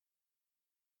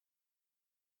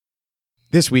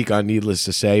This week on Needless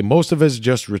to Say, most of us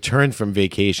just returned from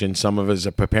vacation. Some of us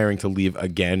are preparing to leave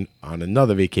again on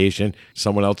another vacation.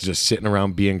 Someone else is just sitting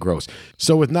around being gross.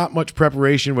 So with not much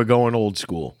preparation, we're going old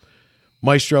school.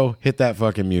 Maestro, hit that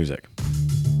fucking music.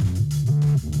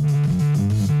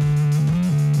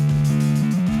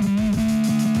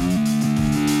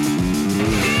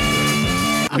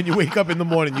 When you wake up in the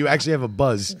morning, you actually have a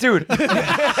buzz. Dude.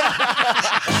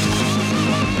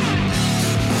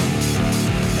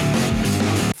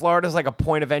 Florida's like a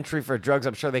point of entry for drugs.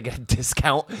 I'm sure they get a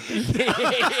discount.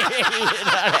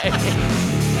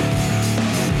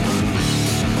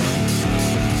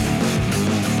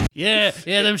 Yeah,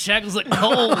 them shackles look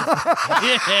cold.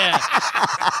 Yeah.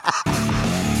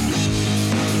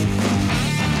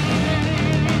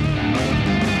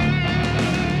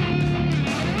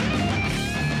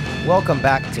 Welcome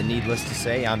back to Needless to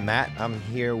Say. I'm Matt. I'm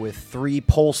here with three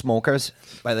pole smokers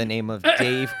by the name of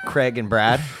Dave, Craig, and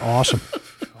Brad. Awesome.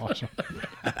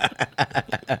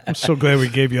 I'm so glad we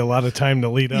gave you a lot of time to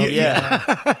lead up.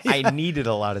 Yeah. I needed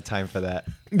a lot of time for that.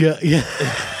 Yeah.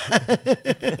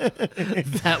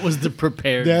 That was the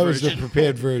prepared That version. was the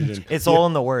prepared version. It's all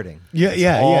in the wording.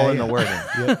 Yeah, In the wording.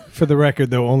 For the record,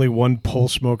 though, only one pole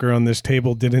smoker on this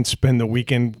table didn't spend the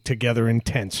weekend together in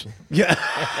tents. Yeah.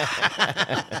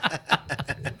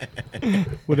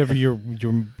 Whatever your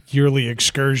yearly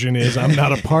excursion is, I'm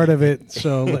not a part of it,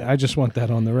 so I just want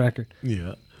that on the record.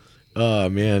 Yeah. Oh,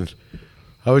 man.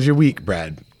 How was your week,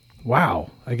 Brad? Wow,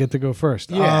 I get to go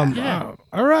first. Yeah.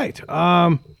 All right.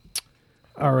 All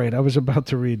right, I was about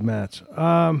to read Matt's.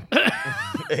 I've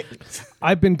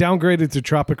been downgraded to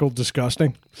tropical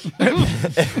disgusting.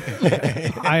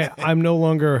 I'm no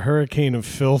longer a hurricane of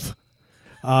filth.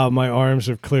 My arms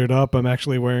have cleared up. I'm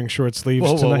actually wearing short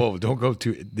sleeves tonight. Whoa. Don't go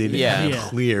too... They didn't Yeah. have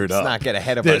cleared up. Let's not get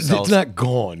ahead of It's ourselves. not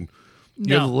gone.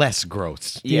 You're No. less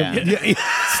gross. Yeah.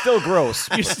 Still gross,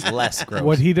 but less gross.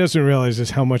 What he doesn't realize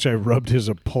is how much I rubbed his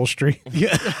upholstery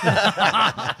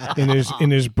in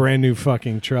his brand new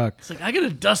fucking truck. It's like, I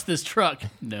gotta dust this truck.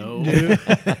 No.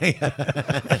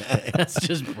 That's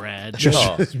just Brad.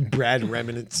 Just Brad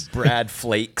remnants. Brad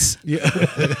flakes.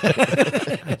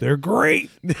 They're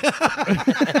great.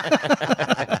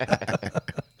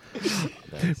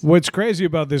 What's crazy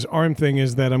about this arm thing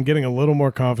is that I'm getting a little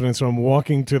more confidence. So I'm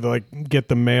walking to get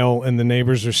the mail, and the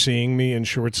neighbors are seeing me in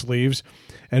short sleeves.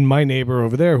 And my neighbor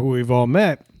over there, who we've all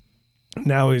met,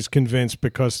 now is convinced,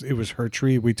 because it was her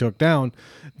tree we took down,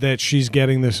 that she's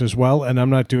getting this as well, and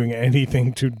I'm not doing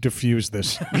anything to diffuse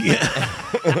this.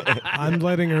 I'm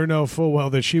letting her know full well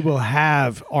that she will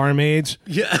have arm aids.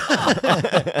 Yeah.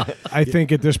 I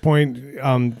think at this point,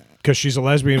 because she's a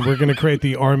lesbian, we're going to create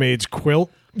the arm aids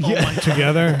quilt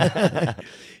together.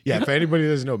 Yeah, if anybody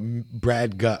doesn't know,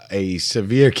 Brad got a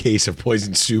severe case of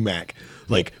poison sumac.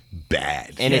 Like,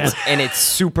 bad. And it's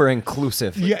super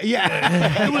inclusive. Yeah.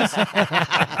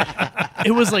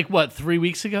 It was like, what, 3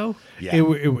 weeks ago? Yeah. It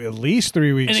at least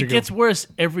 3 weeks And it ago. gets worse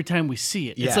every time we see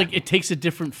it. Yeah. It's like it takes a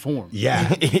different form.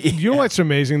 Yeah. You know what's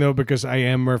amazing, though, because I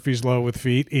am Murphy's Law with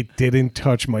feet, it didn't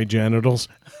touch my genitals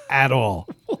at all.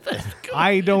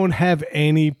 I don't have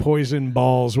any poison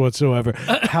balls whatsoever.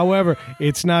 However,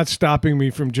 it's not stopping me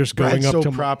from just going Brad's up so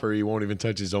to proper, he won't even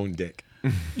touch his own dick.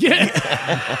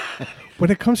 Yeah. When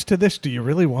it comes to this, do you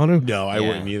really want to? No, I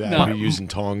wouldn't either. No. I'd be using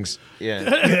tongs.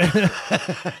 Yeah.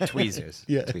 Tweezers.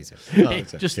 Yeah. Tweezers. Hey,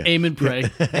 just aim and pray.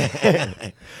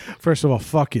 First of all,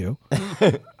 fuck you.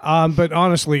 But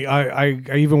honestly, I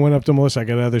even went up to Melissa. I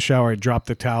got out of the shower. I dropped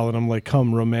the towel, and I'm like,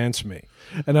 "Come, romance me."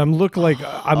 And I'm like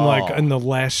in the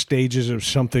last stages of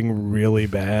something really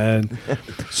bad.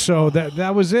 So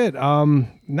that was it.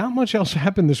 Not much else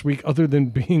happened this week other than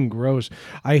being gross.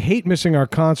 I hate missing our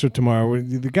concert tomorrow.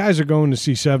 The guys are going to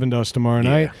see Seven Dust tomorrow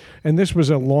night, and this was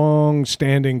a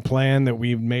long-standing plan that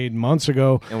we made months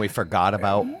ago. And we forgot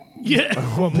about. Yeah.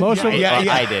 Well, most of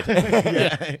I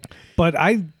did. but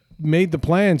I made the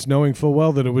plans knowing full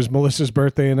well that it was Melissa's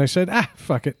birthday, and I said,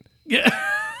 fuck it. Yeah.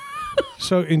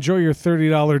 So enjoy your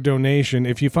 $30 donation.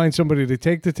 If you find somebody to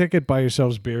take the ticket, buy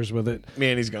yourselves beers with it.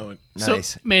 Man, he's going. Nice.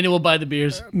 So Manny will buy the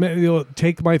beers. You'll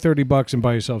take my $30 and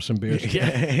buy yourself some beers.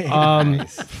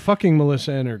 Fucking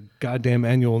Melissa and her goddamn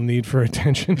annual need for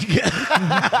attention.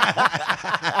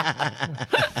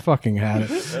 Fucking had it.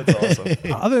 That's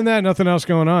awesome. Other than that, nothing else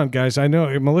going on, guys. I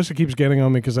know Melissa keeps getting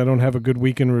on me because I don't have a good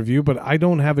week in review, but I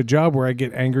don't have a job where I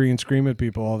get angry and scream at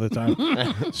people all the time.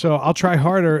 So I'll try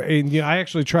harder. And I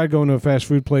actually tried going to a fast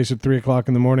food place at 3 o'clock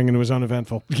in the morning, and it was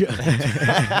uneventful.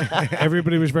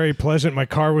 Everybody was very pleasant. My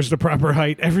car was the proper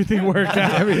height. Everything worked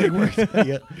out. Everything works.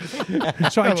 Yeah.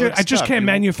 So I just can't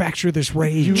manufacture this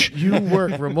rage. You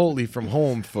work remotely from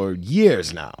home for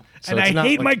years now. So and it's I not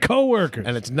hate like- my coworkers.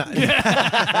 And it's not.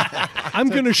 I'm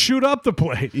going to shoot up the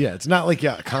place. Yeah, it's not like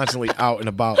you're constantly out and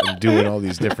about and doing all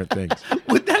these different things.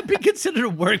 Would that be considered a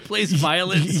workplace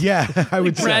violence? Yeah, I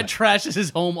would Brad say. trashes his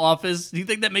home office. Do you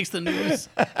think that makes the news?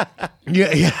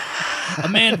 Yeah. A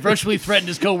man virtually threatened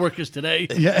his coworkers today.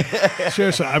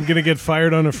 Seriously, I'm going to get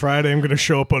fired on a Friday. I'm going to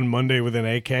show up on Monday with an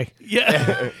AK.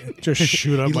 Yeah. Just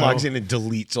shoot up He my logs in and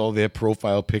deletes all their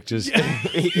profile pictures.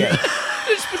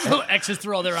 Just puts little X's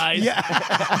through all their eyes.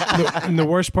 Yeah. And the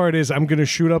worst part is I'm going to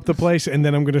shoot up the place, and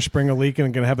then I'm going to spring a leak, and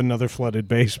I'm going to have another flooded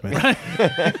basement.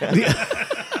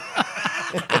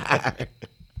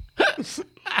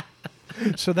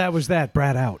 So that was that.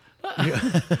 Brad out.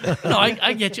 No,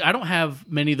 I get you. I don't have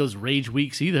many of those rage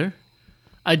weeks either.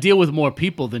 I deal with more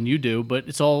people than you do, but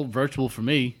it's all virtual for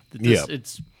me. Yeah.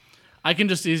 I can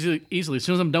just easily, as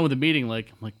soon as I'm done with the meeting,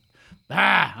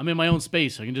 I'm in my own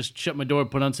space. I can just shut my door,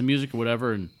 put on some music or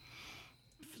whatever,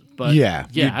 but Yeah.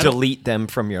 You I don't- delete them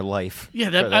from your life. Yeah,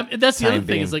 for that's the other time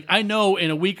thing. Is being. I know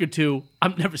in a week or two,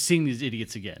 I'm never seeing these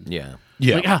idiots again. Yeah.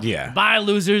 Yeah. Like, bye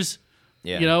losers.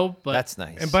 Yeah. You know, but That's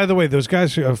nice. And by the way, those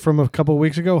guys from a couple of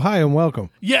weeks ago, hi and welcome.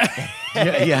 yeah,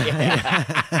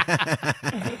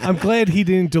 I'm glad he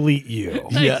didn't delete you.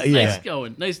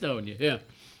 nice knowing you. Yeah.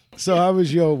 So how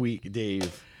was your week,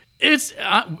 Dave? It's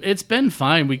been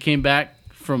fine. We came back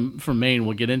from Maine.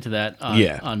 We'll get into that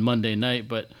on Monday night.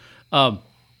 But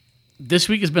this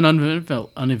week has been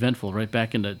uneventful. Right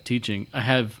back into teaching. I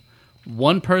have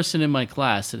one person in my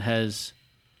class that has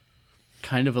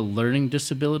kind of a learning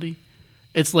disability.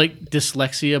 It's like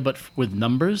dyslexia, but with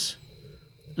numbers.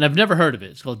 And I've never heard of it.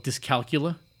 It's called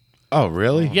dyscalculia. Oh,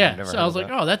 really? Yeah. never So heard I was of like,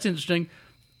 that. oh, that's interesting.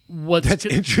 That's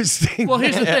interesting. Well,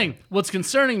 here's the thing. What's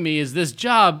concerning me is this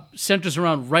job centers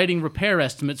around writing repair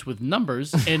estimates with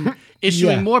numbers and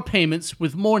issuing Yeah. more payments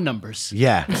with more numbers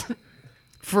Yeah.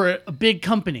 for a big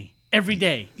company every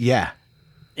day. Yeah.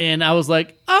 And I was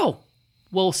like, oh,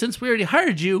 well, since we already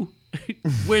hired you,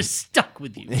 we're stuck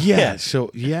with you. Yeah.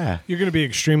 So, yeah. You're going to be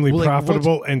extremely Well, like,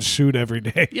 profitable and sued every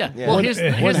day. Yeah. Well, What, here's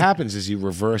what happens is you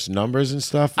reverse numbers and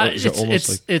stuff? Or is it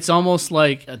almost it's almost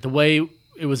like the way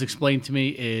it was explained to me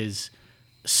is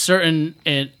certain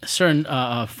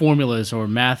formulas or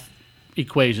math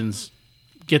equations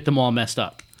get them all messed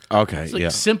up. okay, It's like yeah.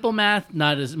 simple math,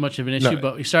 not as much of an issue, No.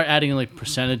 but you start adding in like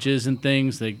percentages and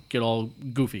things, they get all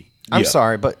goofy. I'm Yeah.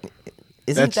 sorry, but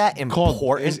isn't That's that called-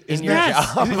 important in isn't your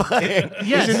that- job?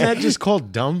 Yes. Isn't that just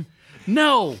called dumb?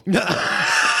 No.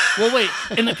 Well, wait.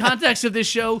 In the context of this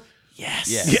show, yes.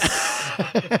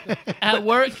 At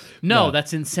work, no,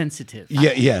 that's insensitive.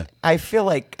 Yeah, yeah. I feel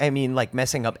like,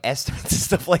 messing up estimates and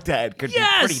stuff like that could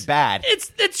Yes. be pretty bad.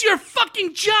 It's your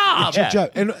fucking job. Good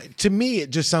job. And to me,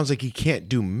 it just sounds like he can't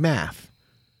do math.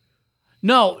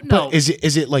 No. But is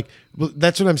it like? Well,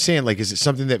 that's what I'm saying. Like, is it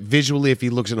something that visually, if he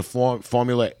looks at a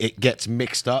formula, it gets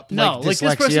mixed up? No, like this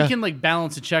dyslexia? person can like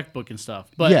balance a checkbook and stuff.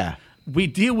 But Yeah. we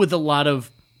deal with a lot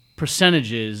of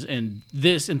percentages and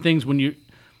this and things when you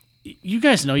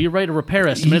guys know you write a repair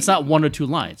estimate. It's not one or two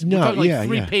lines. No, We're talking like yeah,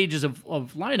 3 yeah. pages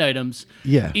of line items.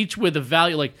 Yeah. Each with a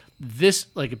value like this.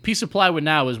 Like a piece of plywood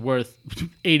now is worth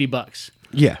 $80.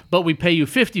 Yeah, But we pay you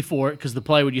 $50 for it because the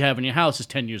plywood you have in your house is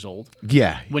 10 years old.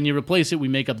 yeah. When you replace it, we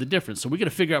make up the difference. So we got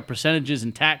to figure out percentages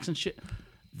and tax and shit.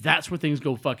 That's where things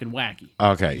go fucking wacky.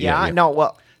 Okay, Yeah, yeah. no,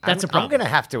 well, That's a I'm problem. going to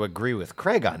have to agree with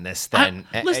Craig on this then.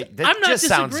 Listen, That I'm not just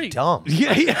sounds disagreeing. dumb.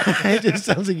 Yeah, it just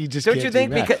sounds like he just Don't can't you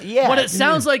think? do math. Because, yeah. What it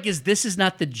sounds like is this is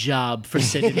not the job for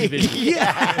said individual.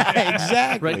 Yeah,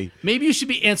 exactly. Right? Maybe you should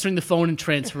be answering the phone and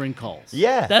transferring calls.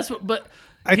 Yeah. That's what, but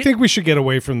I think we should get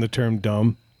away from the term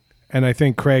dumb. And I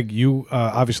think, Craig, you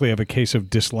obviously have a case of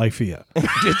dyslifia.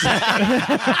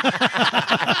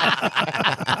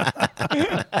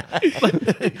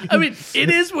 I mean, it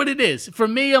is what it is. For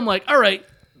me, I'm like, all right,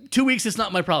 2 weeks, it's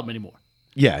not my problem anymore.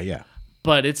 Yeah, yeah.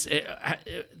 But that's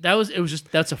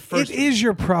a first. It is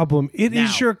your problem. It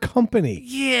is Now. your company.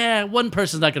 Yeah, one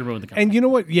person's not going to ruin the company. And you know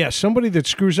what? Yeah, somebody that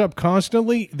screws up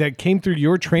constantly that came through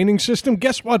your training system,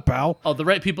 guess what, pal? Oh, the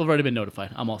right people have already been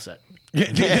notified. I'm all set.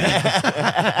 Yeah,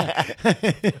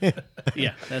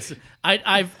 that's.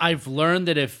 I've learned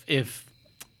that if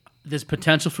there's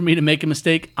potential for me to make a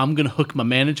mistake, I'm gonna hook my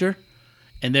manager,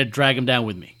 and then drag him down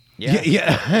with me.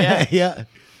 Yeah. Yeah.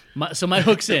 So my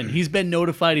hook's in. He's been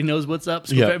notified. He knows what's up.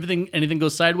 So Yeah. if anything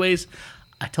goes sideways,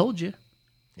 I told you.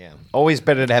 Yeah. Always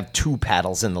better to have 2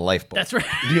 paddles in the lifeboat. That's right.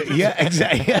 Yeah,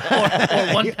 exactly.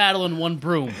 Or one paddle and one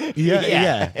broom.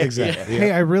 Yeah, exactly.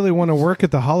 Hey, I really want to work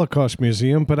at the Holocaust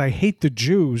Museum, but I hate the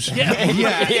Jews.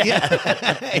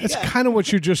 That's kind of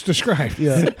what you just described.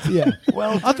 Yeah.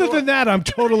 Well, Other than that, I'm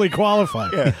totally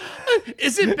qualified.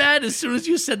 Is it bad? As soon as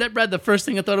you said that, Brad, the first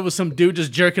thing I thought it was some dude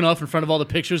just jerking off in front of all the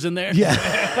pictures in there. Yeah.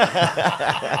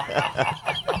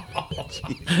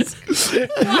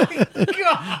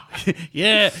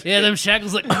 Yeah, them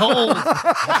shackles look cold.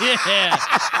 Yeah.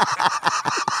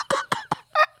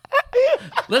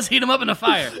 Let's heat them up in the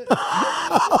fire.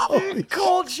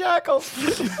 Cold shackles.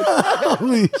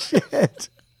 Holy shit.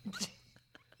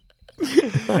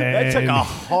 That took a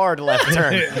hard left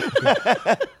turn.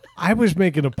 I was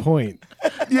making a point.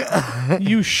 Yeah.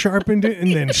 You sharpened it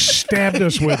and then stabbed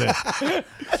us with it.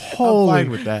 Holy. I'm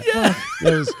fine with that. Yeah.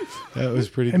 That was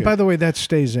pretty And good. by the way, that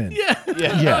stays in. Yeah.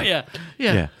 Yeah. Oh,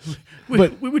 yeah.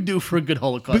 But- We would do for a good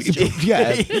Holocaust joke. yeah.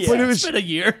 But it It's was been a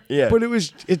year. Yeah. But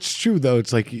it's true though.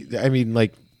 It's like, I mean,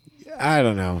 like, I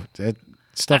don't know,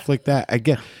 stuff like that. I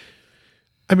get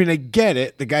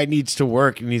it. The guy needs to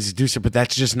work and needs to do stuff, but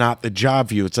that's just not the job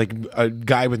view. It's like a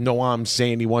guy with no arms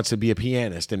saying he wants to be a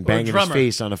pianist and banging his drummer.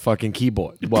 face on a fucking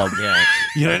keyboard. Well, yeah,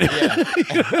 you know what I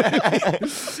mean?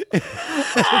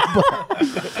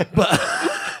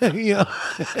 But you know,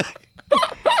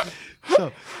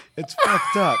 so it's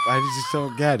fucked up. I just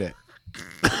don't get it.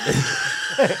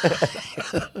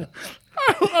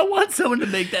 I want someone to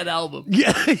make that album.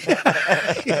 Yeah.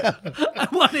 I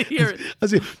want to hear it. I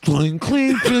say cling,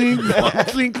 cling, cling,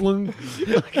 cling, cling.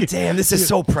 Damn, this is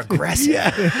so progressive.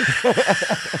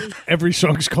 Every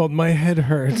song's called My Head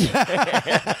Hurts.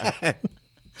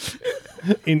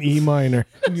 In E minor.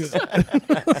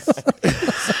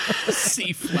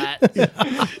 C flat.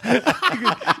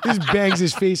 Just bangs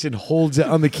his face and holds it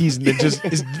on the keys and then just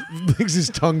brings his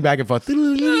tongue back and forth.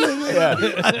 It'd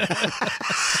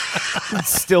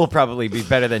still probably be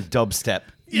better than dubstep.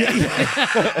 Yeah.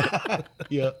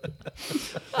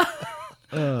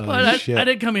 But I shit.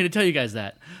 didn't come here to tell you guys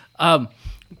that.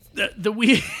 The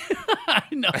week, I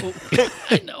know.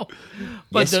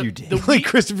 But Yes, you did. The Like week,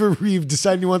 Christopher Reeve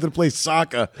decided he wanted to play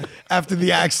soccer after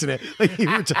the accident. Like he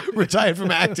retired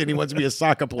from acting. He wants to be a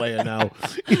soccer player now.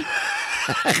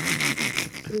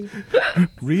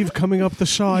 Reeve coming up the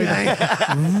side.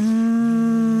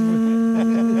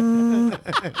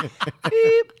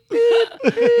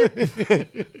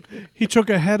 He took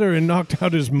a header and knocked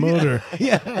out his motor.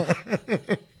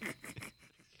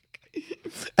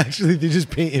 Actually, they just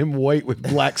paint him white with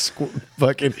black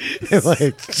fucking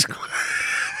like.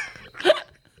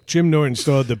 Jim Norton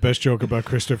still had the best joke about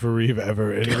Christopher Reeve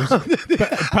ever. And it was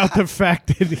about the fact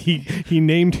that he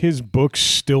named his book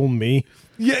Still Me.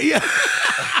 Yeah.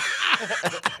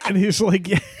 And he's like,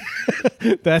 yeah,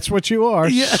 that's what you are.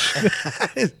 Yeah.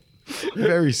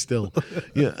 Very still.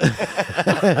 Yeah.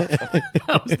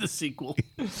 that was the sequel.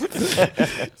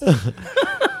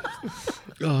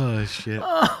 Oh shit.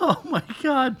 Oh my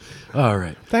God. All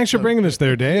right. Thanks for bringing us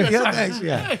there, Dave. Yeah. Thanks.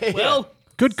 Yeah. Well,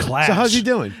 Good class. So how's he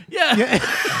doing? yeah.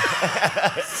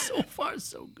 So far,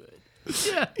 so good.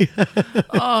 Yeah.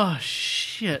 Oh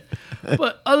shit.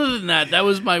 But other than that, that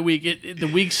was my week. The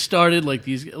week started like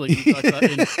these, like we talked about.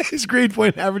 His grade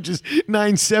point average is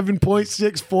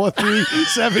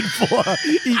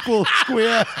 97.64374 equal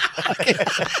square.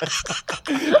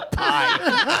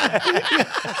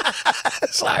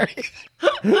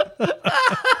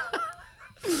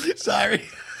 Sorry.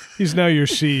 He's now your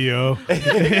CEO.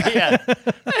 Yeah.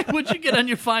 Hey, what'd you get on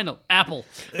your final? Apple.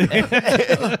 That's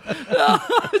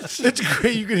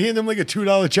great. You can hand them like a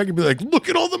 $2 check and be like, look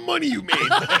at all the money you made.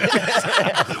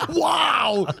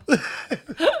 Wow.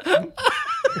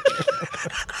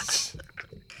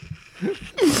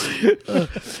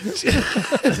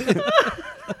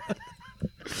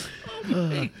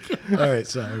 All right,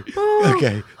 sorry.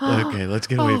 Okay, let's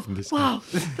get away from this. Wow.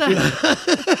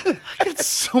 I got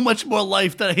so much more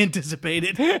life than I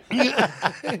anticipated.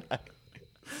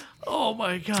 Oh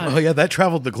my God. Oh yeah, that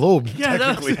traveled the globe Yeah,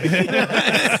 technically,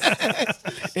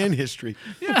 and history.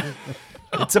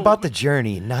 It's about the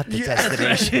journey, not the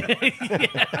destination.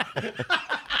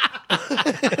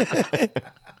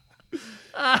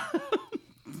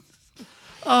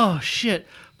 Oh shit.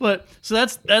 But so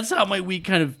that's how my week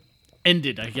kind of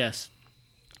ended, I guess.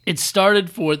 It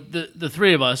started for the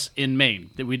three of us in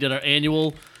Maine. That we did our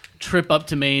annual trip up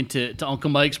to Maine to Uncle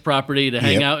Mike's property to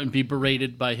hang out and be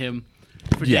berated by him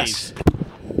for days.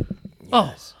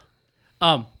 Oh.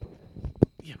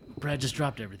 Yeah, Brad just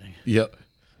dropped everything. Yep.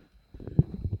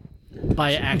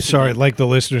 By accident. Sorry, like the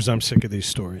listeners, I'm sick of these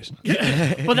stories.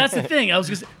 Well, that's the thing. I was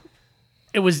gonna say,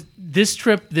 it was this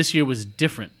trip this year was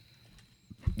different.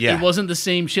 Yeah. It wasn't the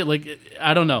same shit. Like,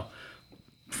 I don't know.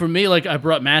 For me, like, I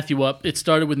brought Matthew up. It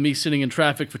started with me sitting in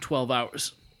traffic for 12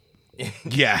 hours.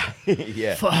 Yeah.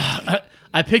 Yeah.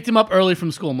 I picked him up early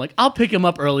from school. I'm like, I'll pick him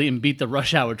up early and beat the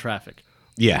rush hour traffic.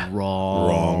 Yeah.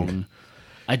 Wrong.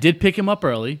 I did pick him up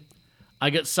early. I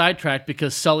got sidetracked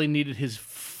because Sully needed his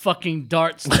fucking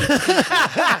darts.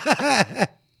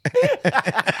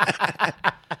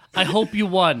 I hope you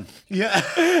won. Yeah.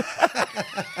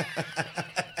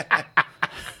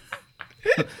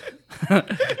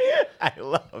 I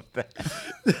love that.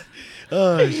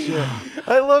 Oh shit!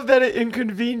 I love that it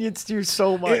inconvenienced you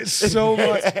so much. It's so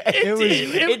much.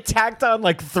 It tacked on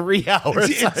like 3 hours.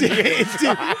 It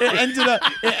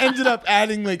ended up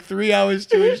adding like 3 hours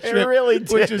to his trip. It really did.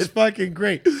 Which is fucking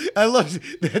great. I love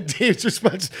that Dave's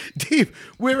response. Dave,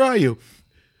 where are you?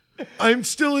 I'm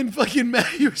still in fucking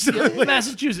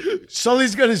Massachusetts.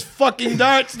 Sully's got his fucking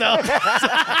darts now.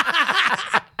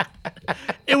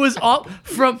 It was all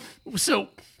from. So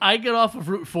I get off of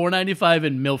Route 495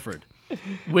 in Milford,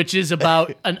 which is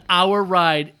about an hour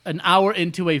ride, an hour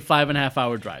into a 5.5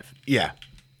 hour drive. Yeah.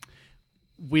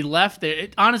 We left there.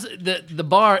 Honestly, the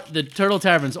bar, the Turtle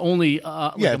Tavern's only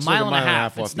a mile and a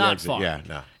half. It's not far. Yeah,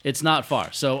 no. It's not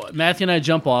far. So Matthew and I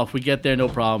jump off. We get there, no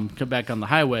problem. Come back on the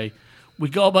highway. We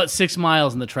go about 6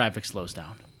 miles and the traffic slows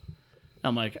down.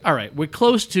 I'm like, all right, we're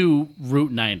close to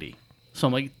Route 90. So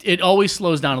I'm like, it always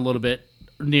slows down a little bit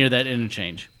near that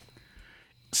interchange.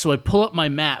 So I pull up my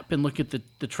map and look at the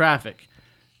traffic.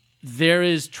 There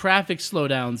is traffic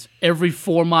slowdowns every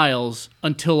 4 miles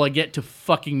until I get to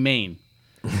fucking Maine.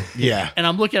 Yeah. And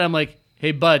I'm looking, I'm like,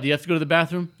 hey, bud, do you have to go to the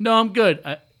bathroom? No, I'm good.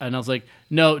 And I was like,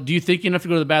 no, do you think you have to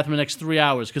go to the bathroom in the next 3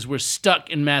 hours? Because we're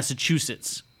stuck in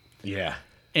Massachusetts. Yeah.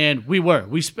 And we were.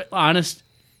 We should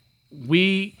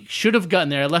have gotten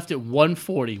there. I left at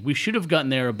 1:40. We should have gotten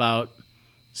there about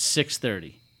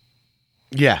 6:30.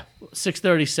 Yeah.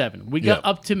 6:37. We got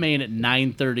up to Maine at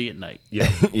 9:30 at night.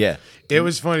 Yeah. Yeah. It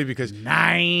was funny because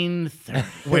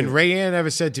 9:30. when Rayanne ever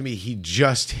said to me he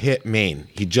just hit Maine,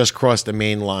 he just crossed the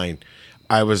Maine line,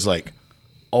 I was like,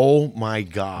 oh my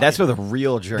God. That's where the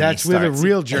real journey starts. Where the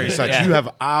real journey starts. Yeah. You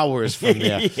have hours from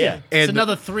there. Yeah. And It's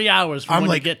another 3 hours from I'm when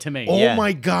like, you get to Maine. oh Yeah.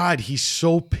 my God, he's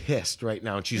so pissed right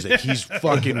now. And she's like, he's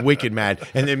fucking wicked mad.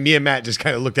 And then me and Matt just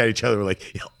kind of looked at each other. We're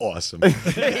like, yeah, awesome.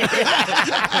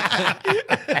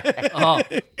 Oh,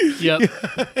 yep.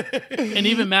 And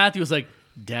even Matthew was like,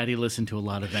 Daddy listened to a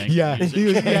lot of angry music.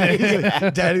 He's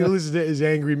like, Daddy listens to his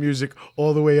angry music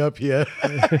all the way up here.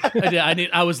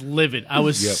 I was livid. I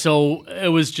was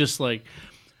it was just like,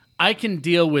 I can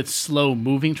deal with slow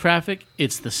moving traffic.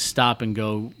 It's the stop and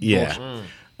go. Yeah. bullshit.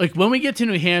 Like when we get to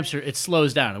New Hampshire, it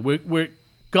slows down. We're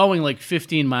going like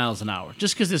 15 miles an hour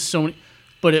just because there's so many,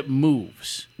 but it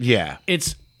moves. Yeah.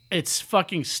 It's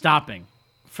fucking stopping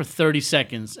for 30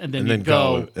 seconds and then And you then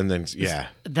go. And then, yeah.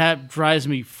 That drives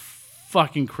me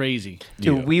fucking crazy.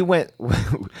 Dude, Yeah.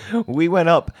 we went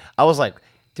up. I was like,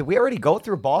 did we already go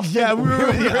through Boston? Yeah, I'm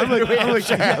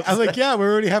like, yeah, we're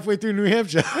already halfway through New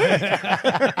Hampshire.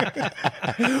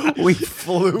 We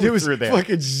flew There was through there.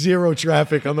 fucking zero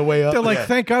traffic on the way up. They're like,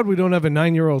 thank God we don't have a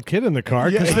 9-year-old kid in the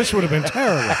car because this would have been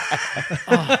terrible.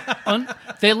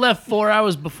 They left 4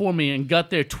 hours before me and got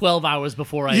there 12 hours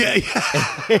before I did.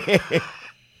 yeah.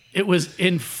 It was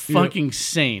fucking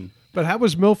insane. But how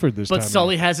was Milford this time? But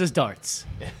Sully has his darts.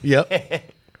 Yep. It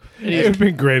would have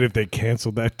been great if they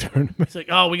canceled that tournament. It's like,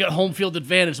 oh, we got home field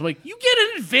advantage. I'm like, you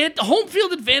get an home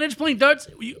field advantage playing darts?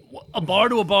 A bar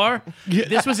to a bar? Yeah.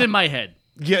 This was in my head.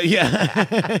 Yeah.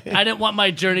 I didn't want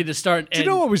my journey to start. Do you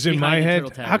know what was in my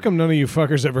head? How come none of you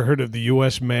fuckers ever heard of the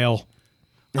U.S. Mail?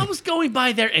 I was going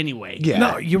by there anyway. Yeah.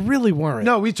 No, you really weren't.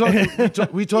 No, we talked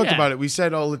Yeah. about it. We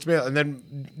said, "Oh, let's mail." And then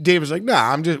Dave was like,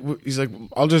 "Nah, he's like,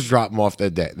 I'll just drop him off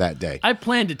that day." I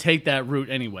planned to take that route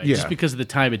anyway, Yeah. just because of the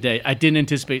time of day. I didn't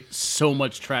anticipate so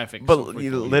much traffic. But so quickly.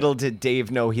 little did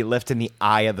Dave know he left in the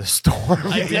eye of the storm.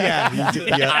 I did.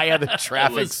 The eye of the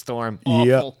traffic storm.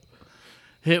 Awful.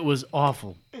 It was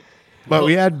awful. But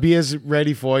we had beers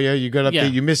ready for you. You got up Yeah.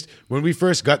 there. You missed when we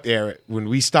first got there. When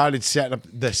we started setting up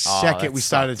the second that we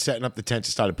started setting up the tents,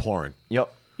 it started pouring.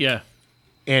 Yep. Yeah.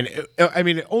 And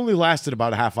it only lasted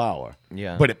about a half hour.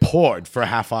 Yeah. But it poured for a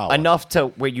half hour. Enough to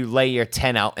where you lay your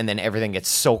tent out and then everything gets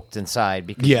soaked inside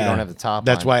because you don't have the top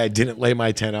That's on. why I didn't lay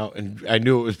my tent out, and I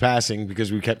knew it was passing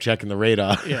because we kept checking the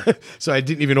radar. Yeah. So I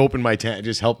didn't even open my tent. I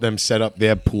just helped them set up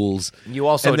their pools. You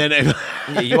also and then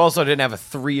you also didn't have a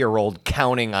 3-year-old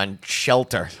counting on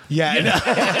shelter.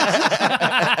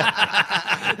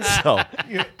 So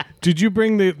Did you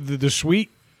bring the suite?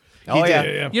 oh yeah.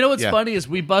 Yeah. You know what's Yeah. funny is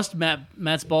we bust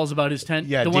Matt's balls about his tent.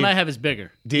 Yeah, the one Dave- I have is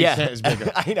bigger. Dave's Yeah. tent is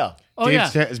bigger. I know. Oh Dave's yeah,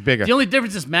 tent is bigger. The only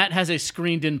difference is Matt has a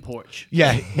screened-in porch.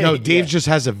 Yeah, no, Dave just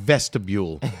has a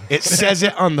vestibule. It says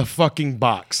it on the fucking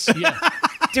box. Yeah.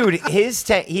 Dude, his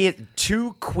tent, he had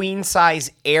 2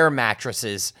 queen-size air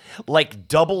mattresses, like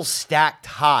double stacked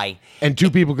high. And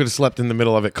 2 people could have slept in the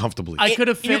middle of it comfortably. I could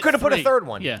have. You could have put a 3rd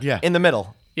one Yeah. in the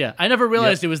middle. Yeah, I never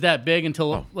realized it was that big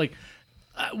until like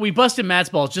we busted Matt's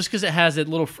balls just because it has a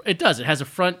little. It does. It has a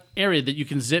front area that you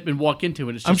can zip and walk into,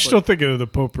 and it's. Just I'm still thinking of the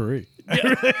potpourri.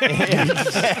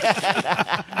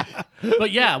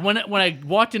 But yeah, when I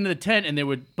walked into the tent and there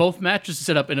were both mattresses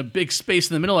set up in a big space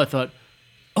in the middle, I thought,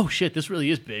 "Oh shit, this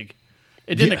really is big."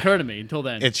 It didn't occur to me until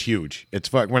then. It's huge.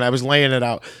 It's when I was laying it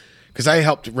out, because I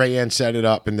helped Rayanne set it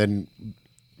up, and then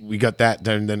we got that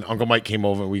done. Then Uncle Mike came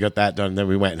over, and we got that done. And then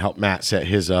we went and helped Matt set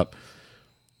his up,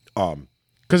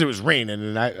 because it was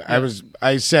raining, and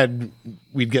I said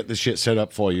we'd get the shit set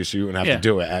up for you, so you wouldn't have to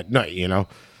do it at night, you know.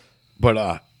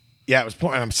 But yeah, it was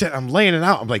pouring. I'm laying it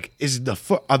out. I'm like,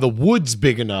 are the woods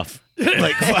big enough?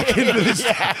 Like fucking for this,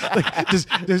 like,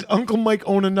 does Uncle Mike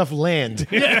own enough land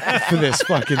for this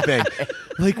fucking thing?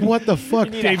 Like, what the fuck?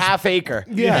 You need a half acre.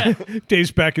 Yeah. Dave's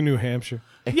back in New Hampshire.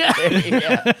 Yeah.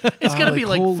 It's gonna be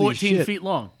like holy 14 shit. feet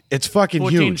long. It's fucking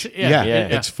 14 huge. yeah.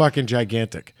 It's fucking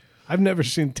gigantic. I've never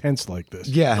seen tents like this.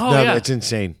 Yeah, Oh, no, yeah. it's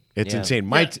insane. It's Yeah. insane.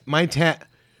 My tent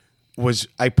was,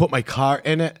 I put my car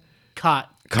in it. Cot.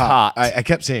 Cot. I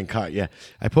kept saying cot. Yeah,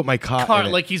 I put my cot. Cart in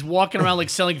it. like he's walking around like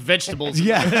selling vegetables.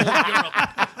 Yeah.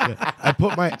 I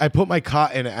put my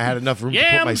cot in it. I had enough room to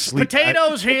put my Yams, sleep.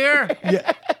 potatoes here.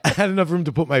 I had enough room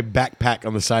to put my backpack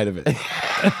on the side of it.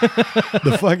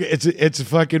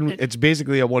 It's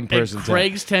basically a one And person tent.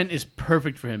 Craig's tent is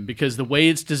perfect for him because the way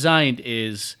it's designed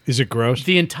is Is it gross?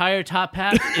 the entire top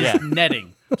half is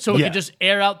netting, so it Yeah. can just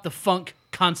air out the funk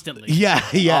constantly. Yeah,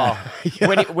 yeah.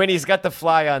 When he's got the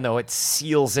fly on, though, it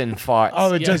seals in farts.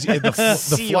 Oh, it does. The fly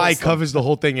Seals them. covers the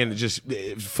whole thing, and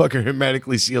it fucking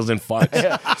hermetically seals in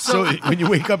farts. So when you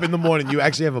wake up in the morning, you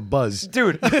actually have a buzz.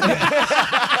 Dude,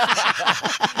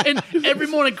 And every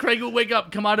morning, Craig will wake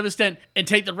up, come out of his tent, and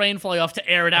take the rain fly off to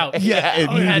air it out. Yeah, He had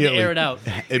to immediately. air it out.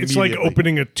 It's like Immediately.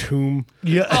 opening a tomb.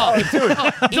 Yeah.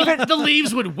 The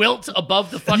leaves would wilt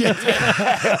above the fucking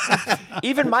tent.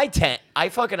 even my tent, I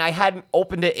hadn't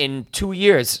opened it in 2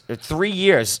 years, or 3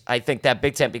 years, I think, that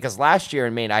big tent, because last year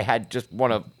in Maine, I had just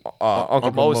one of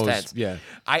Uncle Mo's Mo's, tents. yeah.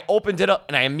 I opened it up,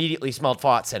 and I immediately smelled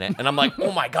farts in it. And I'm like,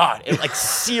 oh my God, it like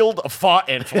sealed a fart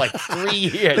in for like 3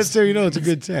 years. That's so you know it's a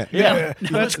good tent. Yeah.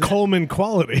 That's Coleman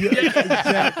quality.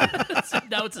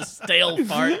 Now it's a stale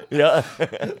fart. Yeah.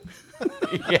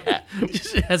 Yeah.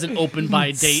 It hasn't opened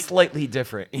by date. Slightly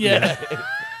different. Yeah.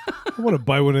 I want to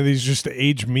buy one of these just to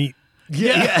age meat.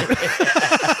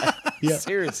 Yeah.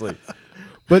 Seriously.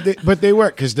 But they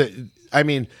work because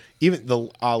even the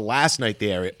last night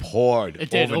there it poured. It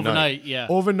did, overnight, yeah.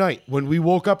 Overnight, when we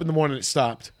woke up in the morning, it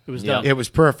stopped. It was done. It was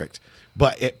perfect,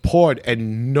 but it poured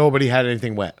and nobody had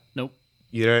anything wet. Nope.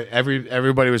 You know,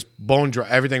 everybody was bone dry.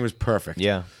 Everything was perfect.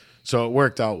 Yeah. So it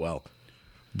worked out well.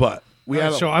 But we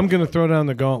had So I'm going to throw down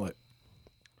the gauntlet.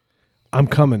 I'm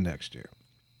coming next year.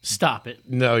 Stop it.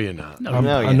 no, you're not.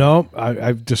 No,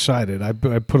 I've decided. I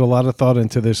put a lot of thought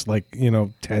into this,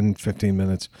 10, 15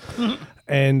 minutes.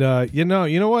 And, you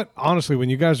know what? Honestly, when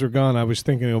you guys were gone, I was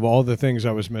thinking of all the things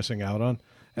I was missing out on.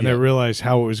 And I realized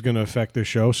how it was going to affect the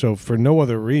show. So for no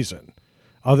other reason,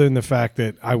 other than the fact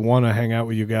that I want to hang out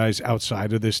with you guys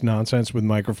outside of this nonsense with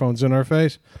microphones in our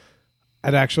face,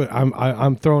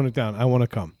 I'm throwing it down. I want to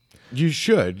come. You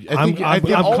should. I'm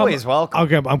always welcome.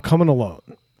 Okay, I'm coming alone.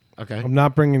 Okay. I'm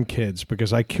not bringing kids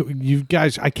because I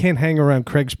can't hang around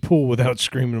Craig's pool without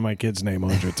screaming my kid's name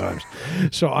 100 times.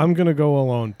 So I'm going to go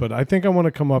alone. But I think I want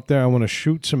to come up there. I want to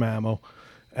shoot some ammo,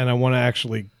 and I want to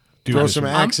actually Throw this. some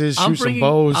axes, I'm shoot some bringing-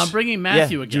 bows. I'm bringing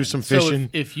Matthew Yeah, again. do some So fishing.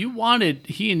 if you wanted,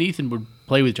 he and Ethan would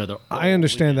play with each other. I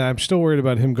understand that. I'm still worried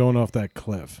about him going off that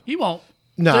cliff. He won't.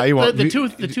 No, he won't. The We- two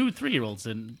 3-year-olds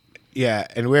and Yeah,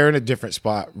 and we're in a different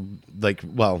spot. There's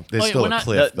Oh, yeah, still we're a not-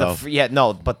 cliff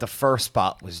though. But the first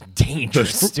spot was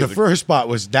dangerous. The first spot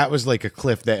was like a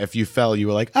cliff that if you fell, you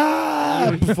were like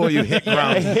before you hit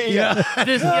ground. yeah.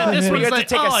 this You one's had to like,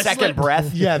 take oh, a I second slipped.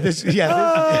 breath. Yeah,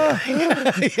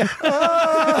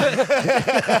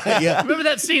 Remember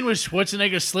that scene where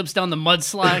Schwarzenegger slips down the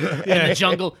mudslide in the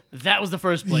jungle? That was the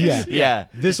first place. Yeah. Yeah.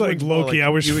 This like one's more Loki. like I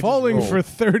was you would just falling roll. for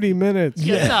 30 minutes.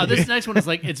 Yeah, no, this next one is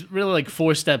like it's really like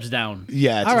 4 steps down.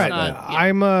 Yeah, it's All right, not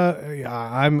bad.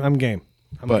 I'm game.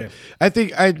 But I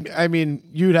think I mean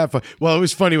you'd have fun. Well, it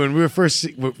was funny when we were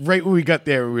right when we got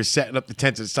there, we were setting up the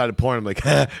tents and it started pouring. I'm like,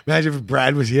 imagine if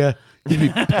Brad was here. He'd be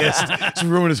pissed. It's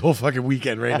ruined his whole fucking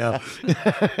weekend right now.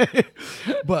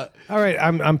 But All right,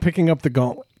 I'm picking up the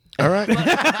gauntlet. all right,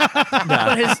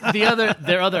 But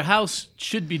their other house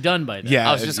should be done by then. yeah,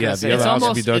 I was just gonna say, the It's other house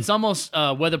would be almost done. it's almost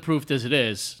weatherproofed as it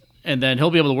is. and then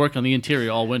he'll be able to work on the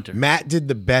interior all winter. Matt did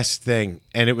the best thing,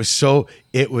 and it was so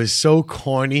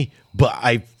corny, but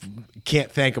I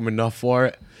can't thank him enough for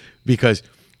it because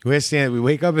we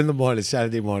wake up in the morning,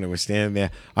 Saturday morning, we're standing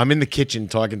there. I'm in the kitchen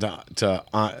talking to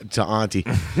Auntie,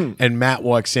 and Matt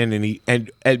walks in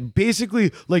and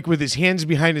basically like with his hands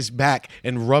behind his back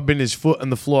and rubbing his foot on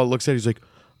the floor, looks at it, he's like,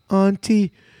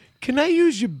 Auntie, can I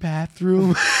use your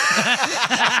bathroom?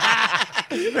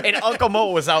 And Uncle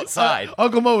Mo was outside.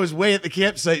 Uncle Mo was way at the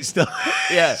campsite still.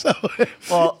 Yeah. So,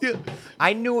 Well, yeah.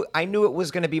 I knew it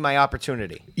was going to be my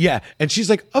opportunity. Yeah, and she's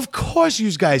like, "Of course,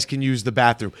 you guys can use the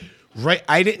bathroom." Right?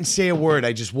 I didn't say a word.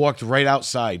 I just walked right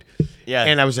outside. Yeah.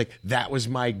 And I was like, "That was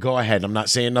my go ahead. I'm not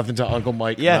saying nothing to Uncle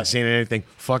Mike. Yeah. I'm not saying anything.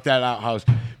 Fuck that outhouse."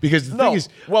 Because the thing is,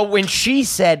 well, when she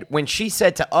said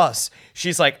to us,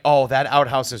 she's like, "Oh, that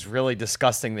outhouse is really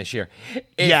disgusting this year."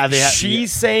 If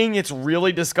she's saying it's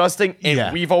really disgusting,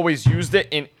 and we've always used it,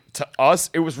 and to us,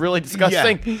 it was really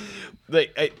disgusting.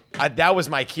 Yeah. That was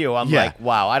my cue. I'm like,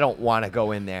 wow, I don't want to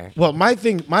go in there. well, my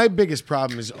biggest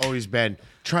problem has always been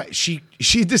she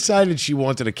decided she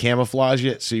wanted to camouflage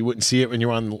it so you wouldn't see it when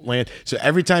you're on the land. So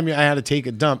every time I had to take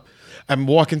a dump, I'm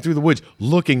walking through the woods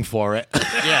looking for it.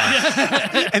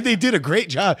 Yeah. And they did a great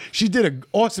job. She did an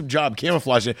awesome job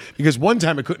camouflaging it because one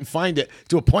time I couldn't find it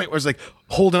to a point where I was like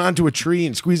holding onto a tree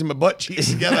and squeezing my butt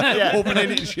cheeks together, hoping I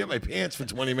didn't shit my pants for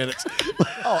 20 minutes.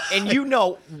 Oh, and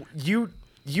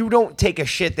you don't take a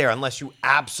shit there unless you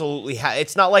absolutely have.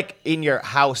 It's not like in your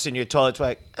house, in your toilet, it's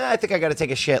like, I think I got to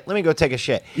take a shit. Let me go take a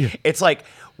shit. Yeah. It's like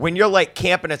when you're like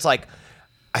camping, it's like,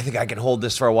 I think I can hold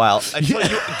this for a while until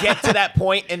you get to that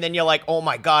point, and then you're like, oh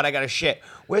my God, I got to shit.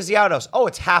 Where's the outhouse? Oh,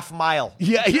 it's half mile.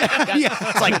 Yeah.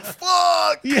 It's like,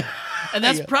 fuck. Yeah. And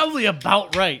that's probably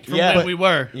about right from where we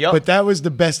were. Yep. But that was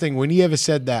the best thing. When he ever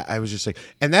said that, I was just like,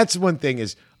 and that's one thing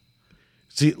is,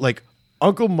 see, like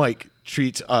Uncle Mike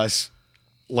treats us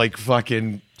like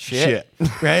fucking shit,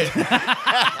 right?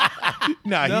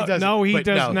 No, he doesn't. No, he But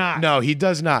does not. No, he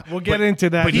does not. We'll get into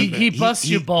that. But in a he bit. busts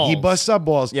your balls. He busts our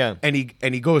balls. Yeah. And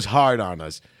he goes hard on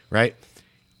us, right?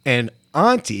 And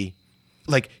Auntie,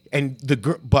 like,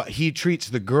 but he treats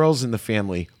the girls in the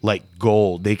family like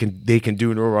gold. They can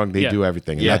do no wrong. They do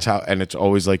everything. And that's how. And it's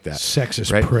always like that.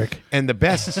 Sexist prick. And the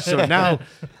best. So now,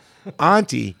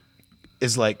 Auntie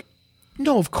is like,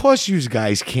 no, of course you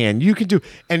guys can. You can do.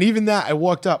 And even that, I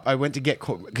walked up. I went to get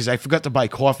because I forgot to buy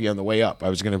coffee on the way up. I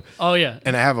was gonna. Oh, yeah.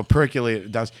 And I have a percolator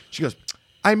down. She goes,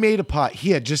 I made a pot.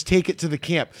 Here, just take it to the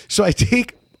camp. So I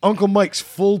take Uncle Mike's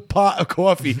full pot of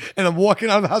coffee, and I'm walking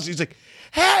out of the house. He's like,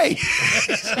 hey.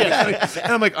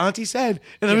 And I'm like, Auntie said.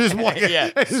 And I'm just walking.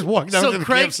 I just walk down to the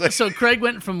campsite. So Craig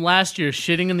went from last year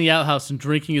shitting in the outhouse and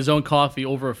drinking his own coffee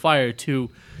over a fire to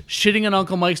shitting in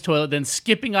Uncle Mike's toilet, then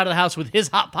skipping out of the house with his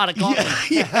hot pot of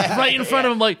coffee right in front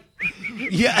of him, like,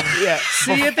 Yeah.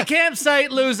 see you at the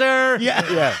campsite, loser.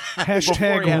 Yeah.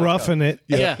 Hashtag roughing it.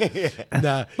 Yeah.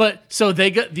 Nah. But so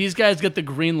these guys got the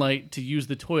green light to use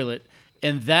the toilet,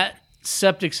 and that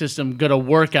septic system got a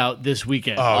workout this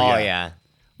weekend. Oh, yeah.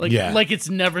 Like it's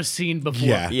never seen before.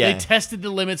 Yeah. They tested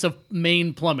the limits of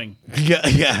main plumbing.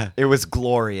 Yeah. It was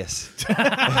glorious.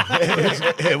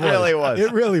 It really was.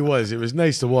 It really was. It was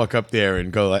nice to walk up there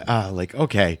and go like,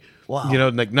 okay. Wow. You know,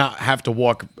 like not have to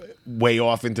walk way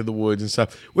off into the woods and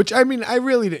stuff. Which I mean, I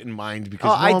really didn't mind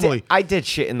because normally I did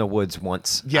shit in the woods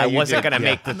once. Yeah, I you wasn't did. gonna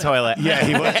make the toilet. Yeah,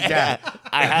 he was. Yeah.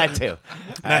 I had to.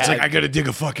 That's like I gotta dig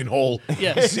a fucking hole.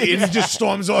 Yeah. See, and he just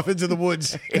storms off into the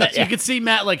woods. You could see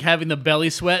Matt like having the belly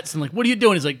sweats and like, what are you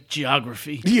doing? He's like,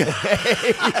 geography. Yeah.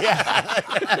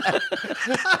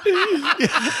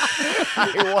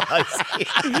 It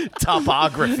was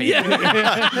topography.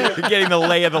 Getting the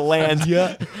lay of the land.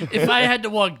 Yeah. If I had to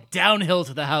walk downhill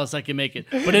to the house, I can make it.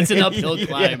 But it's an uphill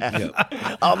climb.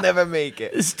 I'll never make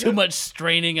it. It's too much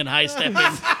straining and high stepping.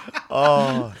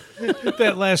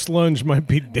 That last lunge might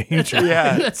be dangerous.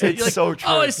 Yeah, That's it. it's You're like, so true.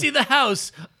 oh, I see the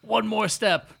house. One more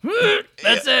step.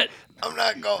 That's it. I'm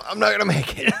not gonna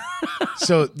make it.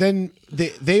 So then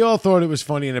they all thought it was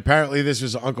funny, and apparently this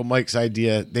was Uncle Mike's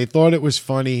idea. They thought it was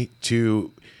funny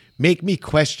to make me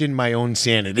question my own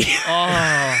sanity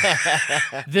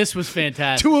This was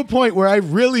fantastic. to a point where I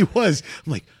really was.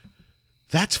 I'm like,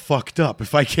 that's fucked up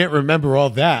if I can't remember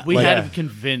all that. We Like, had him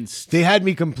convinced. They had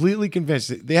me completely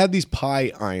convinced. They had these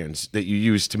pie irons that you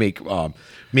use to make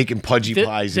making pudgy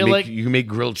pies. they're And like you can make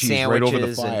grilled cheese right over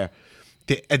the sandwiches and- fire.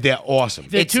 They're awesome.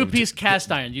 They're two-piece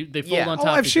cast iron. They fold Yeah. on Oh,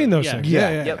 top. I've of each seen other. those things. Yeah.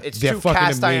 Yeah. Yep, it's They're two fucking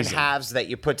cast iron amazing. halves that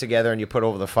you put together and you put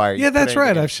over the fire. You Yeah, put that's it in right.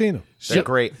 together. I've seen them. They're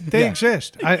great. They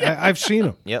exist. I've seen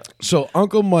them. Yep. So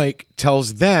Uncle Mike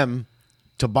tells them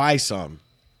to buy some,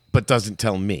 but doesn't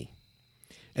tell me.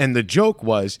 And the joke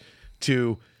was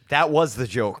to That was the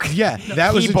joke. Yeah,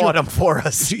 that was he the bought joke. them for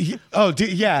us. Yeah.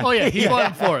 Oh yeah, he bought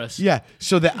them for us. Yeah,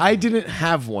 so that I didn't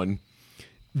have one,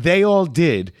 they all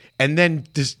did, and then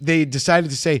they decided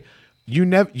to say, you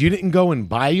didn't go and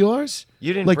buy yours.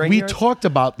 You didn't like bring we yours? talked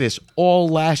about this all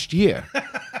last year.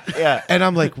 Yeah. And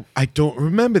I'm like, I don't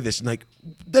remember this. And like,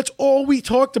 that's all we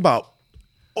talked about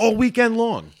all weekend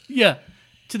long. Yeah.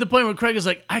 To the point where Craig is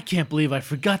like, I can't believe I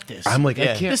forgot this. I'm like, I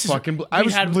Yeah. can't This is- fucking. we I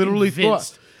was had literally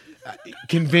convinced.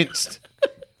 convinced.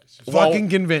 Well, Fucking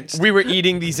convinced. We were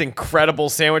eating these incredible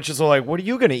sandwiches. We're like, what are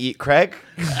you going to eat, Craig?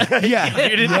 Yeah.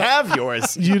 You didn't have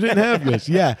yours. You didn't have yours.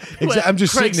 Yeah. Exactly. I'm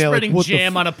just Craig sitting there like, spreading what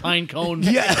jam the on a pine cone.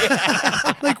 Yeah.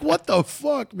 I'm like, what the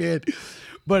fuck, man?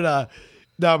 But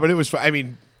no, but it was fun. I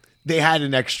mean, they had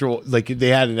an extra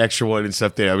one and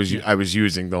stuff that I was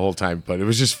using the whole time, but it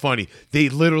was just funny. They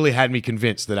literally had me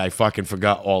convinced that I fucking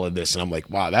forgot all of this, and I'm like,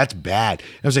 wow, that's bad.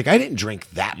 I was like, I didn't drink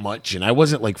that much, and I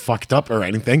wasn't like fucked up or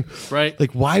anything. Right.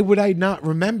 Like, why would I not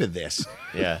remember this?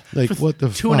 Yeah. Like, what the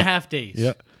 2.5 days.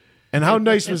 Yeah. And how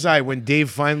nice was I when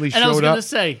Dave finally And I was showed going up? to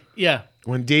say, yeah.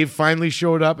 When Dave finally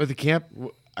showed up at the camp,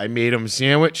 I made him a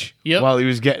sandwich Yep. while he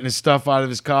was getting his stuff out of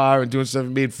his car and doing stuff.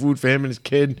 And made food for him and his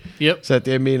kid. Yep. Sat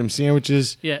there, made him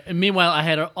sandwiches. Yeah. And meanwhile, I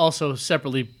had also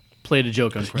separately played a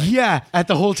joke on Craig. Yeah, at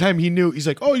the whole time he knew. He's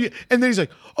like, oh, yeah. And then he's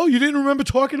like, oh, you didn't remember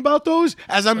talking about those?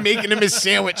 As I'm making him his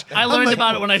sandwich. I learned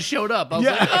about it when I showed up. I was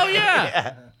Yeah. like, oh,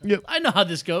 yeah. Yep. I know how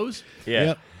this goes. Yeah.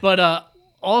 Yep. But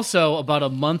also, about a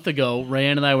month ago,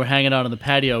 Rayanne and I were hanging out on the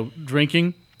patio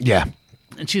drinking. Yeah.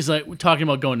 And she's like, we're talking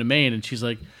about going to Maine. And she's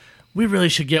like, we really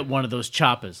should get one of those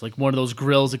choppas, like one of those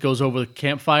grills that goes over the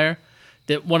campfire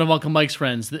that one of Uncle Mike's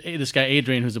friends, this guy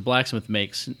Adrian, who's a blacksmith,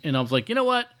 makes. And I was like, you know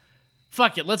what?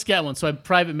 Fuck it, let's get one. So I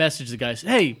private messaged the guy, said,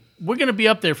 hey, we're going to be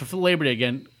up there for Labor Day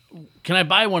again. Can I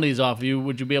buy one of these off of you?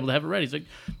 Would you be able to have it ready? He's like,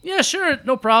 yeah, sure,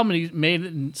 no problem. And he made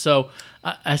it. And so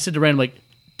I said to Rand, like,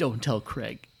 don't tell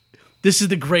Craig. This is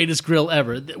the greatest grill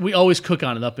ever. We always cook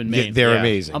on it up in Maine. They're Yeah.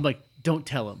 amazing. I'm like, don't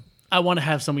tell him. I want to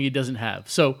have something he doesn't have.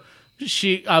 So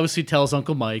she obviously tells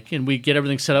Uncle Mike, and we get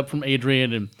everything set up from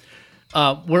Adrian, and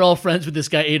we're all friends with this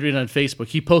guy Adrian on Facebook.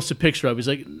 He posts a picture of it. He's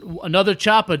like, another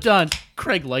choppa done.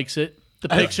 Craig likes it. The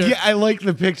picture. Yeah, I like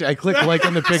the picture. I clicked like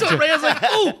on the picture. So Rand's like,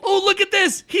 oh, look at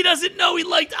this. He doesn't know he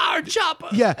liked our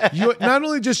choppa. Yeah, not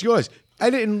only just yours. I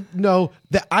didn't know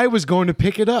that I was going to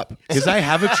pick it up because I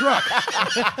have a truck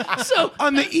So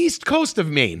on the east coast of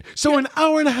Maine. So an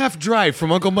hour and a half drive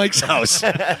from Uncle Mike's house.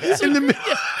 In the middle.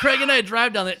 Craig and I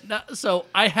drive down there. So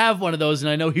I have one of those,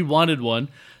 and I know he wanted one.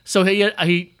 So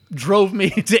he drove me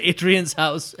to Adrian's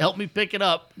house, helped me pick it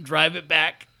up, drive it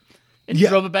back, and he Yeah.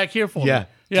 drove it back here for Yeah,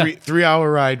 me. 3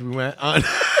 hour ride we went on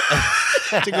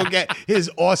to go get his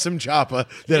awesome chopper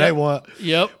that I want.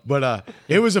 Yep. But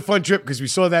it was a fun trip because we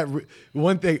saw that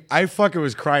one thing. I fucking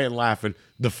was crying laughing.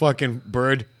 The fucking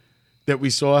bird that we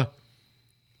saw.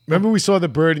 Remember we saw the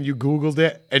bird and you Googled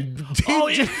it? And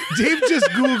Dave, Dave just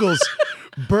Googles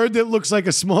bird that looks like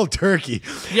a small turkey.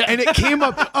 Yeah. And it came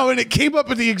up. Oh, and it came up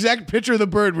with the exact picture of the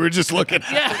bird we were just looking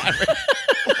at.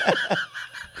 Yeah.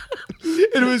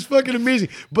 And it was fucking amazing.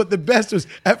 But the best was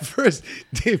at first,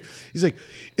 Dave, he's like,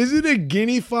 is it a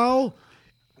guinea fowl?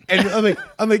 And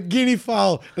I'm like, guinea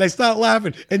fowl. And I start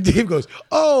laughing. And Dave goes,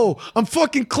 oh, I'm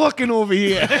fucking clucking over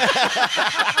here.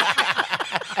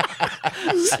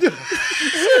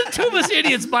 Two of us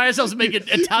idiots by ourselves making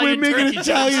We're Italian making turkey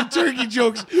Italian turkey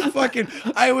jokes.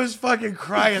 I was fucking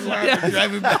crying laughing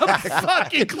driving back. jokes.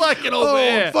 Fucking clucking over Oh,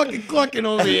 here. I'm fucking clucking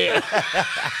over here.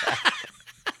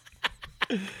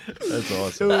 That's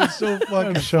awesome. It was so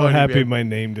fucking I'm so funny, happy man. my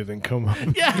name didn't come up.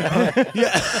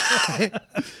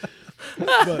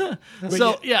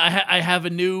 So yeah, I have a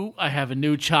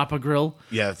new chopper grill.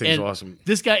 Yeah, that thing's And awesome.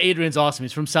 This guy Adrian's awesome.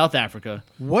 He's from South Africa.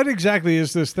 What exactly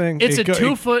is this thing? It's It a go-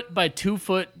 2 foot by 2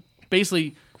 foot,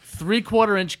 basically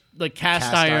 3/4 inch like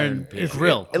cast iron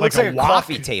grill. It looks Like like a a wok?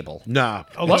 coffee table. Nah.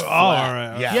 Oh, all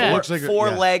right. Yeah, Yeah. it looks like Four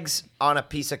yeah. legs on a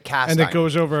piece of cast And iron. it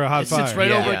goes over a hot It sits fire. right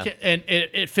Yeah. over, Yeah. and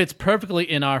it fits perfectly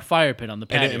in our fire pit on the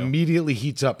And patio. it immediately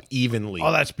heats up evenly.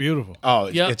 Oh, that's beautiful. Oh,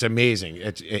 it's, Yep. it's amazing.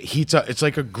 It heats up. It's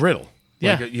like a griddle.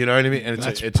 Yeah. Like you know what I mean? And it's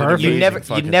That's it's an perfect. you amazing never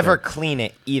fucking never thing. clean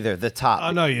it either. The top. Oh,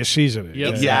 no, you season it. Yep.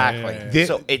 Yeah, Exactly. yeah, yeah, yeah. They-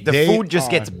 So the they food just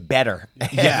are- gets better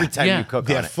Yeah. every time Yeah. you cook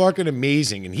They're on it. fucking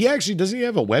amazing. And he actually doesn't he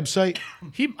have a website?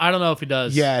 I don't know if he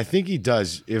does. Yeah, I think he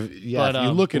does. If But, if you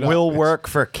look it Will up, work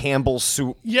for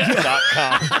CampbellSoup.com. Yeah.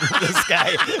 This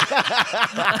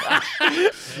guy.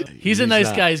 He's a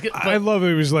nice guy. He's good, I love it.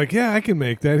 He was like, yeah, I can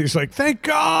make that. He's like, thank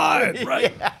God.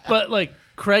 right. But like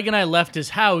Craig and I left his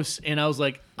house, and I was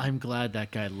like, I'm glad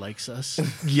that guy likes us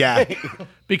Yeah,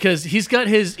 because he's got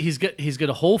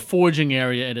a whole forging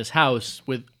area in his house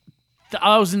with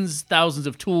thousands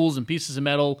of tools and pieces of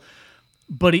metal,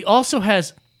 but he also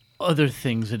has other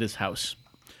things at his house.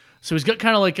 So he's got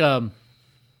kind of like a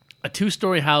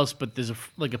 2-story house, but there's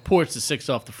a porch that sticks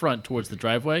off the front towards the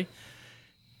driveway,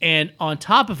 and on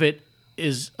top of it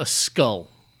is a skull.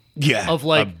 Yeah, of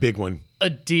like a big one, a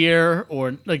deer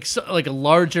or like a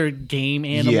larger game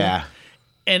animal. Yeah.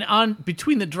 And on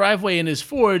between the driveway and his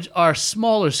forge are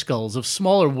smaller skulls of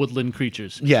smaller woodland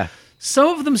creatures. Yeah.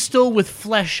 Some of them still with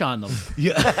flesh on them.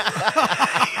 Yeah.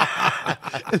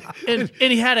 and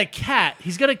he had a cat.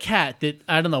 He's got a cat that,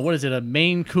 I don't know, what is it, a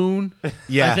Maine Coon?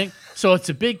 Yeah. I think. So it's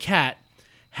a big cat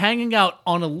hanging out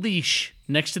on a leash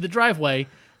next to the driveway.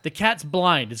 The cat's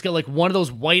blind. It's got like one of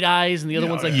those white eyes and the other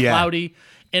one's like cloudy.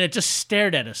 And it just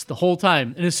stared at us the whole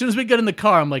time. And as soon as we got in the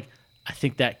car, I'm like, I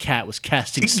think that cat was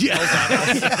casting spells on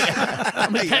us.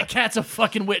 I'm like, that cat's a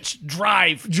fucking witch.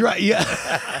 Drive. Yeah.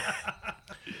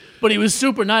 But he was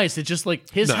super nice. It's just like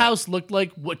his house looked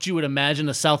like what you would imagine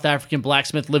a South African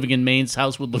blacksmith living in Maine's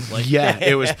house would look like. Yeah,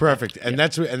 it was perfect. And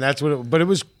that's what but it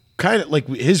was kind of like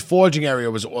his forging area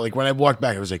was like when I walked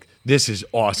back, I was like, this is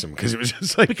awesome. Because it was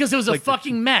just like because it was a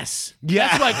fucking mess. Yeah.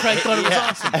 That's why Craig thought it was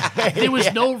awesome. There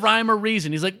was no rhyme or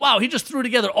reason. He's like, wow, he just threw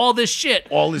together all this shit.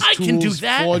 All his I tools, can do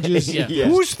that. forges. Yeah.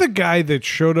 Who's the guy that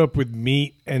showed up with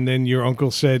meat and then your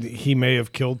uncle said he may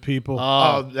have killed people?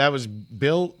 Oh, that was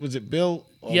Bill. Was it Bill?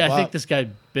 Or Yeah, I Bob? think this guy,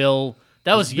 Bill.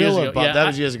 That was years Bill or ago. Bob? Yeah, That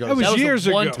was years ago. That was That was years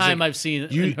the one ago. time I've seen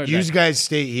it. and heard You that. guys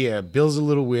stay here. Bill's a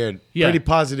little weird. Yeah. Pretty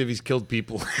positive he's killed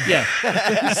people. Yeah.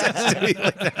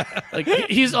 Like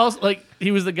he's also like he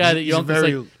was the guy that your He's uncle's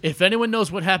very- like, if anyone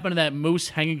knows what happened to that moose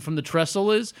hanging from the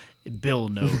trestle is, Bill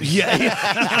knows. yeah.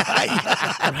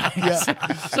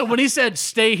 So when he said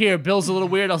stay here, Bill's a little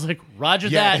weird. I was like, Roger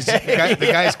Yeah. that.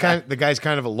 The guy's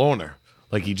kind of a loner.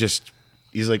 Like he's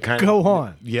like kind of Go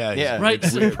on. Yeah. Yeah. Right,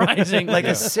 surprising. Like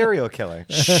a serial killer.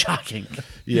 shocking.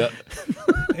 Yeah.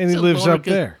 And he lives up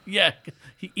there. Yeah.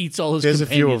 He eats all his There's a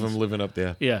few of companions. them living up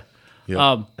there. Yeah.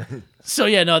 Yeah. So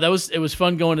yeah, no, it was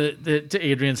fun going to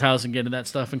Adrian's house and getting that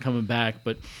stuff and coming back.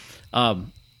 But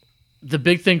the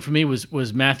big thing for me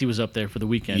was Matthew was up there for the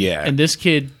weekend. Yeah. And this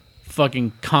kid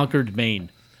fucking conquered Maine.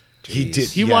 He did.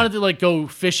 He wanted to like go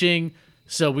fishing.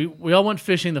 So we all went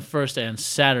fishing the first day on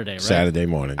Saturday, right? Saturday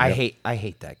morning. I yep.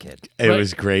 hate that kid. It Right.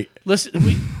 was great.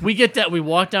 Listen, we get that. We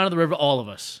walk down to the river, all of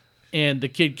us. And the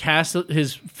kid casts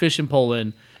his fishing pole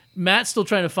in. Matt's still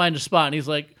trying to find a spot, and he's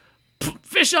like,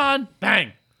 fish on,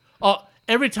 bang. Oh,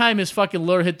 every time his fucking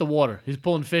lure hit the water, he's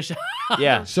pulling fish out.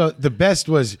 Yeah. So the best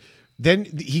was then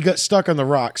he got stuck on the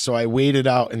rocks, so I waded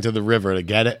out into the river to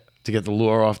get the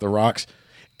lure off the rocks.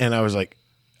 And I was like,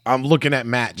 I'm looking at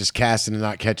Matt just casting and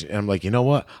not catching. And I'm like, you know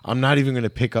what? I'm not even going to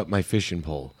pick up my fishing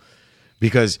pole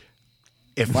because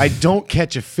if I don't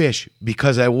catch a fish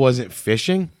because I wasn't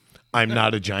fishing, I'm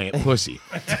not a giant pussy.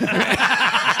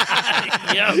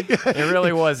 Yeah. It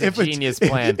really was a genius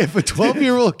plan. If a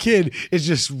 12-year-old kid is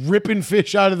just ripping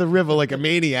fish out of the river like a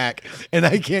maniac and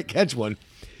I can't catch one,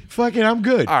 fucking I'm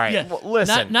good. All right. Yeah. Well,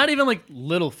 listen. Not even like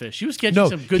little fish. He was catching No,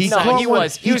 some good he size. No, caught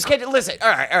he was catching. Listen, all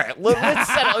right. Let's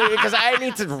settle because I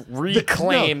need to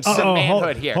reclaim some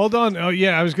manhood here. Hold on. Oh,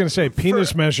 yeah, I was going to say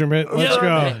penis measurement. Let's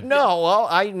go. No, well,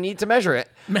 I need to measure it.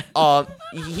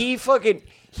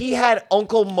 He had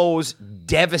Uncle Mo's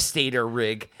Devastator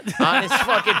rig on his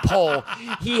fucking pole.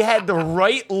 He had the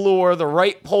right lure, the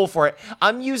right pole for it.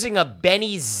 I'm using a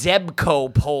Benny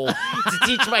Zebco pole to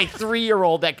teach my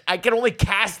 3-year-old that I can only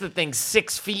cast the thing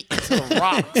 6 feet into the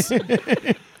rocks.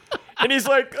 And he's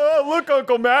like, oh, look,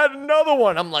 Uncle Matt, another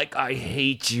one. I'm like, I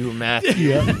hate you,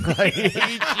 Matthew. I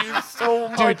hate you so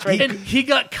much. And he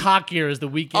got cockier as the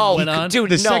weekend went on. Dude,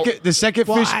 The second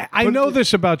Well, fish. I know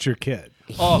this about your kid.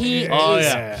 He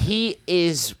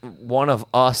is one of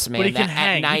us, man. But he can At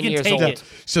hang. He 9 can years take old. it.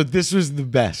 So this was the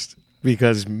best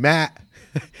because Matt,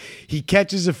 he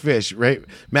catches a fish, right?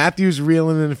 Matthew's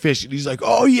reeling in a fish and he's like,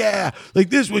 oh yeah, like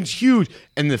this one's huge.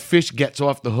 And the fish gets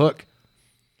off the hook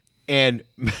and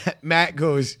Matt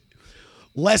goes,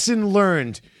 lesson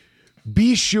learned,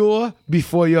 be sure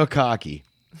before you're cocky,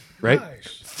 right?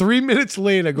 Nice. 3 minutes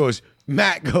later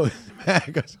Matt goes,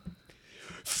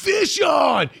 fish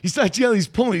on! He starts yelling, he's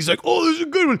pulling, he's like, oh, this is a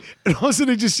good one. And all of a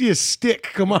sudden I just see a stick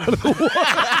come out of the water.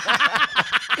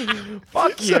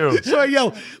 Fuck you. So I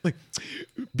yell, like,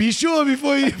 be sure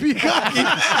before you be cocky.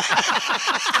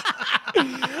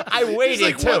 I waited,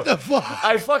 like, too. what the fuck?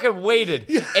 I fucking waited.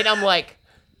 And I'm like,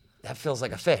 that feels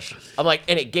like a fish. I'm like,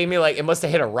 and it gave me like, it must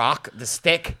have hit a rock, the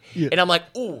stick. Yeah. And I'm like,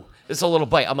 ooh, It's a little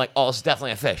bite. I'm like, oh, it's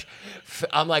definitely a fish.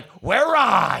 I'm like, we're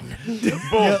on.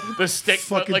 Boom. The stick,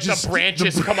 Fucking like just the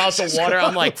branches come out the water.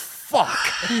 I'm like, fuck.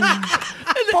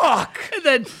 Fuck. And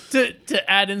then to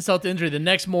add insult to injury, the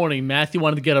next morning, Matthew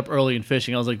wanted to get up early and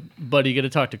fishing. I was like, buddy, you got to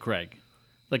talk to Craig.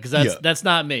 Like, because that's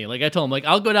not me. Like, I told him, like,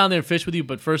 I'll go down there and fish with you,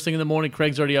 but first thing in the morning,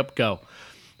 Craig's already up, go.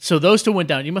 So those two went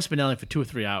down. You must have been down there for 2 or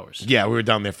 3 hours. Yeah, we were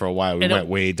down there for a while. We went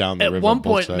way down the river. At one on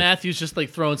both point, sides. Matthew's just like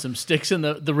throwing some sticks in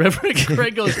the river. And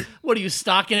Craig goes, "What are you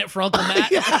stocking it for Uncle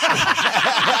Matt?"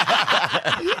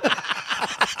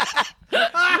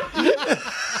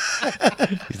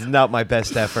 It's not my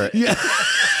best effort. Yeah.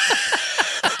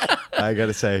 I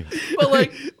gotta say. But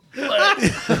like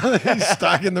He's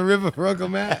stuck in the river for Uncle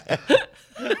Matt.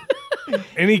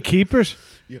 Any keepers?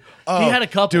 he had a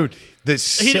couple. Dude,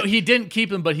 He didn't keep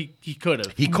them, but he could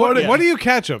have. he caught it. What do you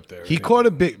catch up there? He caught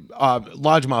a big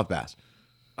largemouth bass.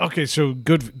 Okay, so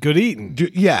good eating.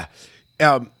 Dude, yeah.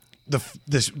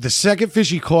 The second fish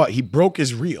he caught, he broke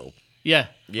his reel. Yeah.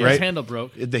 His Right? handle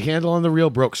broke. The handle on the reel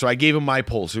broke, so I gave him my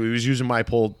pole. So he was using my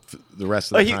pole the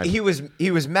rest of the time. He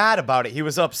was mad about it. He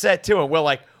was upset too, and we're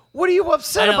like, "What are you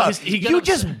upset I know, about? he got You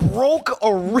upset. just broke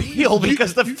a reel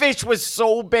because the fish was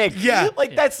so big. Yeah.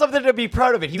 like that's something to be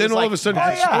proud of. It. He Then was all like, of a sudden,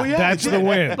 oh yeah, That's the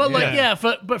win. But like,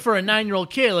 but for a 9-year-old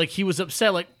kid, like he was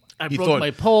upset. Like I broke thought-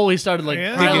 my pole. He started like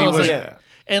Yeah. growling. I was Thinking he like- was-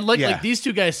 And like Yeah. these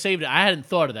two guys saved it. I hadn't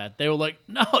thought of that. They were like,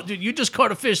 "No, dude, you just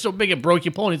caught a fish so big it broke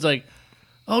your pole." And he's like,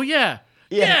 "Oh yeah."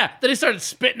 Yeah. Then he started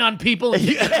spitting on people.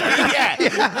 yeah.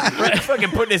 Fucking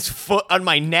putting his foot on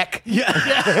my neck. Yeah,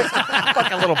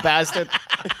 fucking little bastard.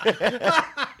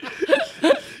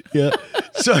 Yeah.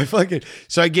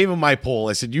 So I gave him my pole.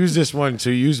 I said, use this one. So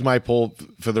he used my pole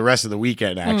for the rest of the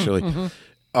weekend, actually.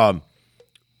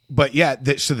 But yeah,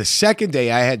 so the second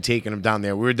day I had taken him down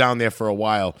there. We were down there for a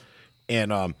while,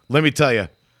 and let me tell you,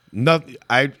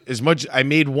 I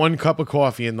made 1 cup of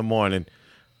coffee in the morning,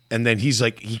 and then he's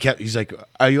like,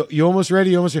 are you almost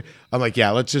ready? You almost ready? I'm like,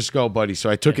 yeah, let's just go, buddy. So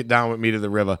I took it down with me to the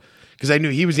river because I knew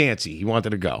he was antsy. He wanted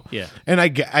to go. Yeah. And I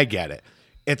get it.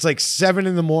 It's like 7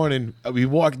 a.m. We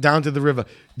walk down to the river.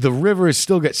 The river has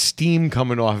still got steam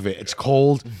coming off of it. It's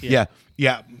cold. Yeah.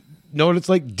 Know what it's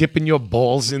like dipping your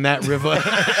balls in that river?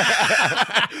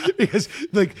 Because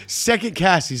like second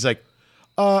cast, he's like,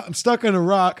 I'm stuck on a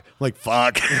rock. I'm like,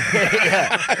 fuck.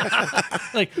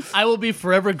 Like I will be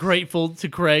forever grateful to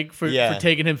Craig for Yeah.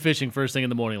 taking him fishing first thing in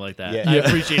the morning like that. Yeah. I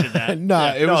appreciated that.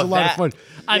 Nah, it was a lot of fun.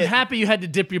 I'm happy you had to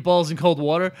dip your balls in cold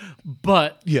water,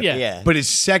 but Yeah. But his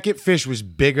second fish was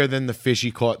bigger than the fish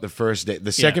he caught the first day.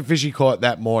 The second fish he caught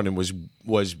that morning was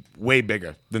way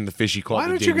bigger than the fish he caught. Why the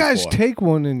don't day you guys before. take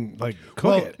one and like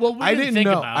cook it? Well, we I didn't didn't think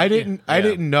know. about I it. didn't. I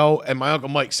didn't know. And my uncle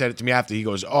Mike said it to me after. He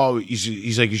goes, "Oh,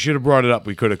 he's like, you should have brought it up.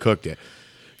 We could have cooked it."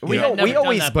 We had never done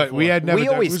always, that But we had never. We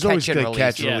done, always it was always catch and the release.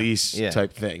 catch Yeah. release Yeah.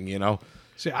 type thing, you know.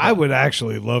 See, I would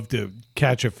actually love to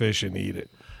catch a fish and eat it.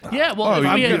 Yeah, well,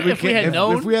 if we had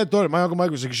known, if we had thought it, my uncle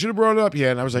Mike was like, "You should have brought it up here,"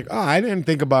 and I was like, "Oh, I didn't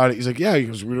think about it." He's like, "Yeah," he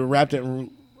goes, "We would have wrapped it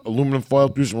in aluminum foil,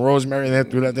 threw some rosemary, and then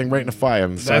threw that thing right in the fire."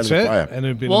 On the side That's of the it, fire. and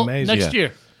it'd be well, amazing. next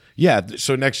year. Yeah,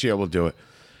 so next year we'll do it.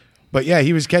 But yeah,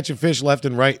 he was catching fish left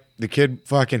and right. The kid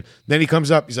fucking. Then he comes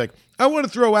up. He's like, "I want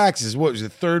to throw axes." What was the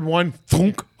third one?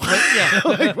 Thunk. Yeah,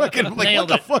 I'm like, Nailed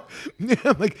what it. the fuck?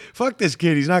 I'm like, fuck this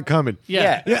kid. He's not coming.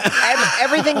 yeah.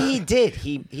 Everything he did,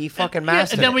 he fucking Yeah,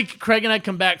 mastered. and then it. Craig and I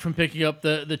come back from picking up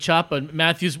the chop, and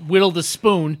Matthew's whittled a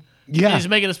spoon. Yeah. And he's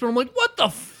making a spoon. I'm like, what the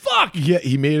fuck? Yeah,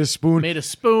 he made a spoon. Made a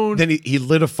spoon. Then he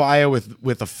lit a fire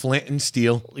with a flint and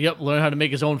steel. Yep, learn how to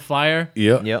make his own fire.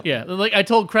 Yeah. Yep. Yeah, like I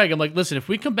told Craig, I'm like, listen, if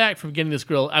we come back from getting this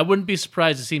grill, I wouldn't be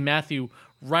surprised to see Matthew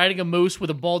riding a moose with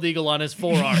a bald eagle on his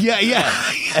forearm. Yeah.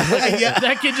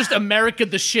 That kid just America'd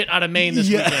the shit out of Maine this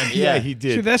weekend. Yeah, he See,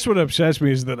 did. that's what upsets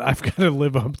me is that I've got to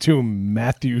live up to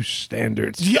Matthew's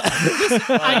standards. You're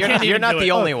even not do the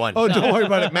it. only one. Oh, don't worry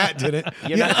about it. Matt did it.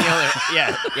 You're not the only.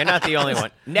 Yeah, you're not the only one.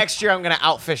 Next year, I'm gonna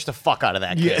outfish the fuck out of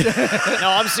that kid. No,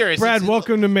 I'm serious. Brad, It's-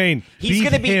 welcome to Maine. He's Beat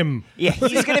gonna be him. Yeah,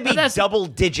 he's gonna be That's- double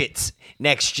digits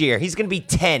next year. He's gonna be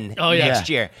 10 Oh, yeah. next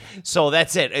year. So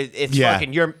that's it. It's Yeah.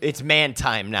 fucking. It's man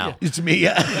time now. It's me.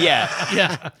 Yeah. Yeah.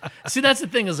 Yeah. See, that's the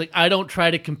thing is like I don't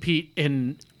try to compete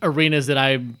in arenas that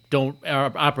I don't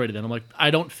operate in. I'm like,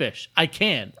 I don't fish. I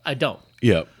can. I don't.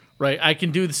 Yep. Right? I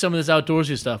can do some of this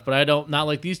outdoorsy stuff, but I don't. Not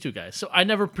like these two guys. So I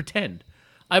never pretend.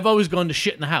 I've always gone to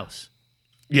shit in the house.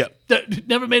 Yep.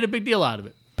 Never made a big deal out of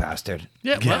it. bastard.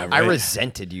 Yeah, well, I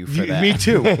resented you for that. Me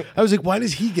too. I was like, why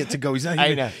does he get to go? He's not. I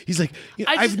Even, know. He's like,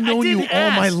 I I've known you didn't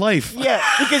all my ask. life. Yeah,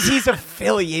 because he's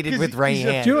affiliated with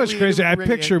Rayanne. Do you know what's crazy? I Ring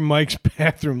picture Mike's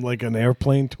bathroom like an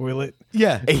airplane toilet.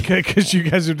 Yeah. Because you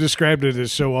guys have described it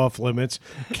as so off limits.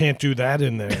 Can't do that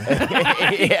in there.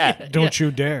 Yeah. Don't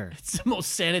you dare. it's the most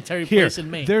sanitary Here, place in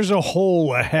Maine. there's a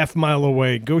hole a half mile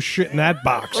away. Go shit in that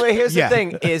box. Well, here's Yeah. the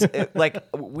thing: is like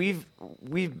we've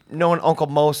known Uncle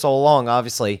Mo so long.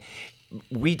 Obviously,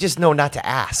 we just know not to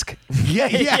ask. Yeah.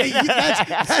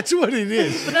 That's what it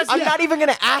is. I'm not even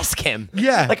gonna ask him.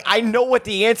 Yeah. like I know what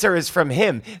the answer is from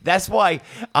him. That's why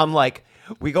I'm like.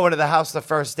 We go into the house the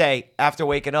first day after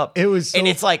waking up. It was so- and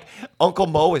it's like Uncle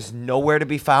Mo is nowhere to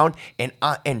be found,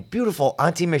 and beautiful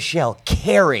Auntie Michelle,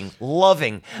 caring,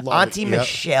 loving Auntie yep.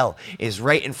 Michelle is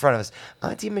right in front of us.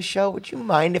 Auntie Michelle, would you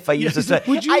mind if I use this?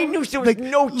 Would you- I knew there was like,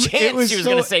 no it chance was she was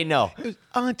so- going to say no. It was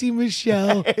Auntie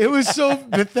Michelle. It was so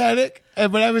pathetic,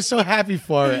 but I was so happy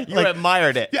for it. You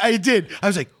admired it. Yeah, I did. I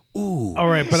was like, ooh, All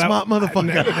right, but smart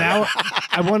motherfucker. Now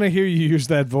I want to hear you use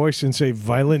that voice and say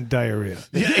violent diarrhea.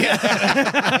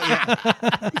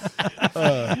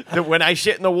 When I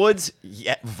shit in the woods,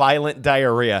 yeah, violent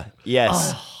diarrhea.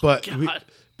 Yes. But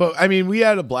I mean, we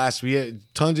had a blast. We had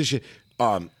tons of shit.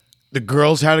 The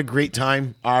girls had a great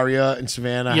time. Aria and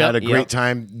Savannah Yep. had a great Yep.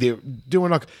 time. They were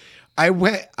doing. I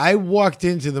walked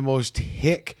into the most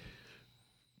hick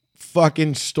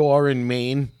fucking store in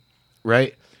Maine,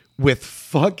 right, with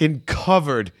fucking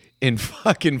covered in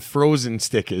fucking Frozen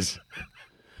stickers.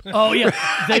 oh yeah,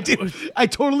 I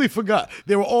totally forgot.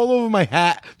 They were all over my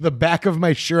hat, the back of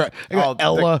my shirt. I got Oh, the-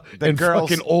 Ella the and girls-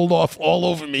 fucking Olaf all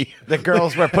over me. The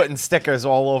girls were putting stickers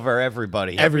all over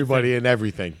everybody. Everybody and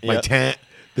everything. My Yep. tent.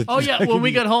 Oh yeah, when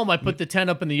we got home, I put the tent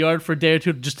up in the yard for a day or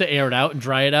two just to air it out and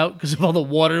dry it out because of all the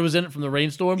water that was in it from the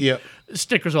rainstorm. Yeah.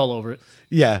 Stickers all over it,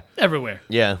 Yeah. everywhere.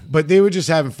 Yeah. But they were just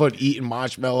having fun eating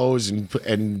marshmallows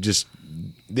and just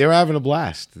they were having a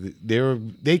blast.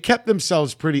 They kept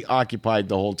themselves pretty occupied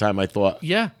the whole time. I thought.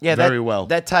 Yeah, Yeah, very that, well.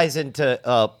 That ties into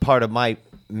part of my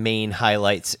main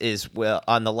highlights is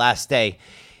on the last day,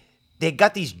 they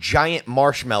got these giant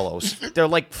marshmallows. They're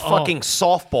like fucking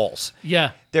softballs.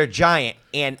 yeah. They're giant,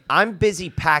 and I'm busy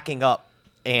packing up,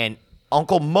 and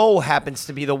Uncle Mo happens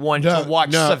to be the one to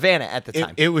watch Savannah at the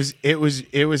time. It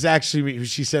was actually me.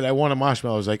 She said, "I want a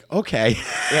marshmallow." I was like, "Okay."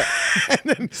 Yeah.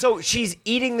 So she's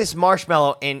eating this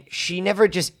marshmallow, and she never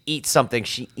just eats something.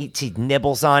 She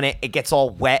nibbles on it. It gets all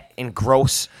wet and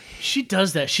gross. She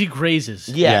does that. She grazes.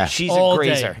 Yeah, she's All a day.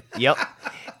 grazer. Yep.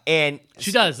 And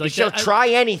She does, like she'll that- try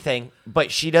anything,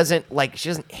 but she doesn't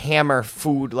hammer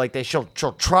food like that. She'll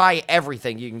try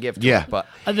everything you can give to Yeah. her. But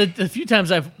The few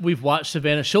times we've watched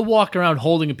Savannah, she'll walk around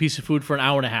holding a piece of food for an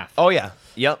hour and a half. oh yeah,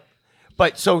 yep.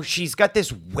 But so she's got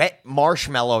this wet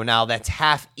marshmallow now that's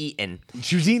half eaten.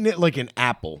 She was eating it like an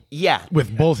apple. Yeah.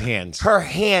 With both hands. Her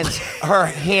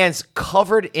hands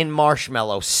covered in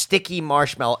marshmallow, sticky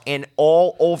marshmallow, and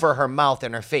all over her mouth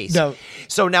and her face. No.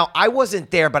 So now I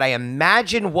wasn't there, but I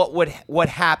imagine what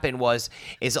happened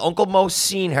is Uncle Mo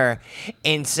seen her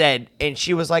and said, and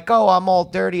she was like, "Oh, I'm all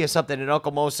dirty or something," and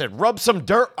Uncle Mo said, "Rub some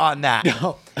dirt on that."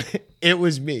 No, it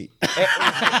was me. You're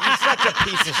such a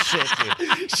piece of shit,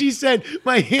 dude. She said,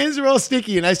 "My hands are all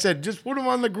sticky," and I said, "Just put them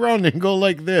on the ground and go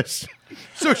like this."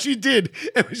 So she did,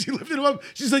 and when she lifted them up,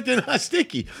 she's like, "They're not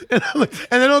sticky." And I'm like,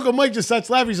 and then Uncle Mike just starts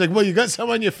laughing. He's like, "Well, you got some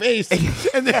on your face."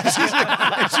 And then she's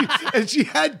like, and she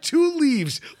had 2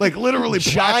 leaves, like literally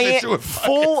plastered Giant, to her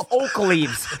full oak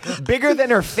leaves, bigger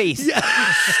than her face,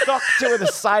 stuck to the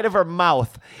side of her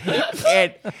mouth.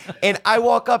 And I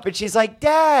walk up and she's like,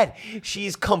 "Dad,"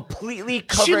 she's completely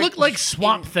covered. She looked like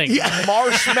Swamp Thing.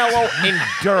 Marshmallow and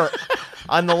dirt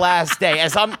on the last day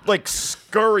as I'm like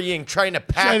scurrying, trying to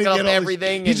pack trying to up get all this-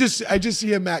 everything. I and- just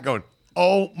see him, Matt, going,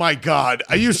 "Oh my God,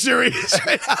 are you serious?"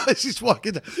 Right now, she's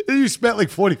walking down. You spent like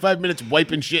 45 minutes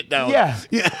wiping shit down. Yeah.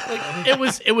 Yeah.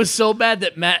 It was so bad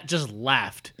that Matt just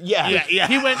laughed. Yeah. Yeah.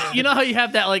 He went. You know how you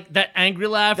have that angry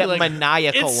laugh, That You're like,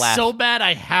 maniacal it's laugh. so bad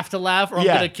I have to laugh or I'm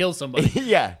Yeah. gonna kill somebody.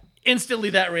 Yeah. Instantly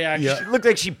that reaction. Yeah. It looked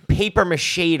like she paper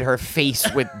mache'd her face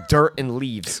with dirt and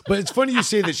leaves. But it's funny you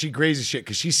say that she grazes shit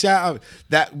because she sat out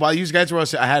that while you guys were all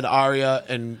sitting, I had Aria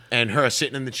and her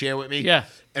sitting in the chair with me. Yeah.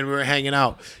 And we were hanging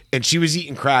out, and she was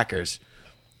eating crackers,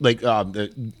 like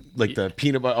the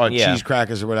peanut butter or Yeah. cheese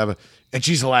crackers or whatever. And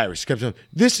she's hilarious. She kept saying,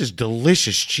 "This is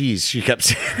delicious cheese." She kept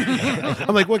saying.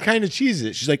 I'm like, "What kind of cheese is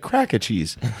it?" She's like, "Cracker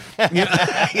cheese." You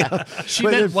know? She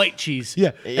But meant then- white cheese.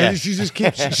 Yeah. Yeah. And she just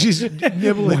keeps she's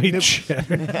nibbling.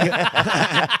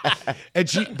 And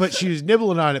she was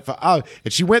nibbling on it for hours.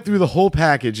 And she went through the whole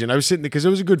package. And I was sitting there because it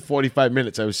was a good 45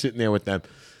 minutes. I was sitting there with them.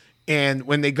 And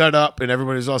when they got up and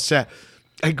everybody was all set,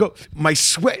 I go, my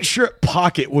sweatshirt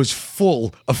pocket was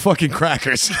full of fucking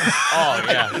crackers. Oh,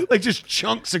 yeah. Like just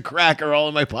chunks of cracker all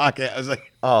in my pocket. I was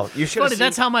like, Oh, you should have Funny,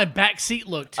 that's how my back seat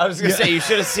looked. I was going to say, you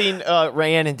should have seen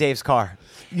Rayanne and Dave's car.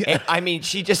 And, I mean,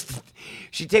 she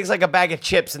takes like a bag of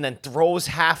chips and then throws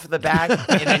half of the bag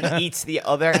and then eats the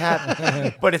other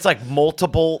half. But it's like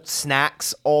multiple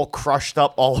snacks all crushed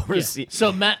up all over the seat.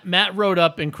 So Matt rode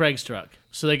up in Craig's truck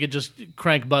so they could just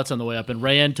crank butts on the way up, and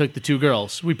Rayanne took the two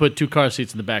girls. We put 2 car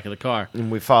seats in the back of the car. And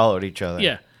we followed each other.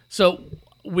 Yeah. So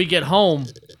we get home,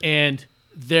 and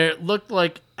there looked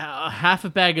like half a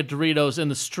bag of Doritos in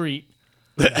the street.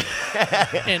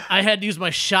 And I had to use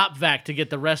my shop vac to get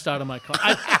the rest out of my car.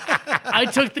 I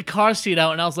took the car seat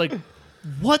out, and I was like,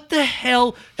 what the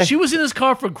hell? She was in this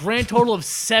car for a grand total of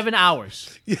 7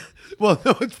 hours. yeah. Well,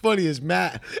 no, what's funny is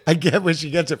Matt, I get where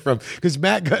she gets it from. Because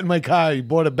Matt got in my car, he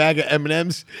bought a bag of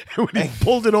M&Ms, and when he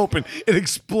pulled it open, it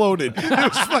exploded. There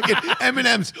was fucking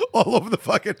M&Ms all over the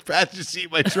fucking passenger seat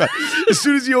of my truck. As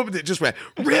soon as he opened it, it just went,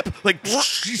 rip! Like,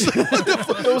 she's like, what the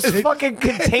fuck? Those fucking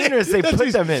containers they put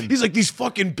them in. He's like, these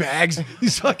fucking bags,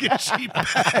 these fucking cheap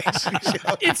bags.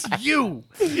 It's you.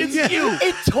 It's you.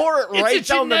 It tore it right It's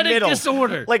a down the genetic middle.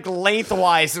 disorder. Like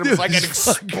lengthwise, and it was like an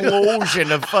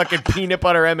explosion of fucking peanut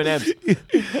butter M&Ms.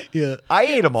 Yeah. I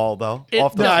ate them all, though,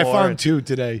 off the No, I floor. found 2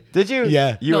 today. Did you?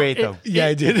 Yeah. You No, ate them. Yeah,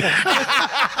 I did.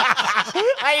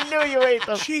 I knew you ate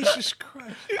them. Jesus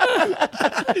Christ.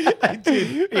 I did.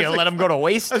 You gonna let them go to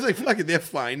waste? I was like, fuck it, they're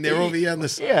fine. They're over here on the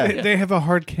side. Yeah. They have a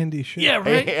hard candy shit. Yeah,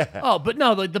 right? Yeah. Oh, but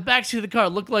no, like the backseat of the car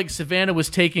looked like Savannah was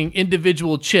taking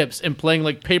individual chips and playing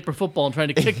like paper football and trying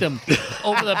to kick them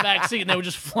over the back seat, and they were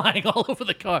just flying all over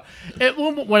the car.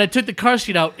 When I took the car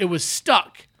seat out, it was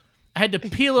stuck. I had to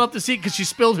peel it off the seat because she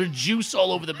spilled her juice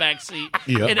all over the back seat.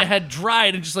 Yeah. And it had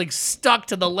dried and just like stuck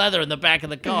to the leather in the back of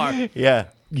the car. Yeah.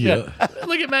 Yeah.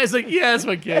 Look at Matt, he's like, yeah, that's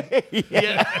my kid.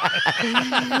 Yeah.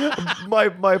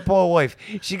 My poor wife.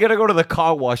 She gotta go to the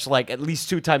car wash like at least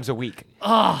 2 times a week.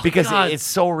 Oh, because God. it's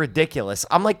so ridiculous.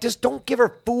 I'm like, just don't give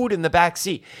her food in the back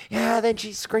seat. Yeah, then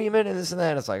she's screaming and this and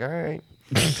that. It's like, all right,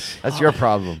 that's your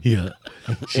problem. Yeah.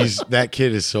 That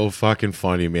kid is so fucking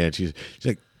funny, man. She's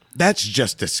like, that's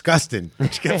just disgusting.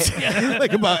 She kept saying,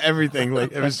 like about everything.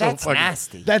 Like it was so That's fucking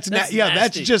nasty. That's That's yeah,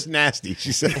 that's nasty. just nasty.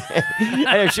 She said.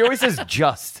 I know, she always says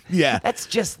just. Yeah. That's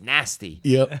just nasty.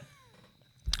 Yep.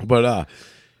 But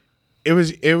it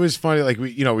was funny. Like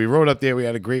we rode up there. We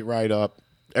had a great ride up.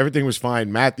 Everything was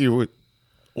fine. Matthew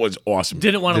was awesome.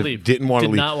 Didn't want to leave. Didn't want to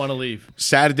Did leave. not want to leave.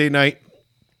 Saturday night.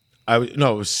 It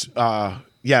was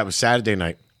Saturday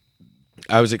night.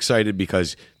 I was excited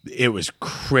because it was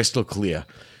crystal clear.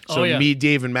 So Oh, yeah. me,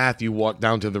 Dave, and Matthew walked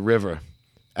down to the river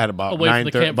at about Away from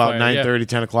the 9:30, about campfire, yeah. 9:30,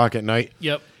 10 o'clock at night.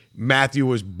 Yep. Matthew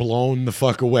was blown the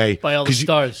fuck away By all the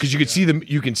stars. because you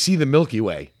can see the Milky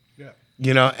Way.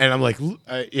 Yeah. And I'm like,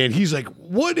 and he's like,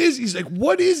 what is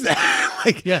that?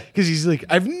 Like, Yeah. because he's like,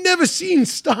 I've never seen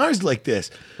stars like this.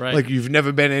 Right. Like you've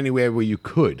never been anywhere where you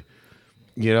could,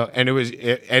 and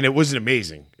it wasn't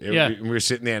amazing. Yeah. We were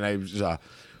sitting there and I was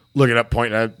looking up,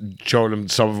 pointing out, showing him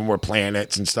some of them were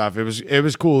planets and stuff. It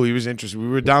was cool. He was interested. We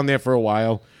were down there for a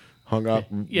while, hung up.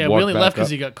 Yeah, we walked only back left because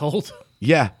up. he got cold.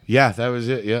 Yeah, that was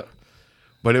it. Yeah,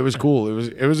 but it was cool.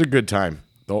 It was a good time.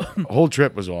 The whole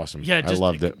trip was awesome. Yeah, just I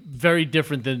loved it. Very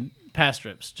different than past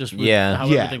trips. Just with Yeah. how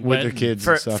Yeah, everything with went. the kids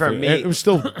For- and stuff. for And me- it was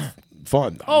still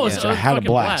fun. Oh, it's I a had a fucking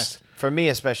blast. For me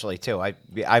especially too.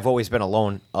 I've always been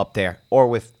alone up there or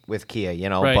with Kia,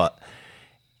 Right. but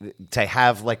to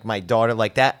have like my daughter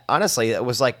like that, honestly, it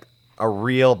was like a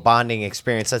real bonding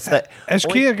experience. That's that. Has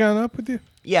only- Kia gone up with you?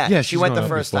 Yeah, Yeah, she she's went the gone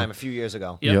up first before. time a few years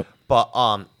ago. Yep. But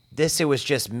it was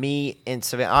just me and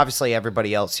Savannah. Obviously,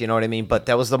 everybody else, you know what I mean. But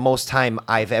that was the most time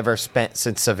I've ever spent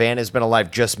since Savannah's been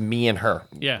alive. Just me and her.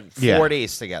 Yeah. 4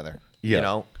 days together. Yeah. You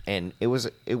know, and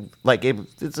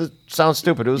sounds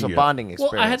stupid. It was a bonding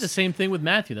experience. Well, I had the same thing with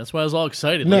Matthew. That's why I was all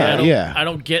excited. No, Like, I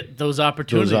don't get those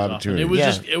opportunities. Often. opportunities. It was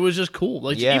Yeah. it was just cool.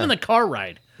 Like Yeah. even the car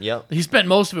ride. Yep. He spent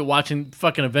most of it watching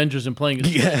fucking Avengers and playing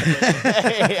his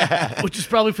which is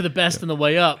probably for the best on the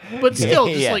way up. But still,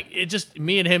 just Yeah. like it just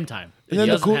me and him time. And then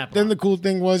He doesn't happen a then lot. the cool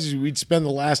thing was we'd spend the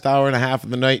last hour and a half of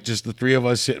the night just the three of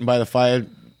us sitting by the fire,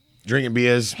 drinking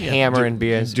beers, Hammering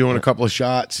beers. doing a couple of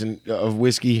shots of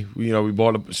whiskey. We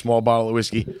bought a small bottle of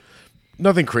whiskey.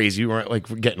 Nothing crazy. We weren't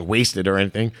like getting wasted or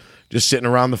anything. Just sitting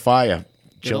around the fire,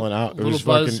 chilling out. It little was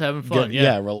buzz, fucking having fun,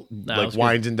 yeah. Nah, it like was good.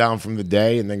 winding down from the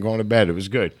day and then going to bed. It was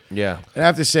good. Yeah. And I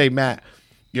have to say, Matt,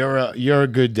 you're a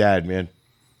good dad, man.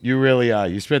 You really are.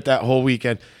 You spent that whole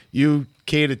weekend. You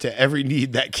cater to every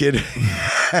need that kid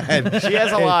had. She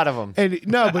has a lot of them. And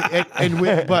no,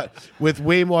 but with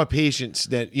way more patience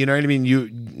than, you know what I mean?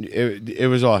 It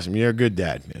was awesome. You're a good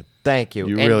dad, man. Thank you.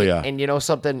 You really are. And you know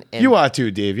something? And You are too,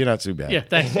 Dave. You're not too bad. Yeah,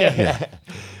 thanks. Yeah.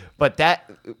 But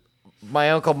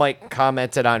my Uncle Mike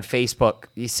commented on Facebook.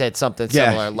 He said something Yeah,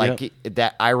 similar, like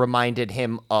that I reminded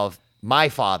him of my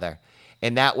father.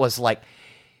 And that was like,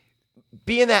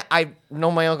 being that I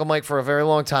know my Uncle Mike for a very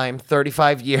long time,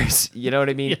 35 years, you know what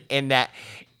I mean? Yeah. And that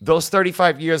those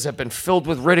 35 years have been filled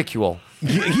with ridicule.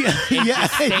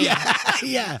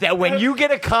 Yeah. That when you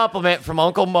get a compliment from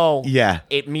Uncle Mo, Yeah.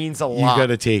 it means a You lot. got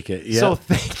to take it. Yeah. So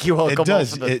thank you, Uncle Mo,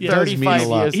 does. for the It does mean a 35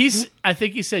 lot. years. I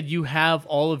think he said you have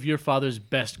all of your father's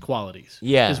best qualities.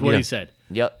 Yeah. is what Yeah. he said.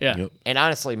 Yep. Yeah. Yep. And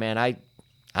honestly, man,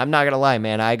 I'm not gonna lie,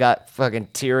 man. I got fucking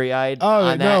teary eyed. Oh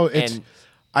on no, that, it's. and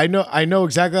I know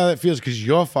exactly how that feels because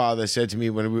your father said to me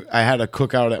when I had a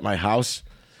cookout at my house,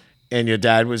 and your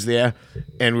dad was there,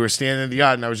 and we were standing in the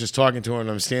yard, and I was just talking to him, and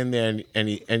I'm standing there,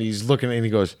 and he's looking, and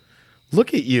he goes,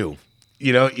 "Look at you,"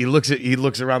 you know. He looks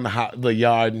around the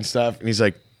yard and stuff, and he's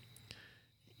like,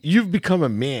 "You've become a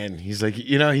man." He's like,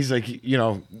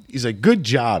 "Good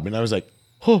job," and I was like,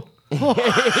 "Oh."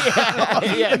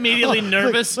 Immediately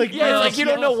nervous. like, yeah, like you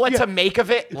don't know what to make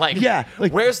of it. Like, Yeah,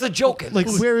 like- where's the joke? Like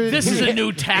where is This is a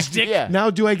new tactic. Yeah. Now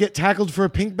do I get tackled for a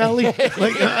pink belly?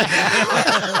 Like,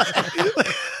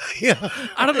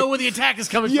 I don't know where the attack is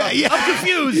coming Yeah, from. yeah. I'm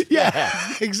confused.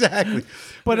 yeah, exactly.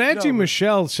 But Auntie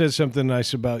Michelle said something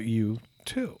nice about you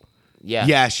too. yeah,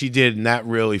 Yeah, she did, and that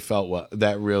really felt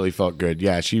good.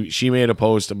 Yeah, she made a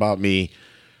post about me,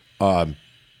 saying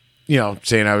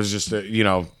I was just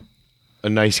a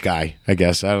nice guy. I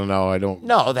guess I don't know. I don't.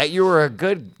 No, that you were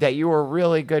a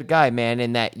really good guy, man,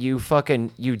 and that you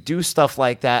do stuff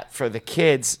like that for the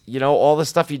kids. You know, all the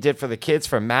stuff you did for the kids,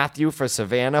 for Matthew, for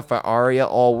Savannah, for Aria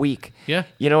all week. Yeah.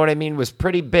 You know what I mean? Was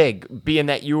pretty big, being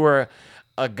that you were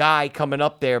a guy coming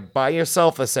up there by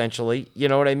yourself, essentially. You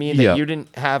know what I mean? That Yeah. you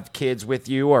didn't have kids with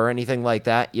you or anything like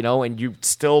that, you know, and you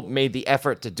still made the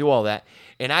effort to do all that.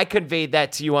 And I conveyed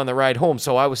that to you on the ride home,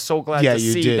 so I was so glad Yeah, to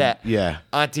you see did. that Yeah.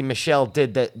 Auntie Michelle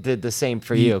did the same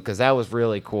for you, because that was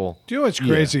really cool. Do you know what's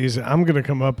crazy is I'm going to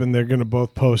come up and they're going to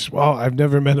both post, "Well, I've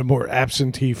never met a more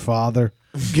absentee father."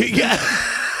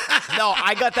 No,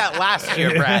 I got that last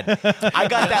year, Brad. I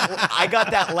got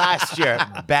that last year.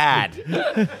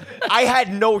 Bad. I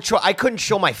had no choice. I couldn't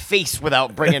show my face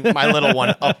without bringing my little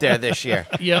one up there this year.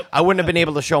 Yep. I wouldn't have been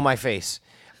able to show my face.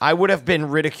 I would have been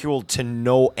ridiculed to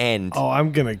no end. Oh,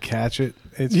 I'm going to catch it.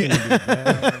 It's going to be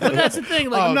bad. But that's the thing.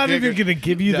 Like, I'm not okay, even good. going to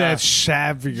give you Nah. that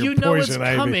salve for your you know it's poison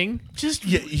ivy. coming. Just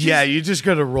Yeah, you just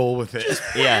got to roll with it.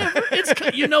 Yeah. it's It's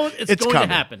going coming.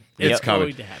 to happen. It's It's coming.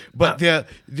 going to happen. But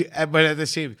but at the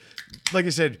same, like I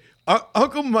said,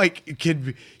 Uncle Mike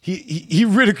can he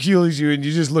ridicules you, and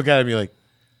you just look at him, you're like,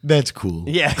 that's cool.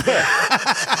 Yeah.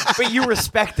 But you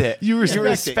respect it. You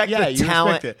respect it. Yeah, the you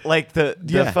talent, respect it. like the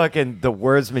Yeah. fucking the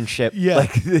wordsmanship. Yeah,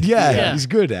 Like, yeah, he's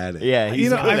good at it. yeah, he's You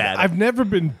know, good at it. I've never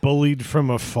been bullied from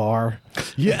afar,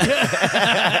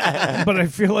 Yeah, but I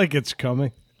feel like it's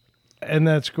coming, and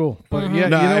that's cool. But yeah,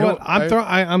 No, you know I what? hope- I'm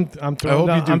throwing hope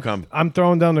down. you do I'm, come. I'm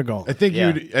throwing down the goal. I think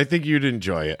Yeah. you'd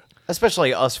enjoy it.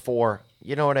 Especially us four.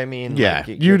 You know what I mean? Yeah,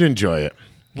 Like, you'd enjoy it.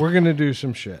 We're gonna do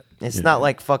some shit. It's not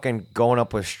like fucking going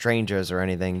up with strangers or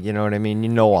anything. You know what I mean? You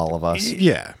know all of us.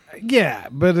 Yeah, Yeah,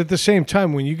 but at the same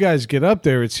time, when you guys get up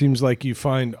there, it seems like you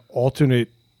find alternate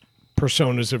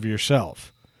personas of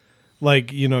yourself.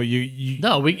 Like you No,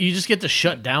 you just get to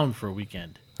shut down for a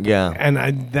weekend. Yeah.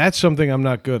 and that's something I'm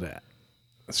not good at.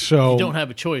 So You don't have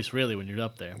a choice really when you're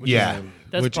up there. Which yeah. is,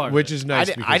 that's part of which it. is nice.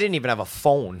 because I didn't even have a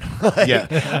phone.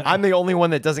 Yeah. I'm the only one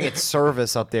that doesn't get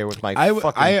service up there with my fucking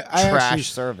trash actually-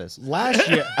 service. Last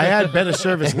year, I had better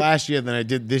service last year than I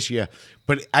did this year,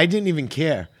 but I didn't even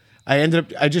care. I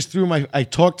just I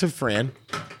talked to Fran,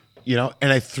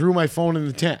 and I threw my phone in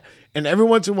the tent. And every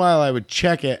once in a while, I would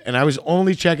check it, and I was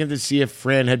only checking to see if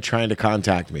Fran had tried to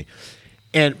contact me.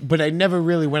 But I never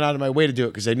really went out of my way to do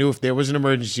it because I knew if there was an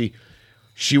emergency,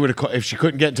 she would have. If she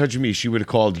couldn't get in touch with me, she would have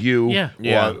called you, Yeah.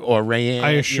 or Rayanne.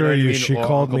 I assure what I you, mean? she Or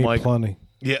called Uncle me Mike. plenty.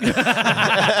 Yeah.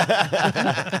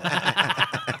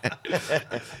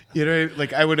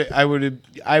 Like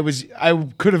I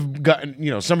could have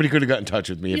gotten, somebody could have gotten in touch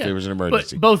with me if Yeah. there was an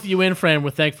emergency. But both you and Fran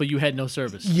were thankful you had no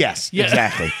service. Yes, Yeah.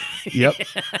 exactly.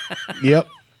 Yep.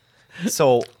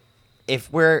 So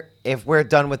if we're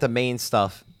done with the main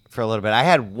stuff for a little bit, I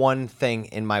had one thing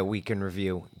in my week in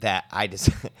review that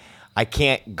I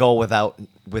can't go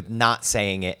with not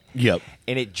saying it. Yep.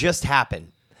 And it just happened.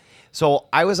 So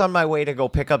I was on my way to go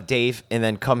pick up Dave and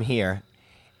then come here.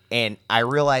 and I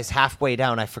realized halfway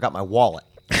down I forgot my wallet.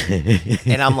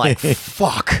 And I'm like,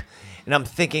 fuck. And I'm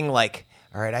thinking like,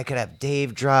 all right, I could have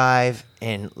Dave drive,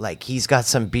 and like he's got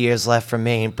some beers left from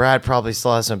Maine. Brad probably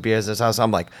still has some beers at his house.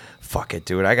 I'm like, fuck it,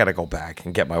 dude. I got to go back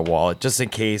and get my wallet just in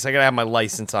case. I got to have my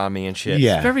license on me and shit.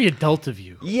 Yeah. Very adult of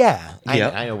you. Yeah.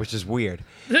 Yep. I know, which is weird.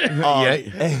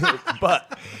 Yeah.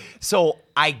 But so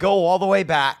I go all the way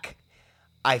back.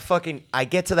 I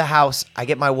get to the house. I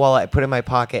get my wallet. I put it in my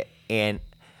pocket, and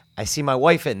I see my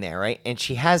wife in there, right? And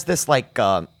she has this like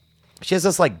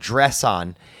dress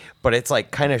on, but it's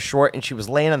like kind of short, and she was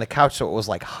laying on the couch, so it was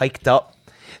like hiked up,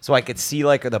 so I could see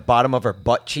like the bottom of her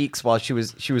butt cheeks while she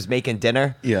was making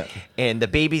dinner. Yeah. And the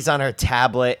baby's on her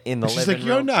tablet in the She's living like,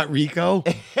 room. you're not Rico.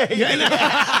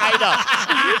 I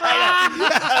know.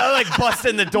 I'm like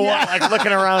busting the door, like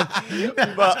looking around.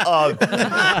 But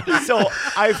so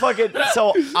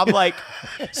I'm like,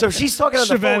 so she's talking on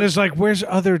the phone. Savannah's like, where's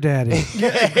other daddy?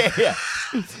 Yeah.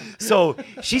 So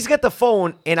she's got the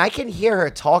phone, and I can hear her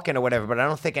talking or whatever, but I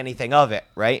don't think anything of it,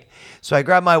 right? So I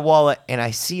grab my wallet, and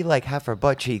I see like half her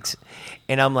butt cheeks,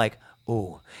 and I'm like,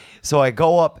 ooh. So I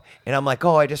go up, and I'm like,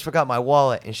 oh, I just forgot my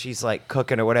wallet. And she's like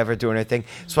cooking or whatever, doing her thing.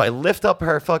 So I lift up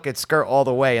her fucking skirt all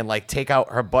the way and like take out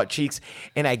her butt cheeks.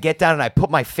 And I get down and I put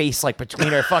my face like between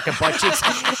her fucking butt cheeks.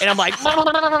 And I'm like,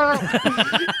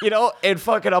 and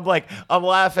fucking, I'm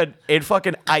laughing. And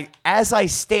fucking, as I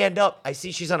stand up, I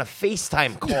see she's on a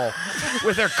FaceTime call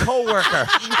with her coworker.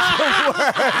 So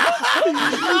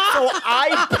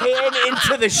I pan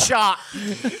into the shot.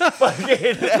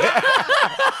 Fucking.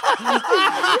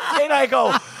 And I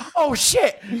go, oh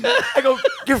shit. I go,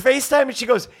 your FaceTime? And she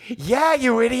goes, yeah,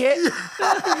 you idiot.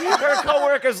 Her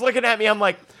coworker's looking at me. I'm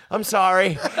like, I'm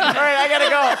sorry. All right, I gotta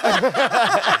go.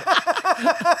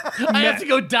 I have to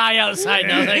go die outside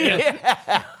now. Thank you.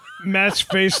 Matt's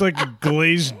face like a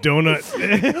glazed donut.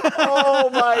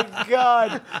 Oh my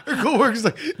God. Her coworker's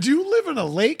like, do you live in a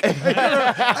lake?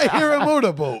 I hear a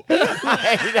motorboat.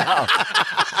 I know.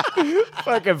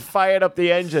 Fucking fired up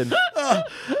the engine.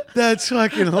 That's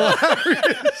fucking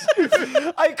hilarious.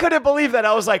 I couldn't believe that.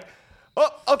 I was like, oh,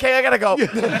 okay, I gotta go.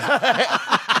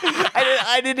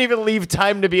 I didn't even leave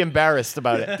time to be embarrassed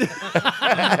about it.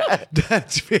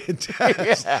 That's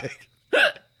fantastic.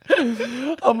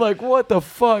 I'm like, what the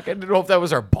fuck? I didn't know if that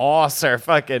was her boss or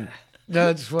fucking.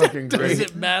 That's fucking great. Does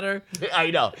it matter? I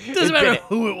know. Doesn't matter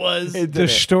who it was. The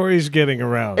story's getting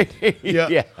around.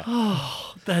 Yeah.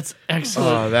 That's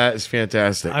excellent. Oh, that is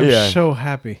fantastic. I'm so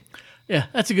happy. Yeah,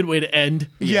 that's a good way to end.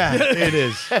 Yeah, it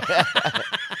is.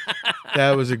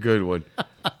 That was a good one.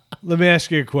 Let me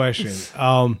ask you a question.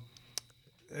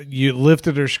 You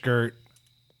lifted her skirt.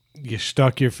 You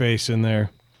stuck your face in there.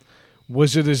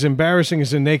 Was it as embarrassing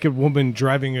as a naked woman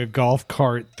driving a golf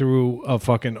cart through a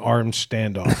fucking armed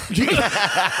standoff?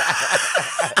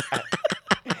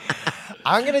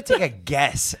 I'm going to take a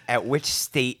guess at which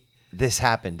state this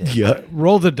happened in. Yeah.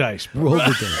 Roll the dice. Roll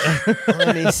the dice.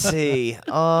 Let me see.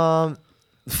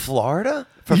 Florida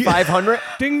for 500?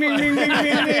 Ding, ding, ding, ding,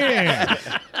 ding, ding.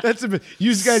 That's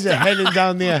you guys are heading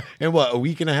down there in what, a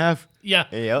week and a half? Yeah.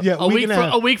 Yep. Yeah, A week and a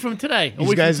half. from today. A You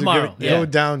week guys from are tomorrow. going to go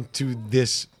down to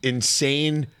this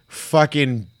insane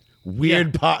fucking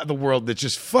weird part of the world that's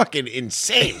just fucking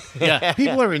insane. Yeah.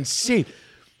 People are insane.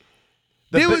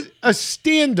 There was a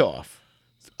standoff.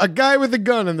 A guy with a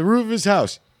gun on the roof of his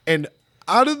house. And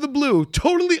out of the blue,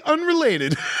 totally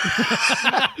unrelated.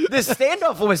 This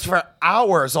standoff was for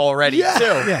hours already, too.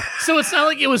 Yeah. So it's not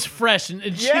like it was fresh, and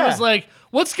she Yeah. was like,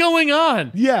 "What's going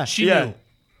on?" Yeah. She Yeah. knew.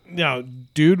 Now,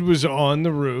 dude was on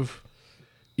the roof,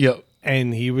 Yep.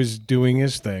 and he was doing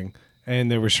his thing,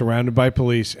 and they were surrounded by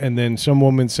police, and then some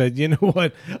woman said, you know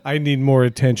what? I need more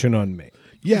attention on me.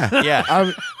 Yeah.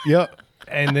 Yeah. Yep.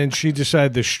 And then she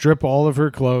decided to strip all of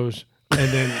her clothes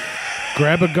and then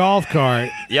grab a golf cart,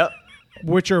 Yep.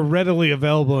 which are readily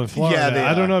available in Florida. Yeah, they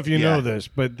I don't are. know if you Yeah. know this,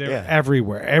 but they're Yeah.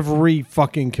 everywhere. Every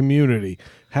fucking community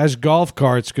has golf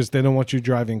carts because they don't want you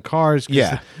driving cars. 'Cause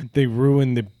Yeah. they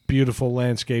ruin the beautiful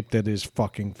landscape that is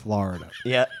fucking Florida.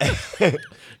 Yeah.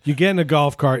 You get in a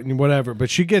golf cart and whatever, but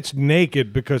she gets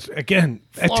naked because, again,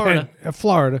 Florida.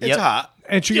 Florida. It's hot.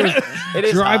 And she goes It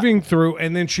is driving through,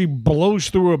 and then she blows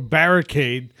through a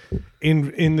barricade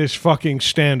in this fucking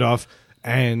standoff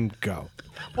and go.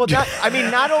 Well,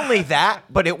 not only that,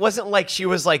 but it wasn't like she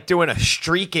was like doing a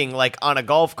streaking like on a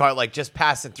golf cart, like just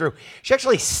passing through. She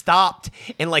actually stopped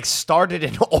and like started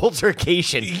an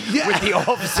altercation with the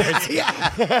officers.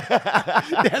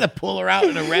 They had to pull her out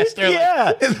and arrest her.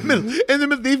 Yeah. Like, in the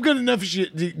middle. They've got enough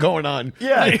shit going on.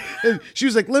 Yeah. And she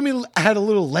was like, let me add a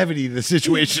little levity to the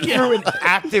situation. Through an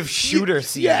active shooter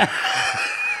scene. Yeah.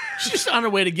 She's just on her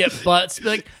way to get butts. Be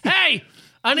like, "Hey,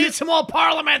 I need some more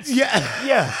parliaments.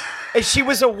 Yeah. And she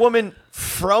was a woman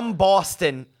from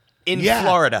Boston in Yeah.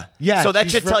 Florida. Yeah, So that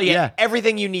she's should from- tell you yeah.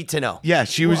 everything you need to know. Yeah,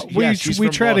 she was. We she's we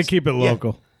from try to Boston. keep it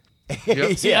local.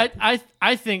 See, Yeah.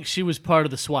 I think she was part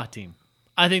of the SWAT team.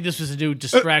 I think this was a new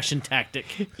distraction tactic.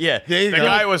 Yeah. There you the go.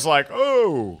 guy was like,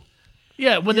 oh.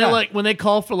 Yeah, when Yeah. they're like when they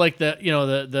call for like the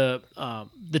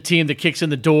the team that kicks in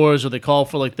the doors, or they call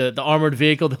for like the armored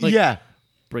vehicle. They're like, Yeah,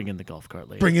 bring in the golf cart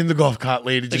lady. bring in the golf cart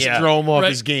lady. Just Yeah. throw him off right,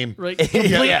 his game. Right, complete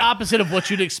Yeah. opposite of what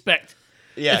you'd expect.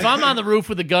 Yeah. If I'm on the roof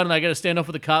with a gun and I got to stand up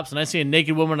for the cops, and I see a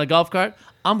naked woman in a golf cart,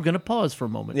 I'm gonna pause for a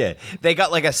moment. Yeah, they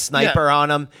got like a sniper on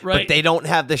him, Right. but they don't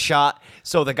have the shot.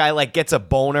 So the guy like gets a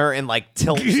boner and like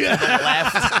tilts to the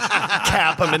left,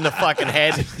 cap him in the fucking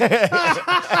head.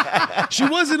 She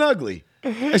wasn't ugly.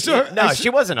 I saw her, No, she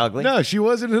wasn't ugly. No, she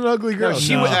wasn't an ugly girl.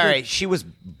 She was all right. She was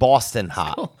Boston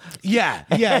hot. Yeah.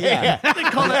 They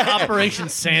call that Operation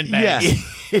Sandbag.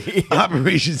 Yeah.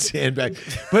 Operation Sandbag.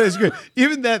 But it's good.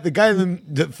 Even that, the guy in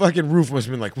the fucking roof must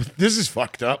have been like, this is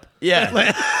fucked up. Yeah,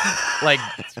 like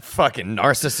fucking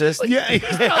narcissist. Yeah.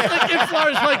 Like in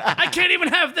Florida's like, I can't even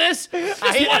have this. This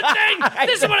one thing.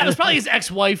 This is what it was. Probably his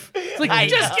ex-wife. It's like, I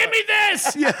just know. give me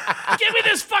this. Give me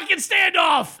this fucking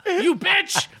standoff, you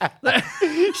bitch.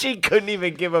 She couldn't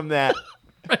even give him that.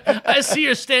 I see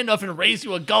your standoff and raise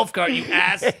you a golf cart, you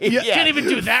ass. You Yeah. can't even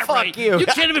do that Fuck right. you. You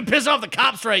can't even piss off the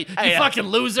cops right, you Yeah. fucking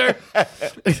loser.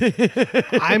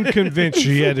 I'm convinced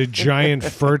she had a giant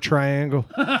fur triangle.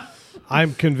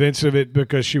 I'm convinced of it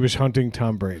because she was hunting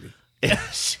Tom Brady.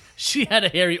 She had a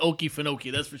hairy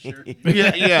Okefenokee, that's for sure.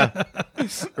 Yeah.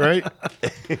 Right?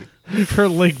 Her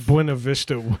Lake Buena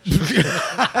Vista was.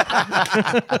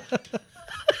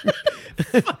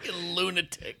 Fucking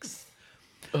lunatics.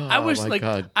 I was my like,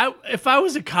 God. if I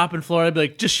was a cop in Florida, I'd be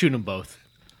like, just shoot them both.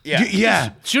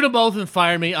 Yeah. Shoot them both and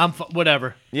fire me.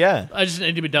 whatever. Yeah. I just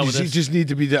need to be done with You this. just need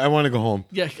to be, I want to go home.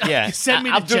 Yeah, Yeah. Send me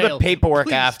I'll to do jail. the paperwork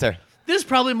Please. after. There's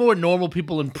probably more normal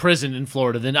people in prison in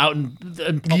Florida than out in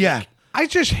public. Yeah. I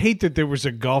just hate that there was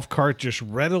a golf cart just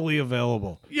readily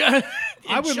available. Yeah.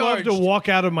 I would love to walk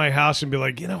out of my house and be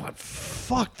like, you know what?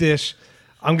 Fuck this.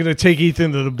 I'm going to take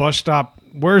Ethan to the bus stop.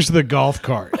 Where's the golf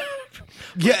cart?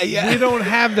 Yeah. We don't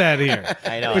have that here.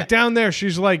 I know But it. down there,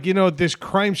 she's like, you know, this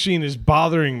crime scene is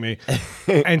bothering me.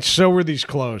 And so are these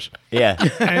clothes. Yeah.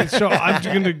 And so I'm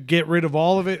going to get rid of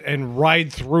all of it and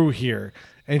ride through here.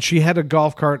 And she had a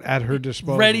golf cart at her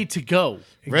disposal. ready to go.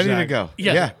 Ready to Exactly. go.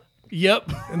 Yeah.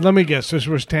 Yep. And let me guess, this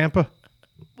was Tampa?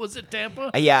 Was it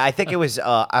Tampa? Yeah, I think it was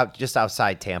just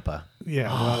outside Tampa.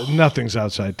 Yeah, well, nothing's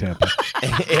outside Tampa.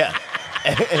 Yeah.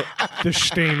 The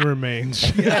stain remains.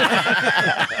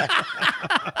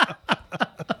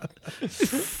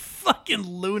 Fucking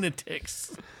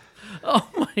lunatics. Oh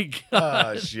my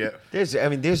god. Oh, shit.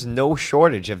 There's no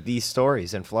shortage of these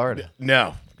stories in Florida.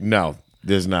 No,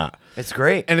 there's not. It's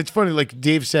great. And it's funny, like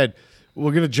Dave said,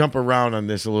 we're going to jump around on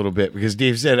this a little bit because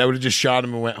Dave said I would have just shot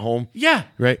him and went home. Yeah.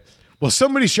 Right? Well,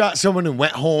 somebody shot someone and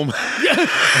went home.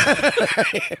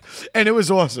 And it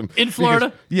was awesome. In Florida?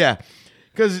 Because- yeah.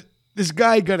 Because this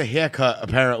guy got a haircut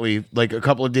apparently like a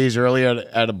couple of days earlier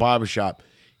at a barbershop.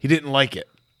 He didn't like it.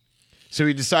 So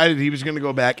he decided he was going to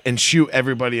go back and shoot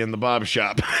everybody in the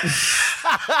barbershop.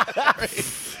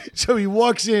 So he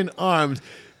walks in armed,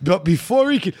 but before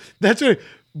he can,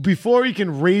 before he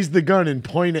can raise the gun and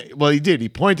point it, well, he did. He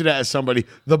pointed it at somebody.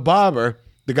 The barber,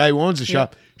 the guy who owns the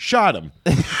shop, shot him.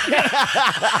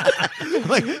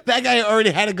 Like that guy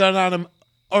already had a gun on him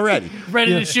already.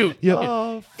 Ready to shoot. Yeah.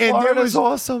 Oh, And there Florida's was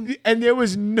awesome. And there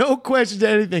was no question to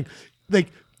anything. Like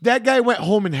that guy went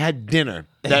home and had dinner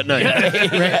that night,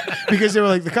 right? Because they were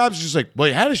like the cops were just like, well,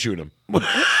 you had to shoot him.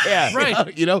 Yeah.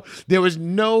 Right. You know, there was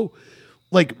no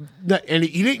like, and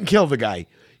he didn't kill the guy.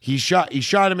 He shot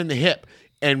him in the hip,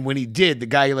 and when he did, the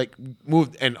guy like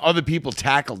moved, and other people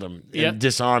tackled him and Yep.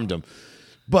 disarmed him.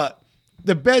 But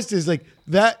the best is like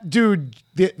that dude.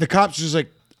 The cops just like,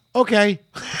 okay,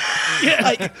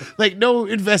 like no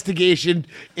investigation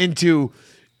into,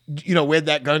 you know, where'd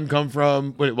that gun come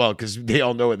from? Well, because they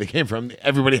all know where they came from.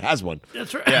 Everybody has one.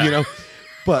 That's right. You know,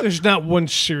 but There's not one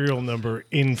serial number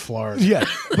in Florida. yeah,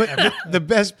 but the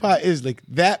best part is like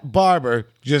that barber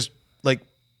just like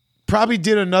probably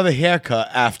did another haircut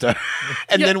after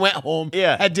and Yeah. then went home,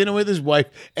 Yeah. had dinner with his wife,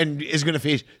 and is going to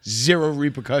face zero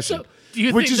repercussion.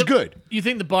 which think is good. You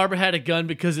think the barber had a gun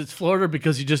because it's Florida, or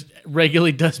because he just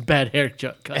regularly does bad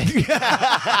haircut cuts?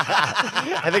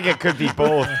 I think it could be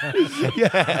both.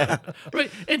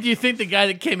 Right. And do you think the guy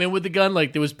that came in with the gun,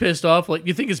 like, that was pissed off, like,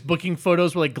 you think his booking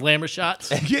photos were like glamour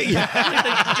shots? Like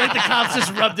the cops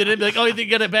just rubbed it in, be like, oh, you think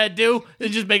you got a bad do?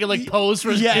 And just make it like pose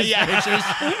for his pictures.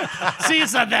 See,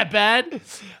 it's not that bad.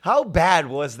 How bad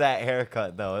was that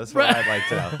haircut, though? That's what I'd like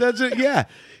to know. That's it. Yeah,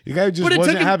 the guy just But it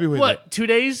wasn't took him, happy with it. what, 2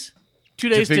 days? 2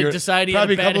 days to decide he had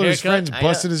probably a bad couple of his haircut? friends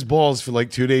busted his balls for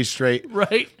like 2 days straight.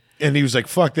 Right. And he was like,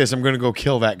 fuck this, I'm going to go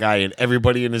kill that guy and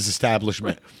everybody in his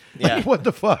establishment. Yeah. Like, what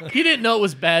the fuck? He didn't know it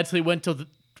was bad, so he went to the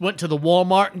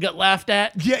Walmart and got laughed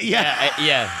at.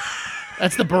 Yeah.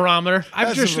 That's the barometer.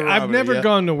 I've never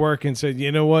gone to work and said,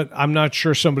 you know what? I'm not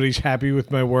sure somebody's happy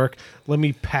with my work. Let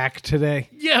me pack today.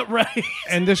 Yeah, right.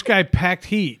 And this guy packed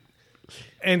heat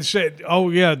and said, oh,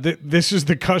 yeah, this is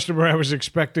the customer I was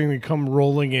expecting to come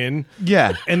rolling in.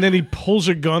 Yeah. And then he pulls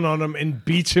a gun on him and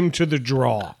beats him to the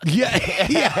draw.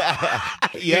 Yeah.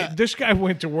 This guy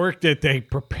went to work that day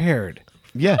prepared.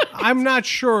 Yeah. I'm not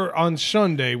sure on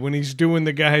Sunday when he's doing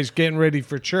the guys getting ready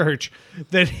for church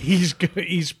that he's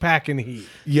packing heat.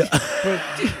 Yeah.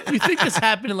 Do you think this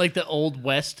happened in like the Old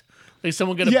West? Like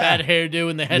someone got a bad hairdo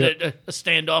and they had a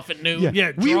standoff at noon?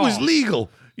 Yeah, We draw. was legal.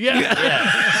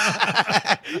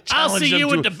 Yeah. I'll see him you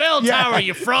to at the bell tower,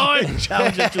 you fraud.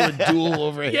 Challenge him to a duel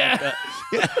over it. Yeah.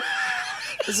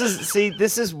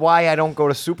 This is why I don't go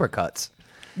to Supercuts.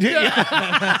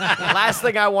 Last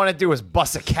thing I want to do is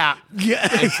bust a cap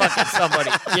and fucking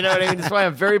somebody. You know what I mean? That's why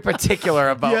I'm very particular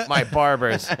about my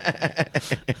barbers.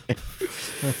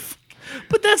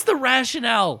 But that's the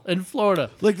rationale in Florida.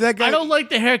 Like that guy. I don't like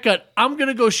the haircut. I'm going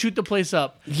to go shoot the place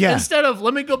up. Yeah. Instead of,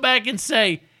 let me go back and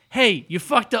say, hey, you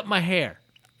fucked up my hair.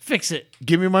 Fix it.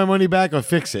 Give me my money back or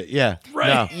fix it. Yeah. Right.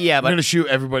 No, Yeah, I'm but going to shoot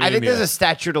everybody I think in there's here. a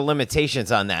statute of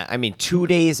limitations on that. I mean, 2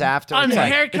 days after. On it's the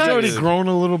like, haircut? It's already grown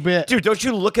a little bit. dude, don't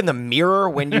you look in the mirror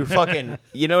when you fucking,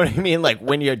 you know what I mean? Like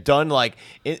when you're done, like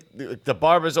the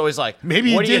barber's always like,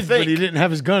 Maybe what he do you did, but think? he didn't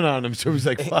have his gun on him, so he's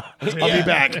like, fuck, I'll be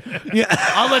back. Yeah.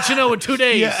 I'll let you know in 2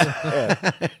 days.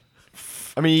 I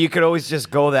mean, you could always just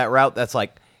go that route. That's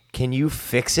like, can you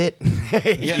fix it?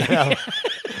 You know?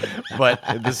 But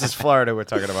this is Florida we're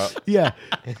talking about. Yeah.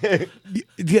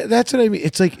 Yeah, that's what I mean.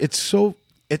 It's like it's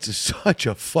such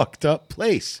a fucked up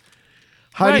place.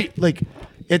 How Right. do you, like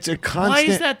it's a constant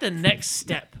Why is that the next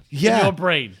step Yeah. in your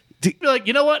brain? Be like,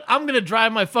 you know what? I'm going to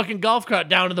drive my fucking golf cart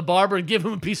down to the barber and give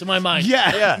him a piece of my mind.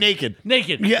 Yeah, naked.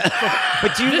 Naked. Yeah.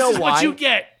 But do you This know is why? what you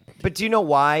get. But do you know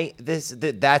why that's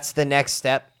the next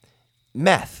step?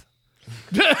 Meth.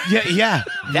 Yeah.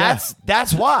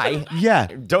 That's why. Yeah.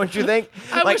 Don't you think?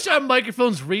 I wish our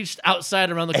microphones reached outside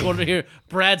around the corner here.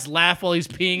 Brad's laugh while he's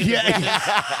peeing.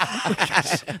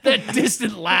 That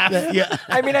distant laugh. Yeah.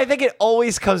 I mean, I think it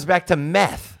always comes back to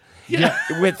meth. Yeah.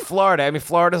 With Florida, I mean,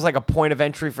 Florida's like a point of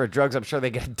entry for drugs. I'm sure they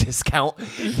get a discount.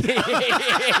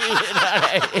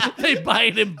 They buy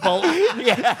it in bulk.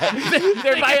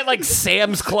 They're buying like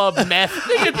Sam's Club meth,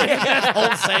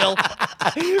 Wholesale.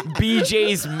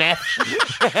 BJ's meth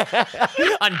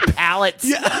on pallets.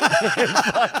 They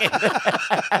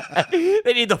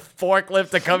need the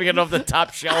forklift to come in off the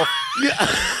top shelf.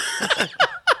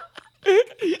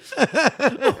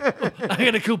 I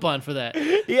got a coupon for that.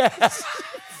 Yes.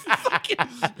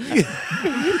 2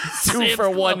 Sam's for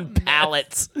one Club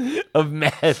pallets of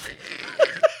meth.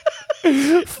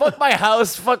 Fuck my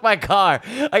house, fuck my car.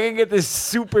 I can get this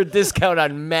super discount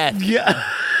on meth. Yeah.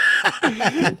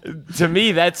 To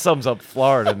me, that sums up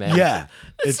Florida, man. Yeah.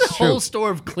 It's a whole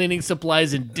store of cleaning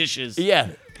supplies and dishes.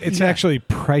 Yeah. It's actually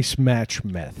price match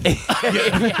meth.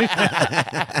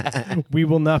 We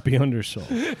will not be undersold.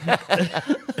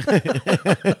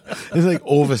 It's like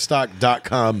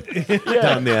overstock.com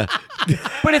down there.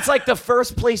 But it's like the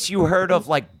first place you heard of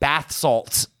like bath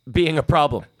salts being a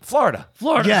problem. Florida.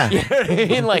 Yeah. You know what I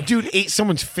mean? Like, Dude ate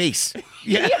someone's face.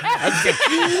 Yeah. those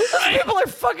people are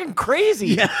fucking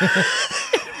crazy.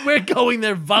 We're going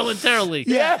there voluntarily.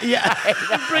 Yeah.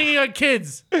 We're bringing our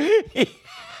kids.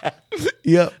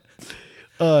 Yep.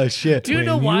 Oh shit. Do you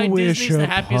know why you wish Disney's the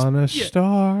happiest? upon a Yeah.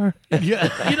 star.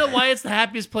 You know why it's the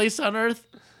happiest place on earth?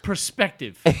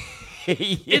 Perspective.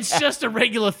 It's just a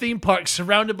regular theme park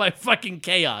surrounded by fucking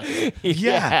chaos.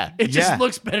 Yeah. It just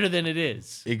looks better than it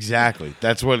is. Exactly.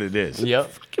 That's what it is.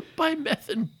 Yep. You can buy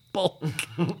meth in bulk.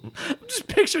 I'm just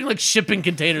picturing like shipping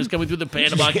containers coming through the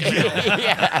Panama Canal.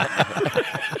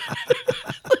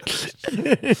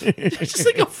 It's just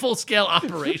like a full-scale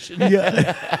operation.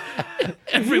 Yeah.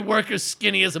 Every worker's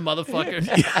skinny as a motherfucker.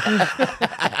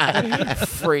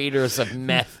 Freighters of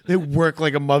meth. They work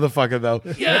like a motherfucker though.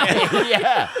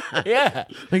 Yeah. Yeah.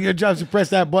 Like your job's to press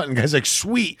that button. Guy's like,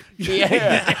 sweet.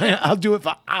 Yeah. I'll do it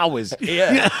for hours.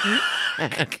 Yeah.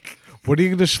 What are you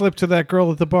going to slip to that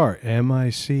girl at the bar?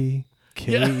 MICK.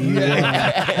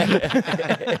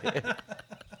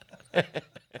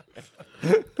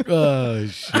 Oh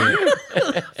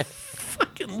shit!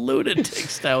 Fucking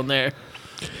lunatics down there.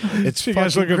 It's You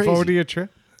guys fucking looking crazy. forward to your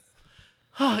trip?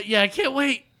 Oh, yeah, I can't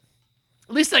wait.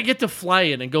 At least I get to fly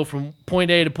in and go from point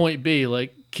A to point B.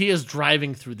 Like, Kia's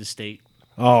driving through the state.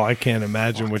 Oh, I can't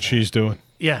imagine what she's doing.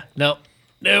 Yeah, nope.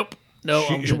 No,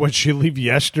 I'm good. Would she leave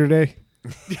yesterday?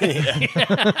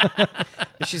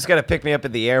 She's got to pick me up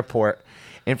at the airport.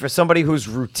 And for somebody who's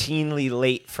routinely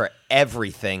late for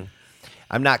everything,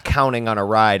 I'm not counting on a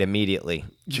ride immediately.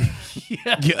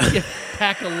 Yeah,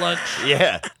 pack a lunch.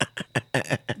 Yeah.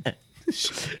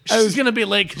 She's going to be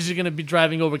late because she's going to be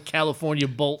driving over California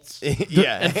bolts.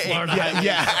 Yeah. And Florida highways.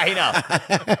 Yeah,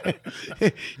 I know.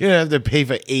 You don't have to pay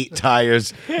for 8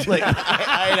 tires. Like,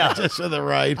 I know. just for the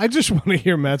ride. I just want to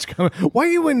hear Matt's comment. Why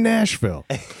are you in Nashville?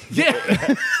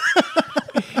 Yeah.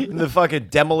 In the fucking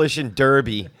demolition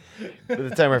derby. By the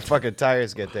time our fucking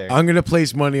tires get there. I'm gonna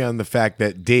place money on the fact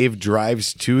that Dave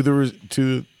drives to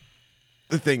the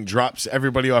thing, drops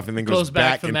everybody off, and then goes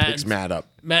back for and Matt picks and- Matt up.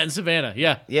 Matt and Savannah,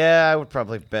 yeah. Yeah, I would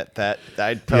probably bet that.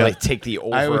 I'd probably Yeah. take the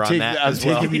over I would on take. that I'm as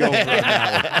well. taking the over on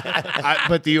that one.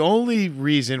 But the only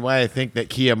reason why I think that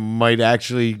Kia might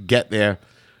actually get there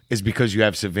is because you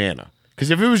have Savannah. Because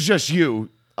if it was just you,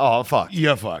 Oh, fuck.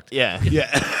 you're fucked. Yeah.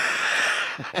 Yeah.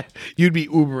 You'd be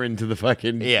Ubering to the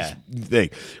fucking thing.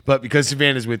 But because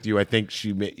Savannah's with you, I think she,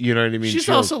 you know what I mean? She's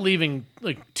She'll- also leaving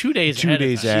like 2 days 2 ahead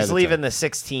days of time. ahead. She's leaving the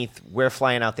 16th. We're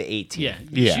flying out the 18th. Yeah,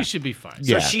 Yeah. she should be fine.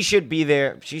 Yeah. So she should be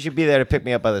there. She should be there to pick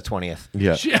me up by the 20th.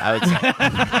 Yeah. I would say.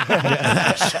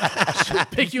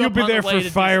 Pick you You'll up be on there the way for to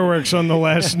fireworks on the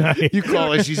last night. You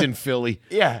call her, she's in Philly.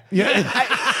 Yeah.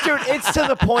 Dude, it's to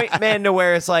the point, man, to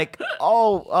where it's like,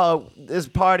 there's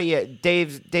a party at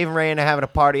Dave and Ray are having a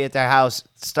party at their house.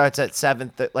 Starts at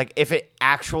 7. Like, if it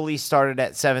actually started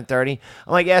at 7:30,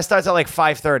 I'm like, yeah, it starts at like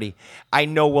 5:30. I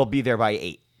know we'll be there by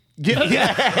 8.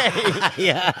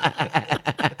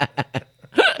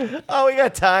 Oh, we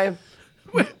got time.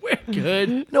 We're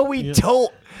good. No, we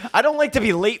don't. I don't like to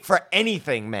be late for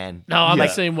anything, man. No, I'm Yeah.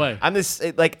 the same way. I'm this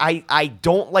like I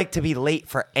don't like to be late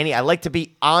for any. I like to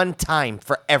be on time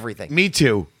for everything. Me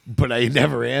too, but I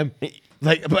never am.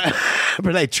 Like,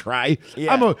 but I try.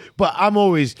 Yeah. I'm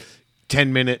always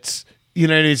 10 minutes. You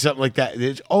know what I mean? Something like that.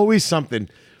 There's always something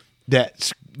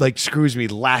that like screws me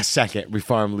last second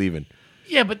before I'm leaving.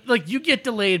 Yeah, but like you get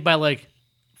delayed by like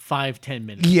 5-10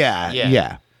 minutes. Yeah, Yeah.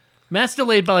 yeah. Matt's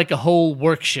delayed by like a whole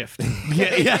work shift.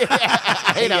 Yeah.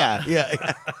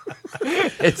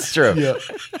 It's true. Yeah.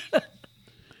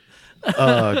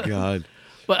 Oh God.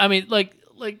 But I mean, like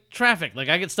traffic. Like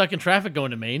I get stuck in traffic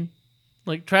going to Maine.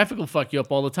 Like traffic will fuck you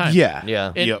up all the time. Yeah.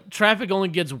 Yeah. And Yep. traffic only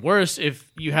gets worse if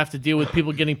you have to deal with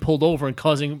people getting pulled over and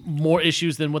causing more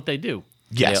issues than what they do.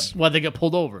 Yes. Why they get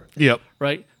pulled over. Yep.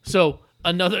 Right? So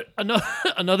another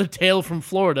tale from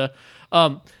Florida.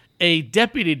 A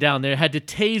deputy down there had to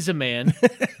tase a man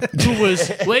who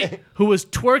was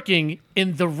twerking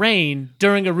in the rain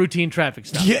during a routine traffic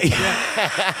stop.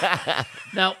 Yeah.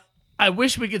 Now, I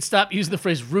wish we could stop using the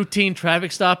phrase routine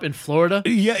traffic stop in Florida.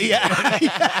 Yeah.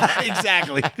 Yeah.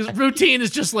 Exactly. Because routine is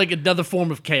just like another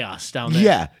form of chaos down there.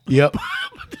 Yeah. Yep.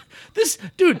 This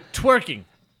dude twerking.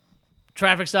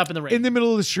 Traffic stop in the rain. In the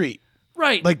middle of the street.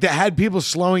 Right. Like that had people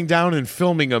slowing down and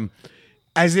filming them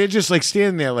as they're just like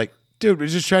standing there like, dude, we're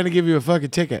just trying to give you a fucking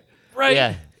ticket. right.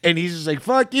 Yeah. And he's just like,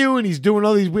 fuck you. And he's doing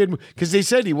all these weird because they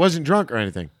said he wasn't drunk or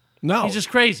anything. No. He's just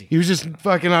crazy. He was just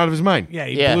fucking out of his mind. yeah,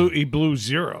 Yeah. he blew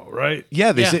 0, right?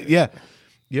 Yeah. They Yeah. said, yeah.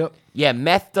 Yep. Yeah,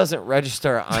 meth doesn't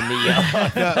register on the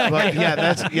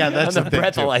That's on the the thing,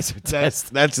 too. breathalyzer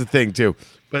test. That's the thing too.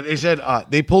 But they said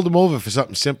they pulled him over for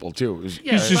something simple too. It was,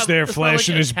 Yeah, He's just there it's probably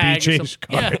flashing like a his tag or BJ's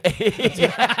something. card.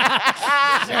 Yeah.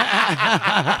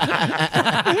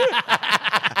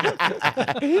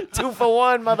 2 for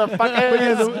 1, motherfucker.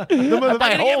 the I gotta get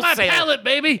my wholesale. pallet,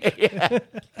 baby.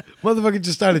 motherfucker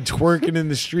just started twerking in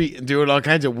the street and doing all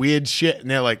kinds of weird shit, and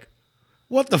they're like,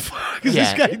 "What the fuck is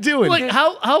Yeah. this guy doing?" Like,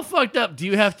 how fucked up do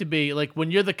you have to be? Like,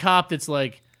 when you're the cop that's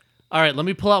like, all right, let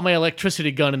me pull out my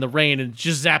electricity gun in the rain and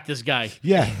just zap this guy.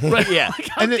 yeah. Right? Yeah. Like,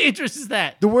 how And it- dangerous is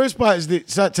that? The worst part is they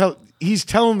start he's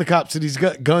telling the cops that he's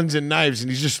got guns and knives, and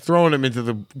he's just throwing them into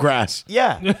the grass.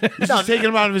 Yeah. He's just taking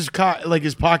them out of his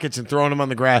his pockets and throwing them on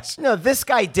the grass. No, this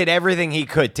guy did everything he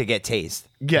could to get tased.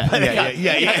 Yeah.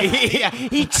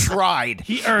 He tried.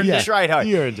 He earned He it. tried hard.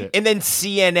 He earned it. And then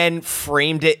CNN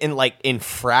framed it in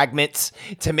fragments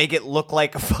to make it look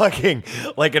like fucking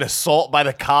like an assault by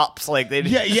the cops. Like they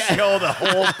didn't show the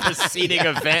whole preceding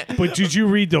event. But did you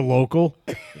read the local?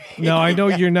 Now, I know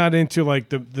you're not into like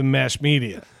the mass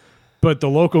media, but the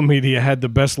local media had the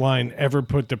best line ever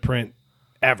put to print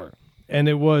ever. And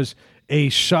it was a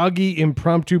soggy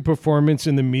impromptu performance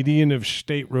in the median of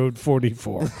State Road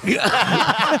 44.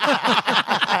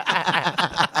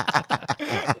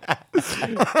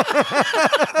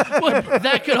 Well,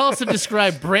 that could also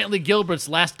describe Brantley Gilbert's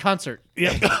last concert.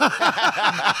 Yep.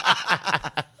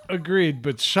 Agreed,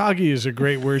 but soggy is a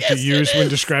great word to use when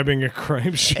describing a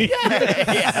crime scene.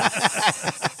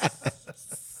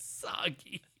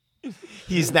 Soggy.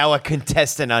 He's now a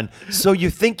contestant on So You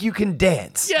Think You Can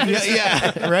Dance? Yes.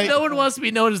 Yeah, right. No one wants to be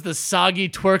known as the soggy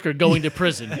twerker going to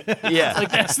prison. Yeah.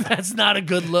 Like that's not a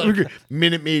good look.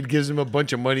 Minute Maid gives him a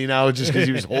bunch of money now just because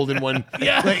he was holding one.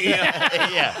 Yeah.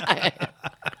 Yeah.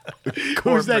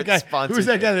 Who's that guy? Who's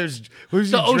that guy?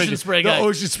 Who's The Ocean Spray guy. The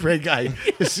Ocean Spray guy.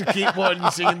 Just keep on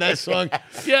singing that song.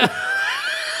 Yeah.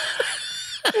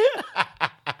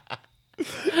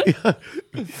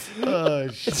 Oh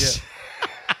shit!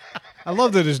 I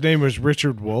love that his name was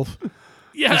Richard Wolf.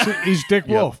 Yeah. He's Dick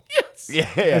Wolf. Yes. Yeah.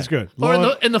 That's good.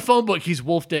 Or in the phone book, he's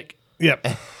Wolf Dick. Yep.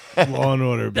 Law and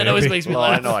Order, baby. That always makes me Law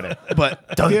laugh. and Order.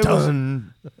 But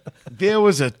Dun. there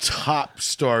was a top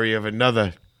story of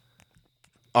another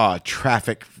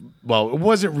traffic. Well, it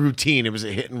wasn't routine. It was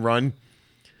a hit and run.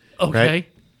 Okay. Right?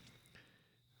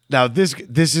 Now this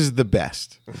is the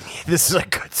best. This is a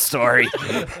good story.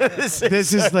 This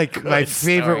is like my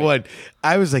favorite story. one.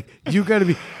 I was like, you got to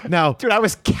be now. Dude, I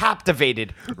was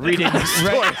captivated reading this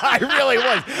story. I really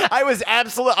was. I was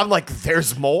absolutely. I'm like,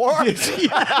 there's more. I'm like,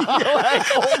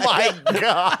 oh my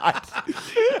god.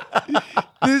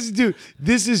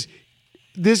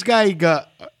 This guy got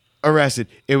arrested.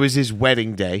 It was his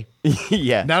wedding day.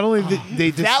 Yeah. Not only did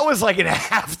they That was like an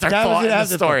afterthought in the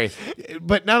story.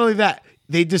 but not only that,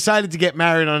 they decided to get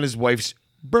married on his wife's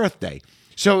birthday.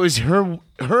 So it was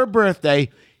her birthday,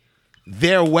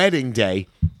 their wedding day,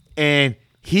 and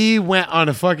he went on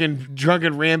a fucking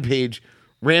drunken rampage,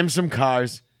 rammed some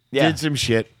cars, did some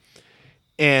shit,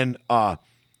 and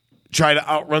tried to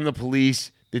outrun the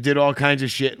police. They did all kinds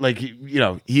of shit. Like,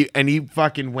 he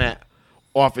fucking went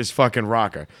off his fucking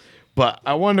rocker. But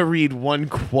I want to read one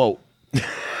quote.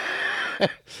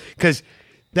 Because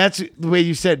that's the way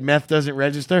you said meth doesn't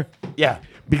register. Yeah.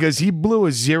 Because he blew a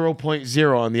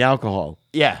 0.0 on the alcohol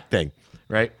thing,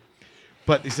 right?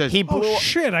 But he says He blew. Oh,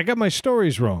 shit. I got my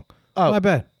stories wrong. Oh, my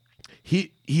bad.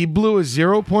 he blew a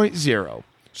 0.0.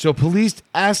 So police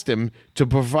asked him to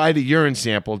provide a urine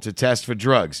sample to test for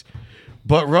drugs.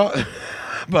 But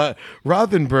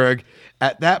Rothenberg,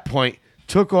 at that point,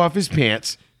 took off his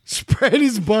pants, spread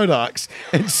his buttocks,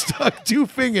 and stuck 2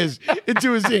 fingers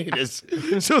into his anus.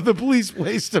 So the police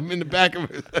placed him in the back of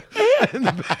his.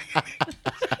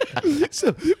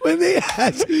 So when they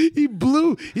asked, he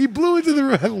blew into the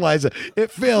breathalyzer.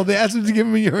 It failed. They asked him to give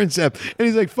him a urine sample, and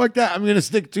he's like, "Fuck that! I'm gonna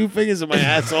stick 2 fingers in my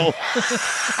asshole."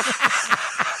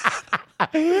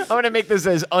 I'm going to make this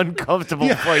as uncomfortable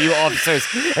for you officers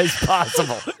as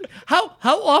possible. How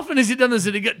often has he done this?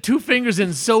 That he got 2 fingers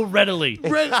in so readily?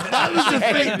 That was the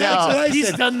thing. That's what I He's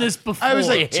said. done this before. I was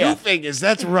like, 2 Yeah. fingers.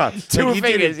 That's rough. Two Like, he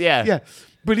did fingers, it. yeah. Yeah.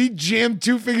 But he jammed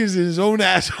 2 fingers in his own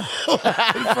asshole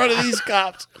in front of these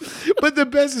cops. But the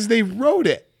best is they wrote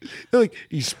it. They're like,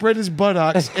 he spread his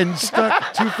buttocks and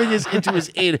stuck 2 fingers into his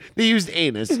anus. They used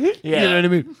anus. You know what I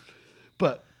mean?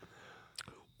 But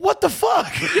what the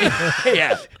fuck?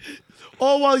 Yeah.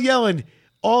 All while yelling,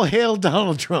 "All hail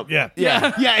Donald Trump." Yeah.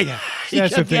 Yeah. He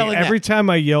That's the kept thing. yelling that. Every time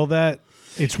I yell that,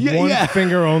 it's one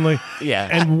finger only Yeah.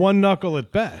 and one knuckle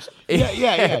at best.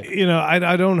 Yeah. You know,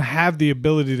 I don't have the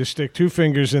ability to stick 2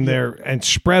 fingers in there and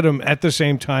spread them at the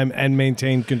same time and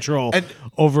maintain control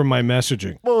over my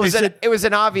messaging. Well, it was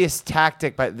an obvious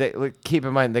tactic, but keep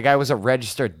in mind, the guy was a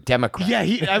registered Democrat.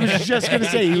 Yeah, I was just going to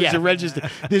say he was a registered.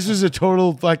 This was a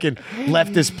total fucking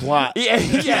leftist plot. Yeah.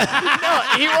 No,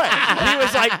 he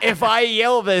was like, if I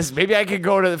yell this, maybe I could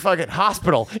go to the fucking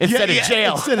hospital instead of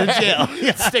jail. Instead of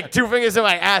jail. Stick 2 fingers in to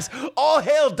my ass. All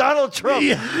hail Donald Trump.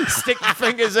 Stick your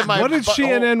fingers in my What did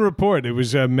butthole. CNN report? It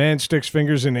was a man sticks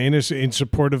fingers in anus in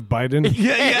support of Biden.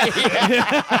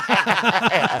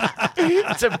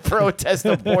 To protest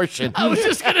abortion. I was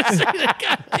just gonna say that.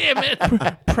 God damn it!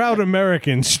 Proud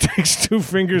American sticks 2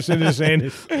 fingers in his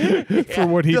anus for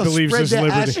what he believes is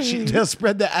liberty. They'll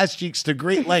spread their ass cheeks to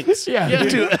great lengths. Yeah.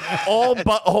 Dude, all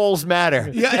buttholes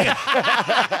matter.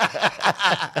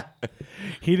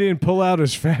 He didn't pull out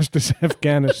as fast as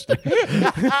Afghanistan.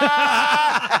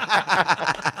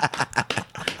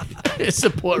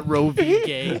 Support Roe v.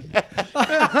 Gay.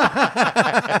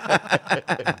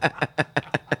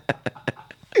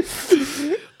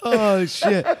 Oh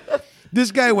shit!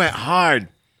 This guy went hard.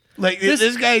 Like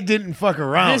this guy didn't fuck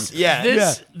around.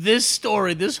 This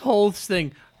story, this whole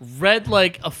thing, read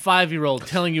like a 5-year-old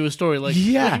telling you a story. Like,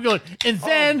 Yeah. you're going, and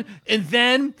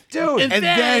then, Dude. and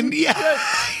then, you're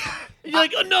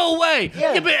like, oh, no way.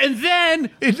 Yeah. But, and then,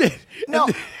 No,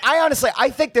 I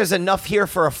think there's enough here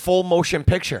for a full motion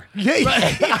picture.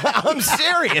 I'm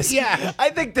serious. Yeah. I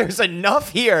think there's enough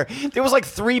here. There was like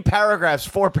 4 paragraphs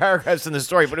in the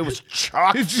story, but it was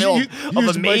chock filled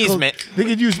of amazement. They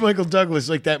could use Michael Douglas,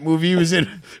 like that movie he was in.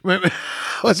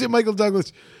 Was it Michael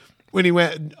Douglas when he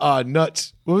went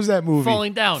nuts? What was that movie?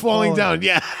 Falling Down. Falling Down.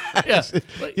 Yeah. yeah.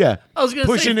 Like, Yeah. I was gonna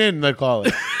Pushing say, in, they call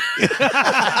it.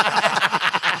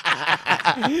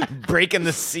 Breaking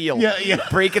the seal. Yeah.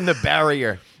 Breaking the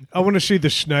barrier. I want to see the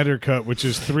Snyder cut, which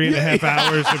is 3.5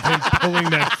 hours of him pulling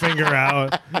that finger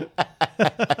out.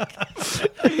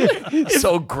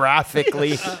 So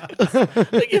graphically.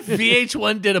 like if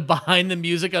VH1 did a behind the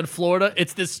music on Florida,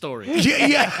 it's this story. And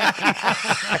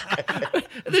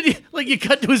then you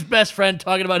cut to his best friend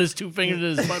talking about his 2 fingers in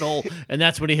his butthole, and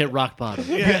that's when he hit rock bottom.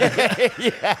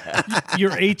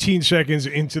 You're 18 seconds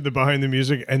into the behind the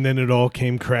music, and then it all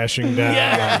came crashing down.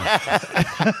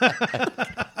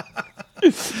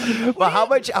 Well, how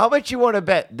much you want to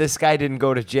bet this guy didn't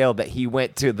go to jail, that he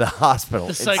went to the hospital?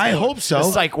 The psych I ward. hope so. The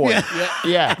psych ward.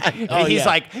 Yeah. And he's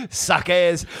like,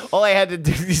 suckers. All I had to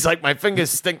do, he's like, my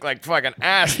fingers stink like fucking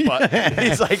ass, but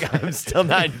he's like, I'm still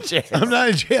not in jail. I'm not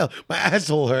in jail. My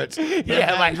asshole hurts.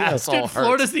 Yeah, my asshole Dude, hurts.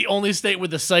 Florida's the only state where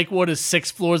the psych ward is 6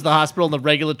 floors of the hospital and the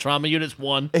regular trauma unit's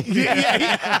 1.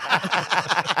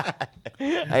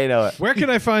 I know it. Where can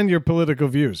I find your political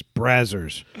views?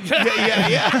 Brazzers.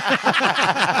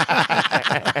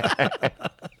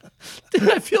 Dude,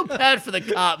 I feel bad for the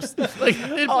cops. Like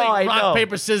they play I know. rock,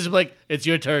 paper, scissors, like, it's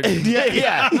your turn.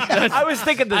 Yeah. I was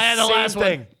thinking the I had the same last one.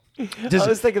 thing. I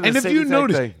was thinking the And if same you exact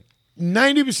notice, thing.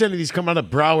 90% of these come out of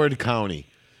Broward County.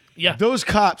 Yeah. Those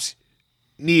cops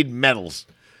need medals.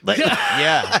 Like,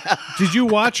 Yeah. Did you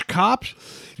watch Cops?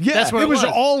 yeah, That's where It was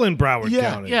was. all in Broward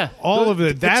Yeah. County. Yeah. All of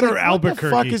it. That It's or like,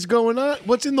 Albuquerque. What the fuck is going on?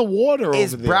 What's in the water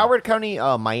Is over there? Broward County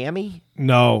Miami?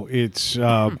 No, it's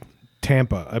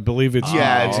Tampa. I believe it's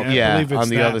Yeah, I yeah, believe it's on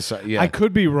the that. other side, yeah. I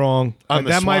could be wrong. On but the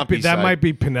that might be swampy side. might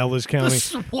be Pinellas County.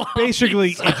 swampy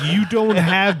Basically, side. if you don't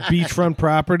have beachfront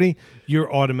property,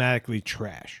 you're automatically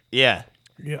trash. Yeah.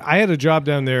 Yeah, I had a job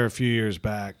down there a few years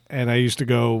back, and I used to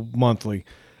go monthly.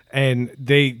 And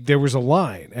there was a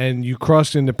line, and you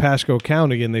crossed into Pasco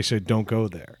County, and they said, don't go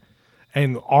there.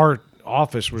 And our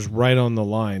office was right on the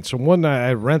line. So one night I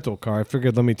had a rental car. I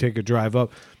figured, let me take a drive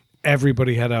up.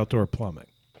 Everybody had outdoor plumbing.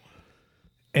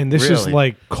 And this is Really?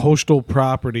 like coastal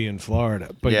property in Florida.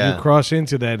 But Yeah. you cross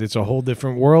into that, it's a whole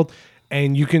different world.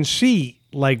 And you can see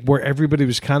like where everybody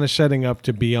was kind of setting up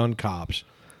to be on Cops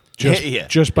just, Yeah.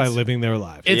 just by living their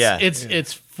lives.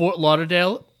 It's Fort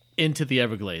Lauderdale into the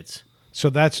Everglades. So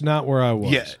that's not where I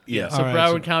was. Yeah. So All right,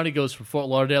 Broward County goes from Fort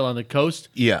Lauderdale on the coast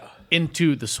Yeah.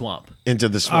 into the swamp. Into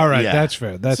the swamp. All right, yeah. that's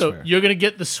fair. That's So fair. you're gonna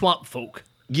get the swamp folk.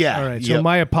 Yeah. All right, so Yep.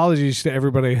 my apologies to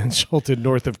everybody insulted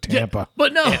north of Tampa.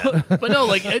 But no,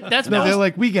 like that's No, most, they're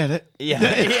like, we get it.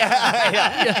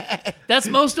 Yeah. that's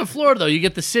most of Florida though. You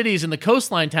get the cities and the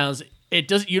coastline towns.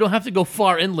 You don't have to go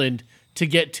far inland to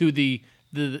get to the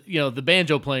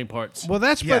banjo playing parts. Well,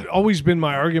 that's Yeah. always been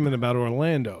my argument about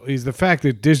Orlando is the fact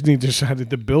that Disney decided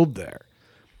to build there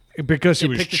because it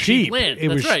was picked the cheap. cheap land. It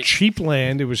That's was right. cheap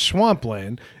land. It was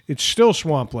swampland. It's still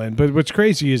swampland. But what's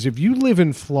crazy is if you live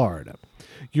in Florida,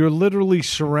 you're literally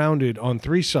surrounded on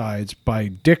 3 sides by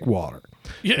dick water.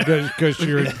 Yeah. Because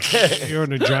you're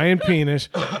in a giant penis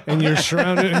and you're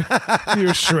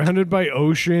surrounded by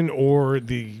ocean or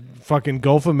the fucking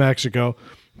Gulf of Mexico.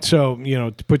 So,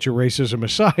 to put your racism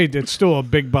aside, it's still a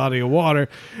big body of water.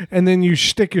 And then you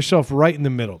stick yourself right in the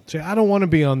middle. Say, I don't want to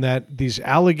be on that. These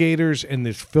alligators and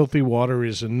this filthy water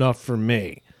is enough for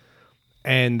me.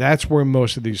 And that's where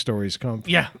most of these stories come from.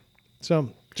 Yeah. So,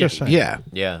 just saying. Yeah.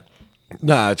 Yeah.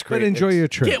 Nah, it's great. But enjoy your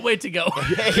trip. Can't wait to go.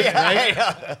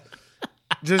 Yeah.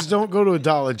 Just don't go to a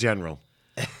Dollar General.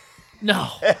 No.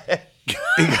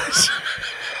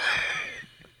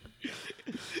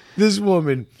 This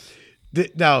woman,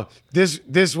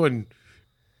 this one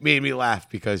made me laugh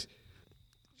because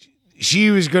she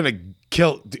was gonna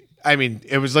kill. I mean,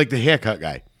 it was like the haircut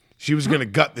guy. She was gonna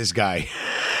gut this guy.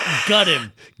 Gut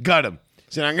him. Gut him.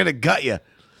 Said, I'm gonna gut you.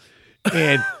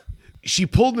 And she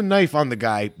pulled the knife on the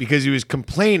guy because he was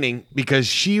complaining because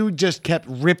she just kept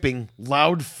ripping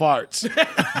loud farts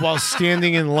while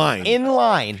standing in line. In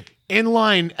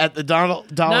line at the Dollar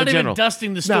Not General. even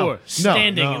dusting the store.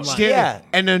 Standing in line. Standing. Yeah.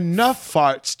 And enough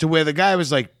farts to where the guy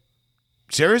was like,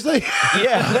 seriously?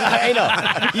 Yeah, I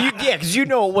know. Because you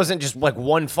know it wasn't just like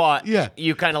one fart. Yeah.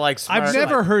 You kind of like. I've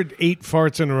never heard 8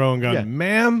 farts in a row and gone, Yeah.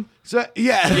 ma'am. So,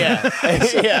 yeah. Yeah.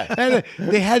 Yeah. And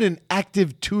they had an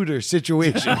active tutor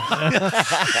situation.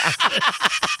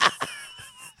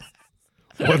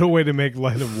 What a way to make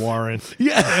light of Warren.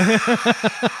 Yeah.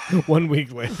 1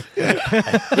 week later.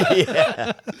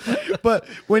 But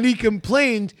when he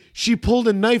complained, she pulled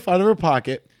a knife out of her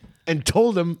pocket and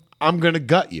told him, I'm going to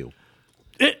gut you.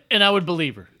 And I would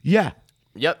believe her. Yeah.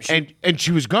 Yep. And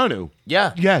she was going to.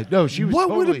 Yeah. Yeah. No, she was What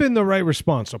would have totally- been the right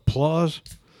response? Applause?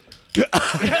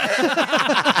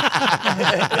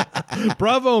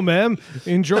 Bravo, ma'am.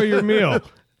 Enjoy your meal.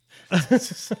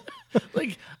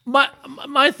 Like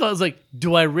my thought is like,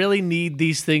 do I really need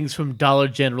these things from Dollar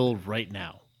General right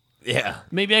now? Yeah.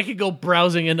 Maybe I could go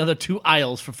browsing another 2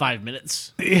 aisles for 5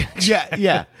 minutes. Yeah.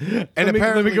 Yeah. And Let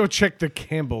apparently, me go check the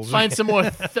Campbell's. Find some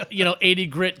more, 80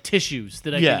 grit tissues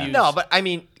that I Yeah. can use. No, but I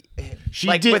mean, She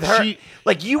like did- with her, she-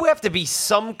 like you have to be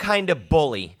some kind of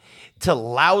bully to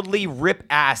loudly rip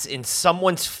ass in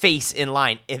someone's face in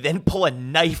line and then pull a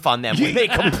knife on them when they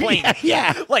complain.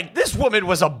 Yeah. Like this woman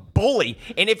was a bully,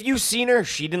 and if you seen her,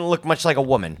 she didn't look much like a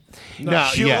woman. No,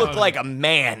 she yeah. looked like a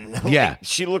man. Yeah. Like,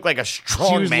 she looked like a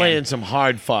strong she was man. laying some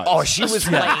hard farts. Oh, she was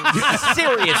laying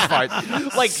serious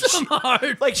farts.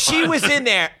 Like she was in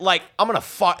there, like, I'm gonna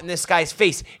fart in this guy's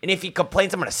face, and if he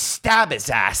complains, I'm gonna stab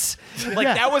his ass. Like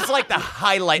that was like the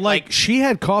highlight. Like, she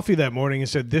had coffee that morning and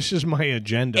said, "This is my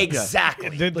agenda." Exactly.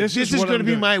 This This is what going to I'm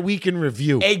be doing. my week in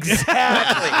review.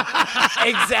 Exactly.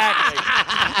 Exactly.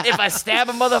 If I stab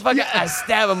a motherfucker, I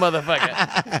stab a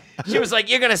motherfucker. She was like,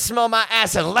 "You're gonna smell my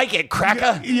ass and like it,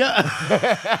 cracker." Yeah.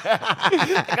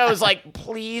 I was like,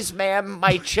 "Please, ma'am,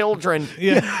 my children."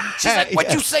 Yeah. She's like,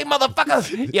 "What you say,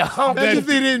 motherfucker? You hungry?" Imagine if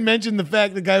they didn't mention the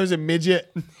fact the guy was a midget.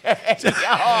 Oh,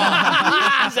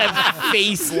 he's at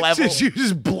face level. She was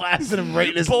just blasting him right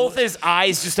in his Both his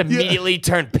eyes just immediately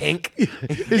turned pink.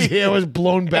 His hair was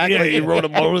blown back like he rode a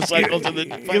motorcycle to the.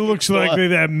 It looks like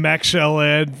that Maxell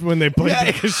ad when they played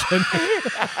the cassette.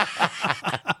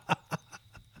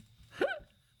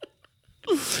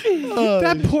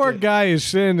 That poor guy is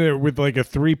sitting there with like a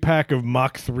 3-pack of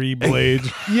Mach 3 blades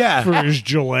Yeah. for his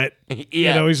Gillette. You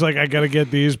Yeah. know, he's like, I got to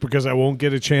get these because I won't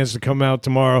get a chance to come out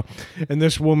tomorrow. And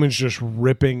this woman's just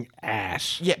ripping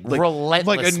ass. Yeah, Like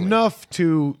relentlessly. enough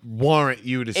to warrant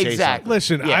you to say Exactly.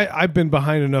 Listen, Yeah. I've been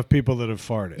behind enough people that have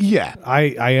farted. Yeah.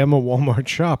 I am a Walmart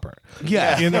shopper.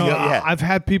 Yeah. You know, Yeah. I've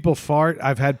had people fart.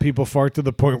 I've had people fart to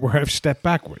the point where I've stepped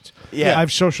backwards. Yeah.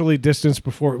 I've socially distanced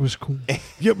before it was cool.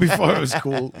 Yeah, before it was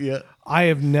cool. Yeah. I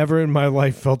have never in my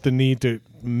life felt the need to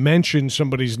mention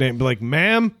somebody's name. Be like,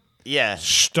 ma'am, Yeah.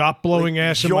 stop blowing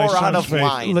ass in You're my out son's of face.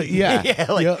 line. Like, yeah. Yeah,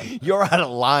 like you're out of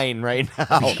line right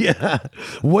now. Yeah.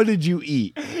 What did you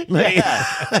eat? Like,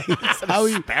 how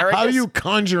are you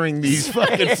conjuring these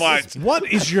fucking farts?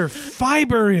 What is your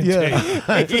fiber intake?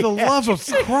 For the love of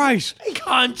Christ.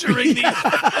 Conjuring these.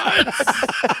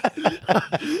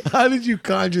 How did you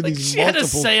conjure these She had a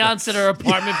multiple? seance in her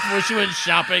apartment before she went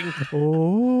shopping.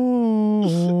 Oh.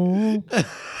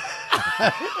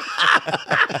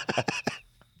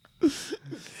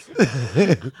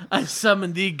 I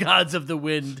summoned the gods of the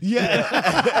wind. Yeah.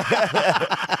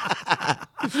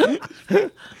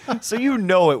 So you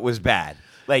know it was bad.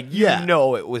 Like you Yeah.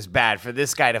 know it was bad for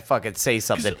this guy to fucking say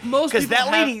something. most Because people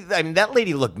that lady, I mean, that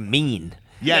lady looked mean.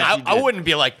 Yeah, she I did. wouldn't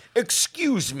be like,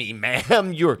 "Excuse me,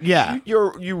 ma'am,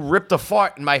 you ripped a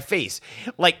fart in my face."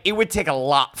 Like it would take a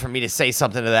lot for me to say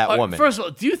something to that woman. First of all,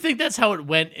 do you think that's how it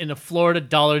went in a Florida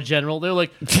Dollar General? They're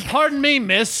like, "Pardon me,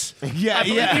 miss. Yeah, I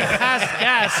believe yeah. you passed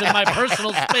gas in my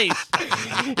personal space."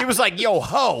 He was like, "Yo,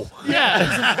 ho."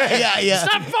 Yeah. Yeah.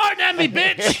 Stop farting at me,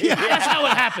 bitch. That's how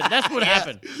it happened. That's what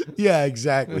happened. Yeah,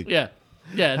 exactly. Yeah.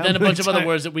 Yeah, then a bunch of other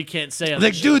words that we can't say. On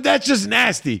Like, the show. dude, that's just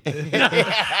nasty.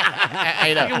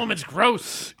 I know. Your woman's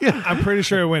gross. I'm pretty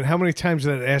sure I went, how many times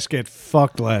did that ass get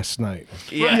fucked last night?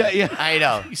 Yeah, I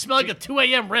know. You smell like a 2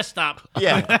 a.m. rest stop.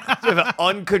 Yeah, you have an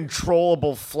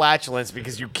uncontrollable flatulence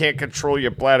because you can't control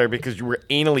your bladder because you were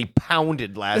anally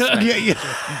pounded last night. Yeah, You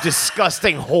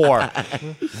disgusting whore.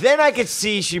 Then I could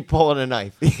see she pulling a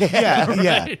knife.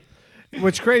 yeah.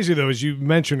 What's crazy, though, is you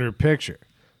mentioned her picture.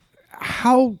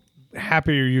 How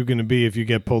happy are you going to be if you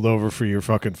get pulled over for your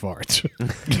fucking farts?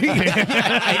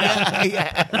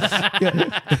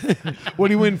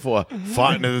 What are you in for?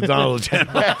 Farting at the Donald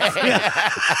General.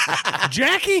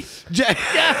 Jackie?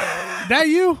 That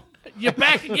you? You're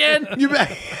back again. You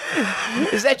back?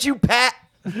 Is that you, Pat?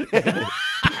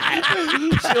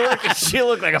 she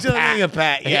looked like a Pat. A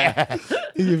Pat, yeah. I'll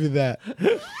give you that.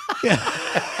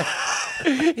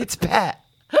 It's Pat.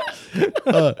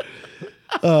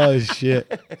 Oh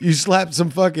shit! You slapped some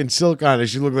fucking silk on her.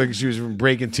 She looked like she was from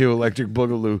Breaking 2 Electric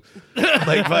Boogaloo.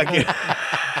 Like fucking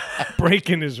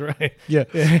Breaking is right.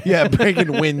 yeah,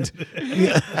 Breaking Wind.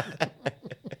 Yeah.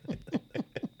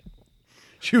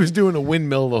 She was doing a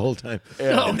windmill the whole time.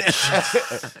 Oh,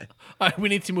 all right, we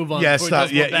need to move on. Yeah, before he stop.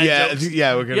 does more bad Yeah, jokes.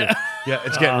 we're gonna. Yeah,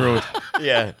 it's getting ruined.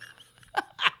 Yeah.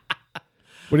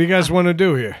 What do you guys want to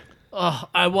do here? Oh,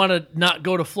 I want to not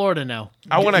go to Florida now.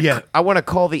 I want to. Yeah. I want to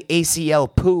call the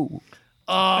ACL poo.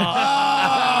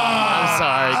 I'm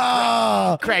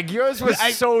sorry, Craig. Yours was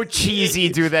so cheesy,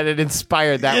 dude, that it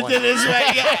inspired that one. It is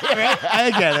right. Yeah, right.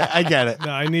 I get it.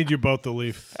 No, I need you both to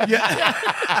leave. Yeah.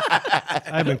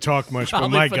 I haven't talked much, but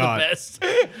Probably my for God. the best.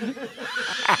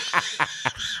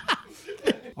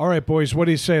 All right, boys, what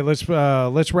do you say? Let's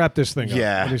wrap this thing up.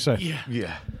 Yeah. What do you say?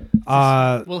 Yeah.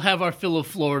 We'll have our fill of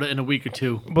Florida in a week or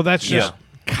two. Well, that's just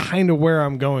kind of where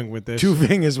I'm going with this. 2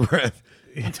 fingers worth.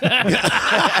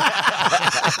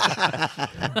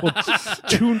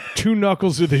 Two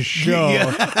knuckles of this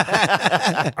show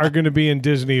are going to be in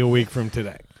Disney a week from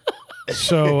today.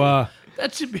 So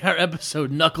That should be our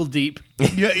episode, Knuckle Deep.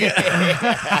 Yeah.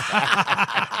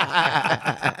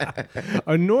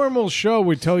 a normal show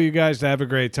would tell you guys to have a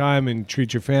great time and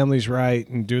treat your families right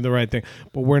and do the right thing,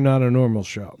 but we're not a normal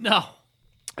show. No.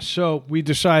 So we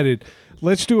decided,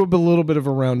 let's do a little bit of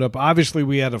a roundup. Obviously,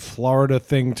 we had a Florida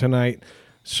thing tonight.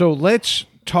 So let's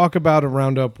talk about a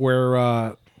roundup where,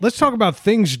 let's talk about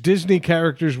things Disney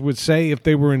characters would say if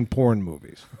they were in porn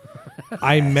movies.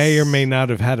 I may or may not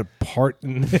have had a part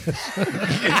in this.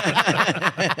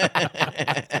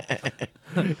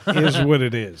 Is what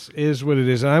it is. Is what it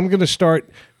is. And I'm going to start,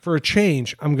 for a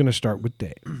change, I'm going to start with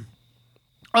Dave.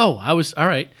 Oh, all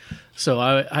right. So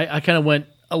I kind of went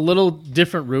a little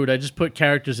different route. I just put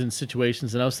characters in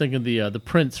situations, and I was thinking the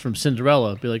prince from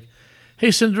Cinderella. Be like,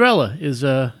 hey, Cinderella, is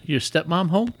your stepmom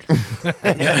home?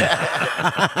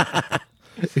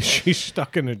 Is she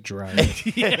stuck in a dryer?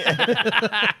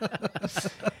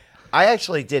 I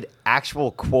actually did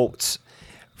actual quotes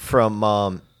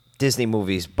from Disney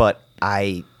movies, but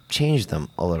I changed them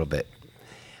a little bit.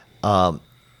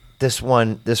 This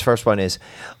first one is,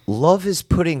 love is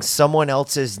putting someone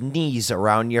else's knees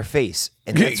around your face.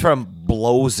 And that's from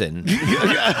Blozen.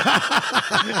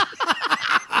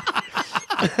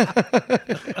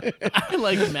 I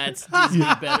like Matt's Disney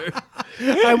better.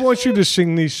 I want you to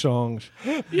sing these songs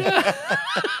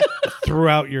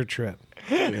throughout your trip.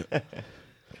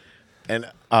 And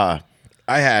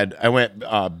I went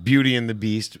Beauty and the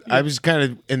Beast. I was kind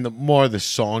of in the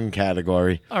song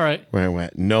category. All right. Where I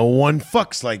went, no one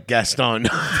fucks like Gaston.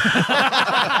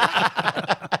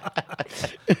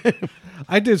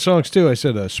 I did songs too. I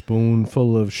said a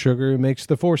spoonful of sugar makes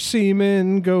the four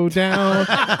seamen go down.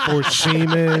 Four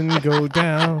seamen go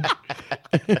down.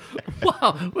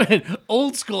 Wow, wait,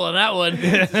 old school on that one.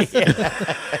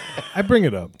 I bring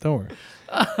it up. Don't worry.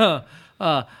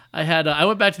 I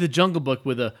went back to the Jungle Book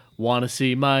with a "Wanna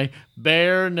see my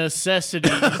bare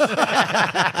necessities."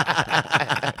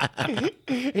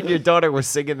 And your daughter was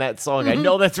singing that song. I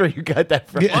know that's where you got that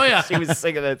from. Oh, yeah. She was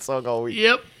singing that song all week.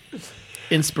 Yep.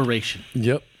 Inspiration.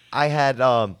 Yep. I had,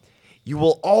 you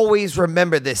will always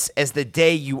remember this as the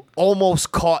day you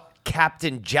almost caught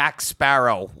Captain Jack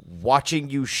Sparrow watching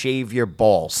you shave your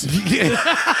balls. And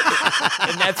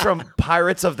that's from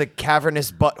Pirates of the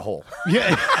Cavernous Butthole.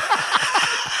 Yeah.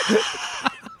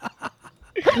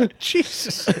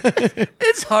 Jesus.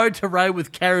 It's hard to ride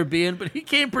with Caribbean, but he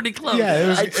came pretty close. Yeah, it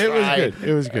was tried. good.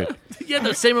 It was good. He had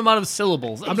the same amount of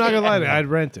syllables. I'm not going to lie to you. I'd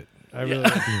rent it. I really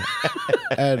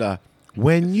would. And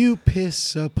when you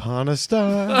piss upon a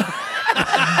star.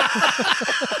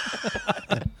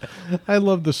 I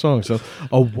love the song. So,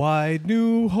 a wide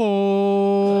new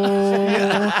hole,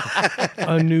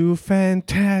 a new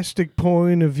fantastic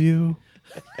point of view.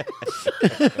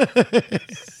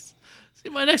 See,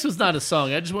 my next one's not a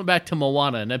song. I just went back to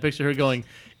Moana, and I picture her going,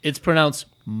 it's pronounced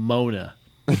Mona.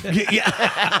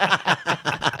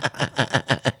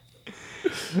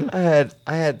 I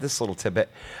had this little tidbit.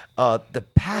 The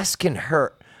past can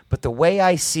hurt, but the way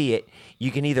I see it,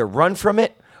 you can either run from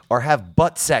it or have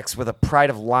butt sex with a pride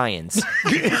of lions.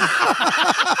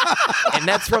 And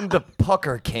that's from the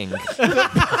Pucker King.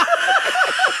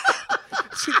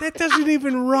 See, that doesn't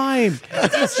even rhyme.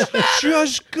 It's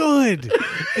just good.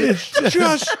 It's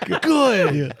just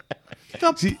good.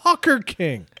 The Pucker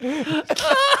King.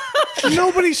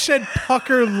 Nobody said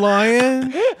Pucker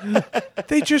Lion.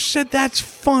 They just said that's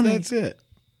funny. That's it.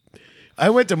 I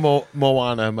went to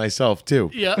Moana myself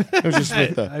too. Yeah. I was just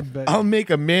with I bet. I'll make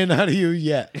a man out of you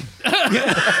yet.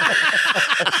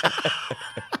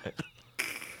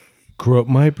 Grow up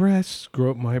my breasts,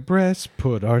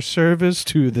 put our service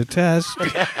to the test.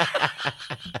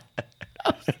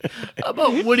 How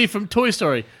about Woody from Toy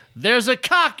Story? There's a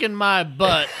cock in my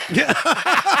butt.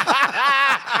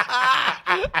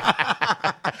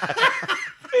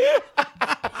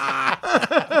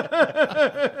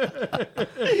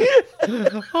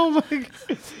 Oh my God.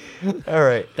 All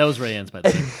right. That was Ray Ann's, by the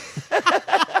way.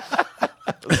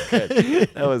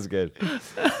 That was good.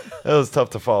 That was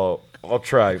tough to follow. I'll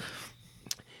try.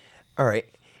 All right.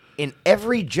 In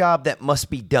every job that must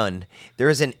be done, there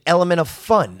is an element of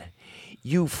fun.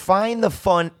 You find the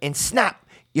fun and snap,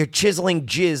 you're chiseling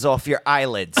jizz off your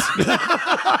eyelids.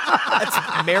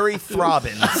 That's Mary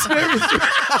Throbbins.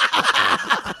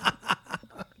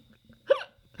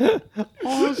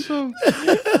 Awesome.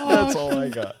 That's all I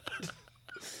got.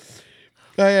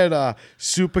 I had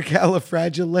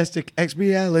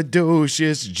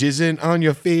supercalifragilisticexpialidocious. Jizzing on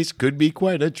your face could be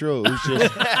quite atrocious.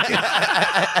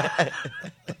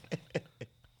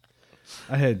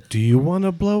 I had, do you want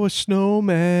to blow a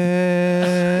snowman?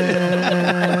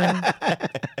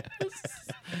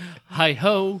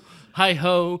 Hi-ho,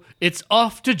 hi-ho, it's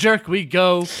off to jerk we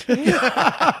go.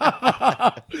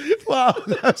 Wow,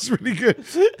 that's really good.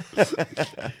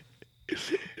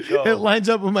 It lines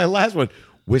up with my last one.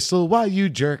 Whistle while you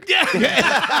jerk.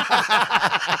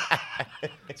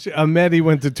 See, Maddie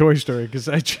went to Toy Story because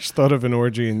I just thought of an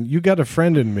orgy and you got a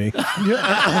friend in me.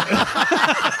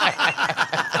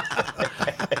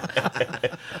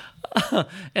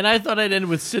 And I thought I'd end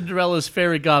with Cinderella's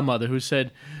fairy godmother who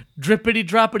said, drippity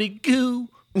droppity goo.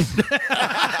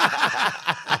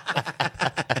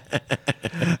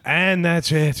 And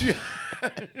that's it.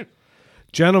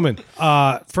 Gentlemen,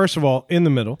 first of all, in the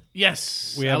middle.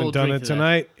 Yes. We I will haven't done drink it to that.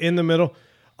 tonight. In the middle.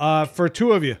 For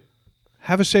two of you,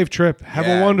 have a safe trip. Have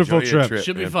Yeah, a wonderful enjoy your trip. trip.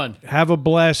 Should be man. fun. Have a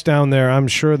blast down there. I'm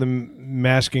sure the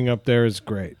masking up there is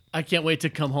great. I can't wait to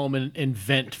come home and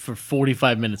vent for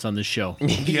 45 minutes on this show.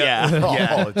 Yeah.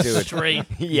 Oh, dude. Straight.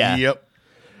 Yeah. Yep.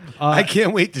 I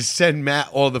can't wait to send Matt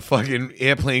all the fucking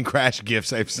airplane crash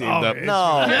gifts I've saved up.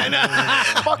 No.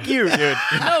 Fuck you, dude.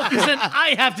 No, because then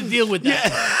I have to deal with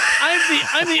that.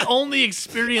 I'm the only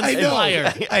experienced I know.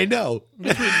 liar I know.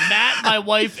 between Matt, my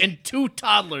wife, and two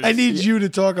toddlers. I need you to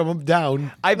talk them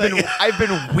down. I've been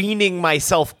weaning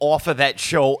myself off of that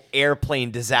show,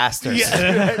 Airplane Disasters.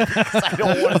 Because I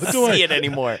don't want to see it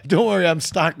anymore. Don't worry, I'm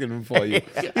stocking them for you.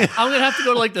 I'm gonna have to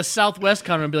go to like the Southwest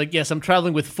counter and be like, "Yes, I'm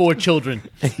traveling with 4 children."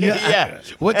 Yeah.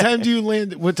 What time do you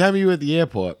land? What time are you at the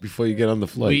airport before you get on the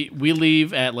flight? We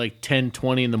leave at like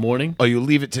 10:20 in the morning, Oh, you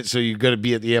leave it so you're gonna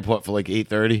be at the airport for like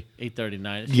 8:30.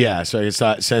 8:39. Yeah, so I can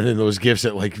start sending those gifts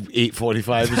at like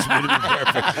 8:45. It's gonna be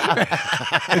perfect.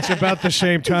 It's about the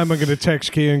same time I'm going to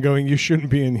text Kean going, you shouldn't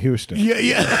be in Houston. Yeah.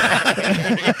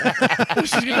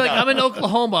 She's gonna be like, "I'm in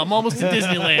Oklahoma. I'm almost to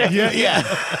Disneyland." Yeah.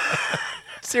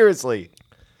 Seriously.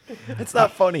 It's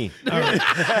not funny.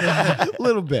 A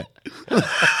little bit.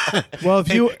 Well,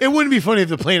 if you It wouldn't be funny if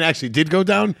the plane actually did go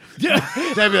down. Yeah.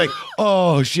 I'd be like,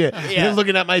 oh shit. Yeah. You're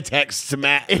looking at my texts to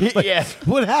Matt. Like, Yeah.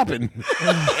 What happened?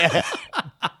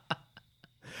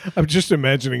 I'm just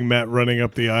imagining Matt running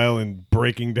up the aisle and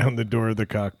breaking down the door of the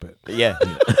cockpit. Yeah.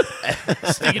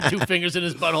 Sticking 2 fingers in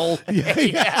his butthole.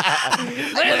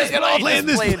 Land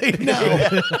this plane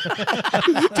now.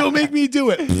 Don't make me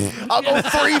do it. I'll go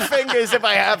 3 fingers if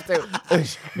I have to.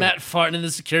 Matt farting in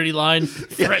the security line,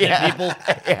 threatening people.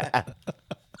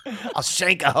 I'll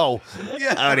shank a hoe.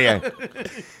 Out here.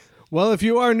 Well, if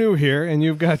you are new here and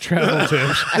you've got travel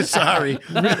tips, Sorry.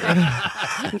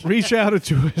 reach out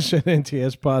to us at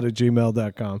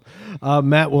ntspod@gmail.com.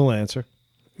 Matt will answer.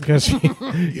 because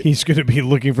he's going to be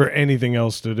looking for anything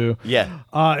else to do. Yeah.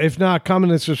 If not,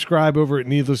 comment and subscribe over at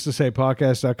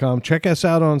needlesstosaypodcast.com. Check us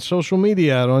out on social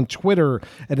media, on Twitter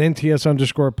at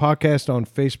NTS_podcast, on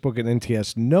Facebook at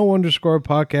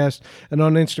NTS_podcast, and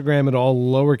on Instagram at all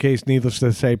lowercase Needless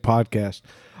to Say Podcast.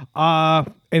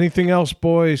 Anything else,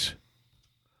 boys?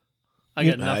 I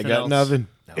got nothing else. Nothing.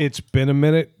 It's been a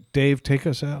minute. Dave, take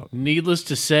us out. Needless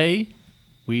to say,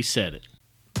 we said it.